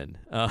linemen.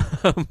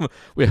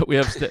 We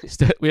have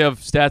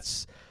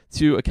stats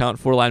to account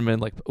for linemen.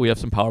 Like we have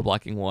some power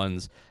blocking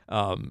ones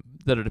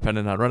that are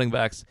dependent on running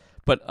backs.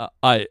 But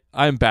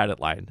I'm bad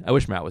at line. I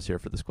wish Matt was here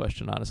for this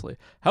question, honestly.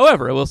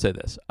 However, I will say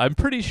this. I'm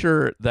pretty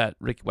sure that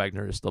Ricky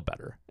Wagner is still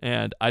better.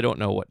 And I don't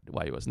know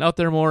why he wasn't out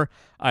there more.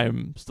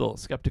 I'm still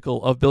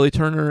skeptical of Billy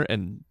Turner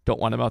and don't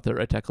want him out there at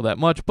right tackle that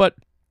much. But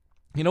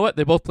you know what?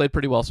 They both played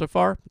pretty well so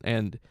far.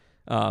 And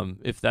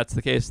if that's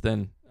the case,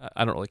 then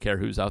I don't really care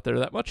who's out there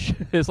that much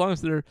as long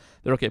as they're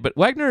okay. But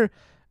Wagner,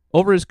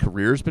 over his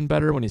career, has been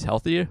better when he's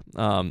healthy.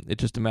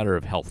 It's just a matter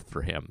of health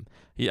for him.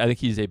 I think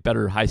he's a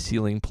better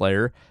high-ceiling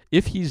player.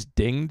 If he's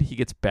dinged, he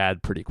gets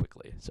bad pretty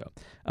quickly. So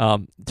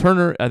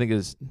Turner, I think,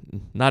 is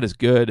not as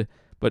good,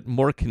 but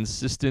more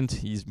consistent.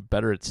 He's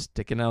better at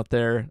sticking out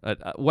there.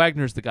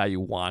 Wagner's the guy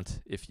you want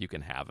if you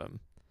can have him.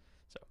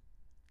 So,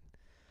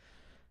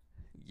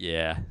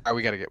 yeah. All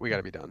right, we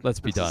gotta be done.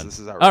 Let's be done. This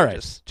is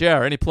outrageous. All right,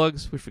 JR, any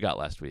plugs? We forgot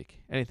last week.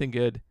 Anything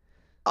good?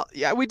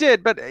 Yeah, we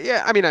did, but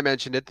yeah, I mean, I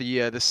mentioned it.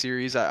 The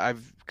series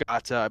I've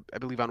got. I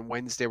believe on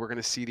Wednesday we're going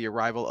to see the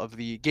arrival of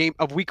the game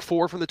of Week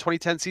 4 from the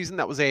 2010 season.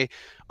 That was a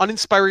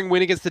uninspiring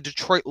win against the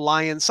Detroit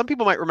Lions. Some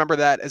people might remember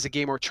that as a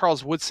game where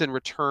Charles Woodson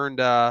returned.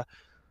 Man,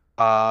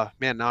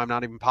 now I'm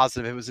not even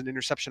positive. It was an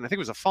interception. I think it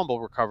was a fumble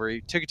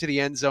recovery. Took it to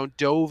the end zone,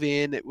 dove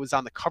in. It was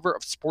on the cover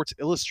of Sports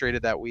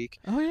Illustrated that week.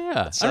 Oh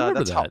yeah, I remember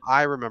that's that. how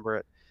I remember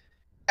it.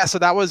 Yeah, so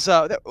that was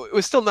it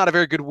was still not a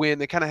very good win.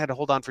 They kind of had to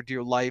hold on for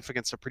dear life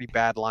against a pretty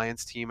bad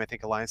Lions team. I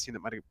think a Lions team that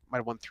might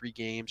have won 3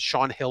 games.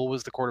 Sean Hill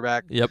was the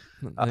quarterback. Yep,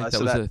 I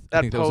think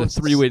that was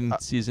a 3-win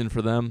season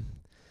for them.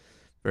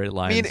 Very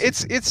Lions. I mean,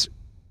 it's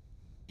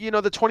the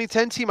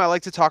 2010 team. I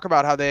like to talk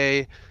about how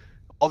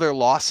all their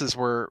losses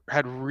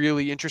had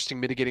really interesting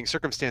mitigating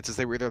circumstances.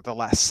 They were either the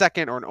last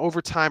second or an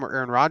overtime, or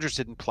Aaron Rodgers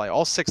didn't play.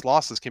 All 6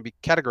 losses can be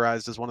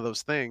categorized as one of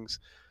those things.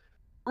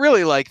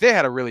 Really, they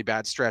had a really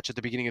bad stretch at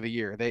the beginning of the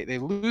year. They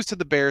lose to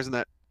the Bears in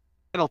that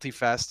penalty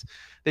fest.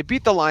 They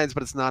beat the Lions,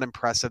 but it's not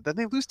impressive. Then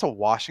they lose to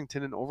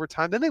Washington in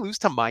overtime. Then they lose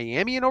to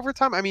Miami in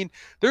overtime. I mean,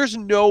 there's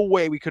no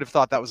way we could have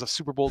thought that was a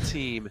Super Bowl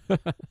team.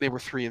 They were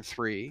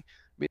 3-3. I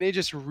mean, they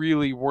just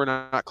really were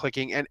not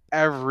clicking, and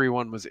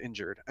everyone was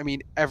injured. I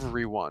mean,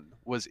 everyone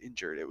was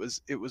injured. It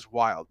was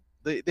wild.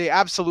 They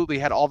absolutely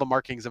had all the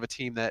markings of a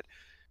team that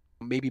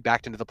maybe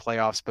backed into the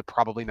playoffs, but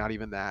probably not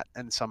even that.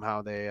 And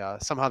somehow they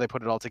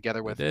put it all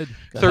together with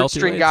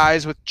third-string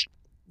guys with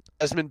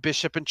Desmond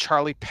Bishop and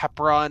Charlie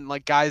Peppera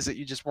and guys that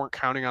you just weren't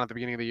counting on at the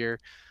beginning of the year,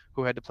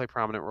 who had to play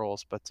prominent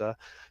roles. But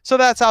so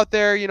that's out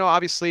there.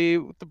 Obviously,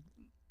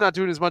 not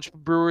doing as much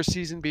Brewers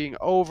season being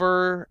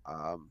over.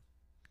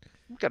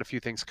 We've got a few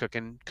things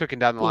cooking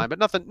down the line, but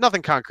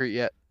nothing concrete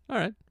yet. All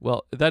right.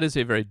 Well, that is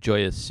a very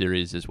joyous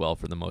series as well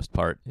for the most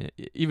part.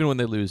 Even when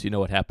they lose, you know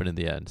what happened in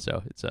the end.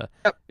 So it's how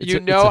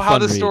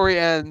the story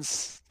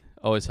ends.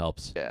 Always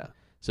helps. Yeah.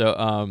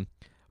 So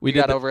we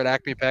got over at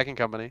Acme Packing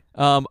Company.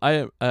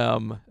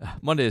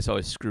 Mondays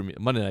always screw me.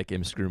 Monday night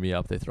games screw me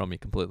up. They throw me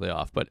completely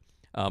off. But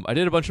I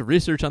did a bunch of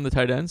research on the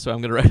tight ends, so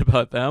I'm going to write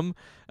about them.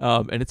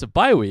 And it's a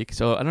bye week,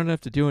 so I don't have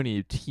to do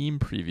any team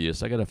previews.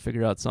 So I got to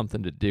figure out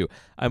something to do.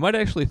 I might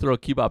actually throw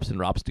Kebops and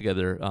Rops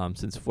together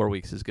since 4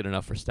 weeks is good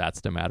enough for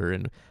stats to matter,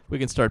 and we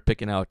can start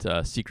picking out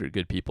secret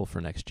good people for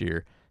next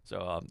year.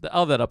 So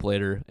I'll have that up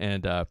later.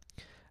 And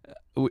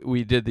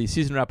we did the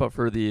season wrap-up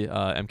for the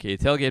MKE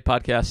Tailgate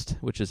podcast,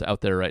 which is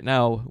out there right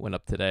now. Went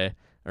up today,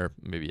 or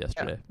maybe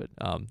yesterday. Yeah.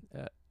 But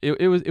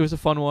it was a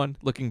fun one,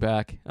 looking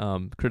back,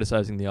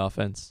 criticizing the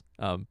offense,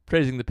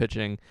 praising the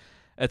pitching,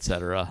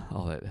 etc.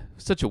 All that.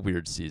 Such a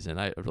weird season.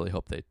 I really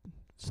hope they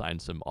sign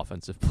some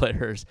offensive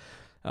players.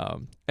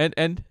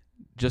 And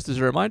just as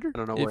a reminder, I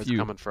don't know where it's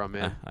coming from,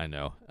 man. I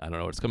know. I don't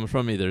know where it's coming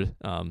from either.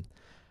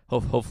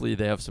 Hopefully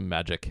they have some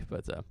magic.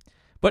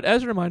 But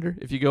as a reminder,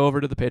 if you go over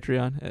to the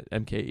Patreon at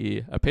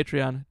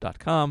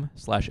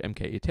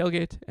patreon.com/MKE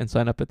Tailgate and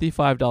sign up at the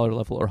 $5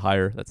 level or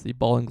higher, that's the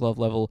ball and glove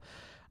level,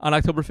 on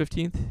October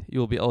 15th, you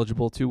will be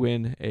eligible to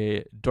win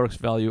a Dorks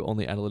Value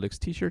Only Analytics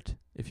t-shirt.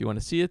 If you want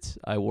to see it,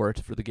 I wore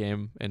it for the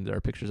game, and there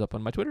are pictures up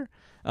on my Twitter.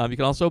 You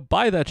can also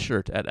buy that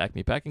shirt at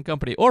Acme Packing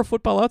Company or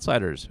Football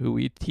Outsiders, who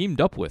we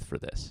teamed up with for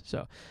this.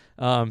 So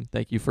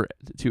thank you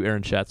to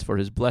Aaron Schatz for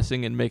his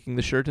blessing in making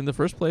the shirt in the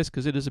first place,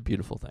 because it is a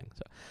beautiful thing.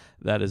 So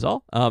that is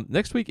all.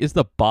 Next week is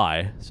the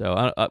bye,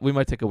 so we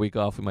might take a week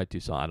off. We might do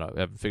something. I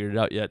haven't figured it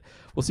out yet.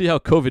 We'll see how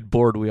COVID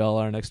bored we all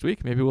are next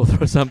week. Maybe we'll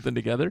throw something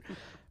together.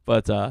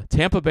 But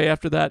Tampa Bay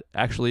after that,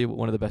 actually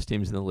one of the best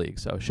teams in the league.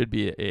 So it should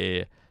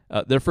be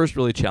their first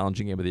really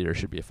challenging game of the year.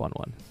 Should be a fun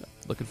one. So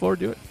looking forward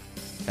to it.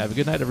 Have a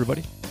good night,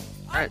 everybody.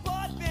 All right. I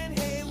bought Van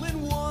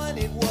Halen 1.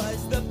 It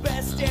was the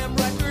best damn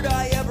record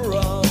I ever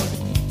owned.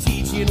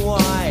 Teaching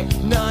why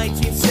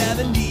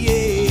 1978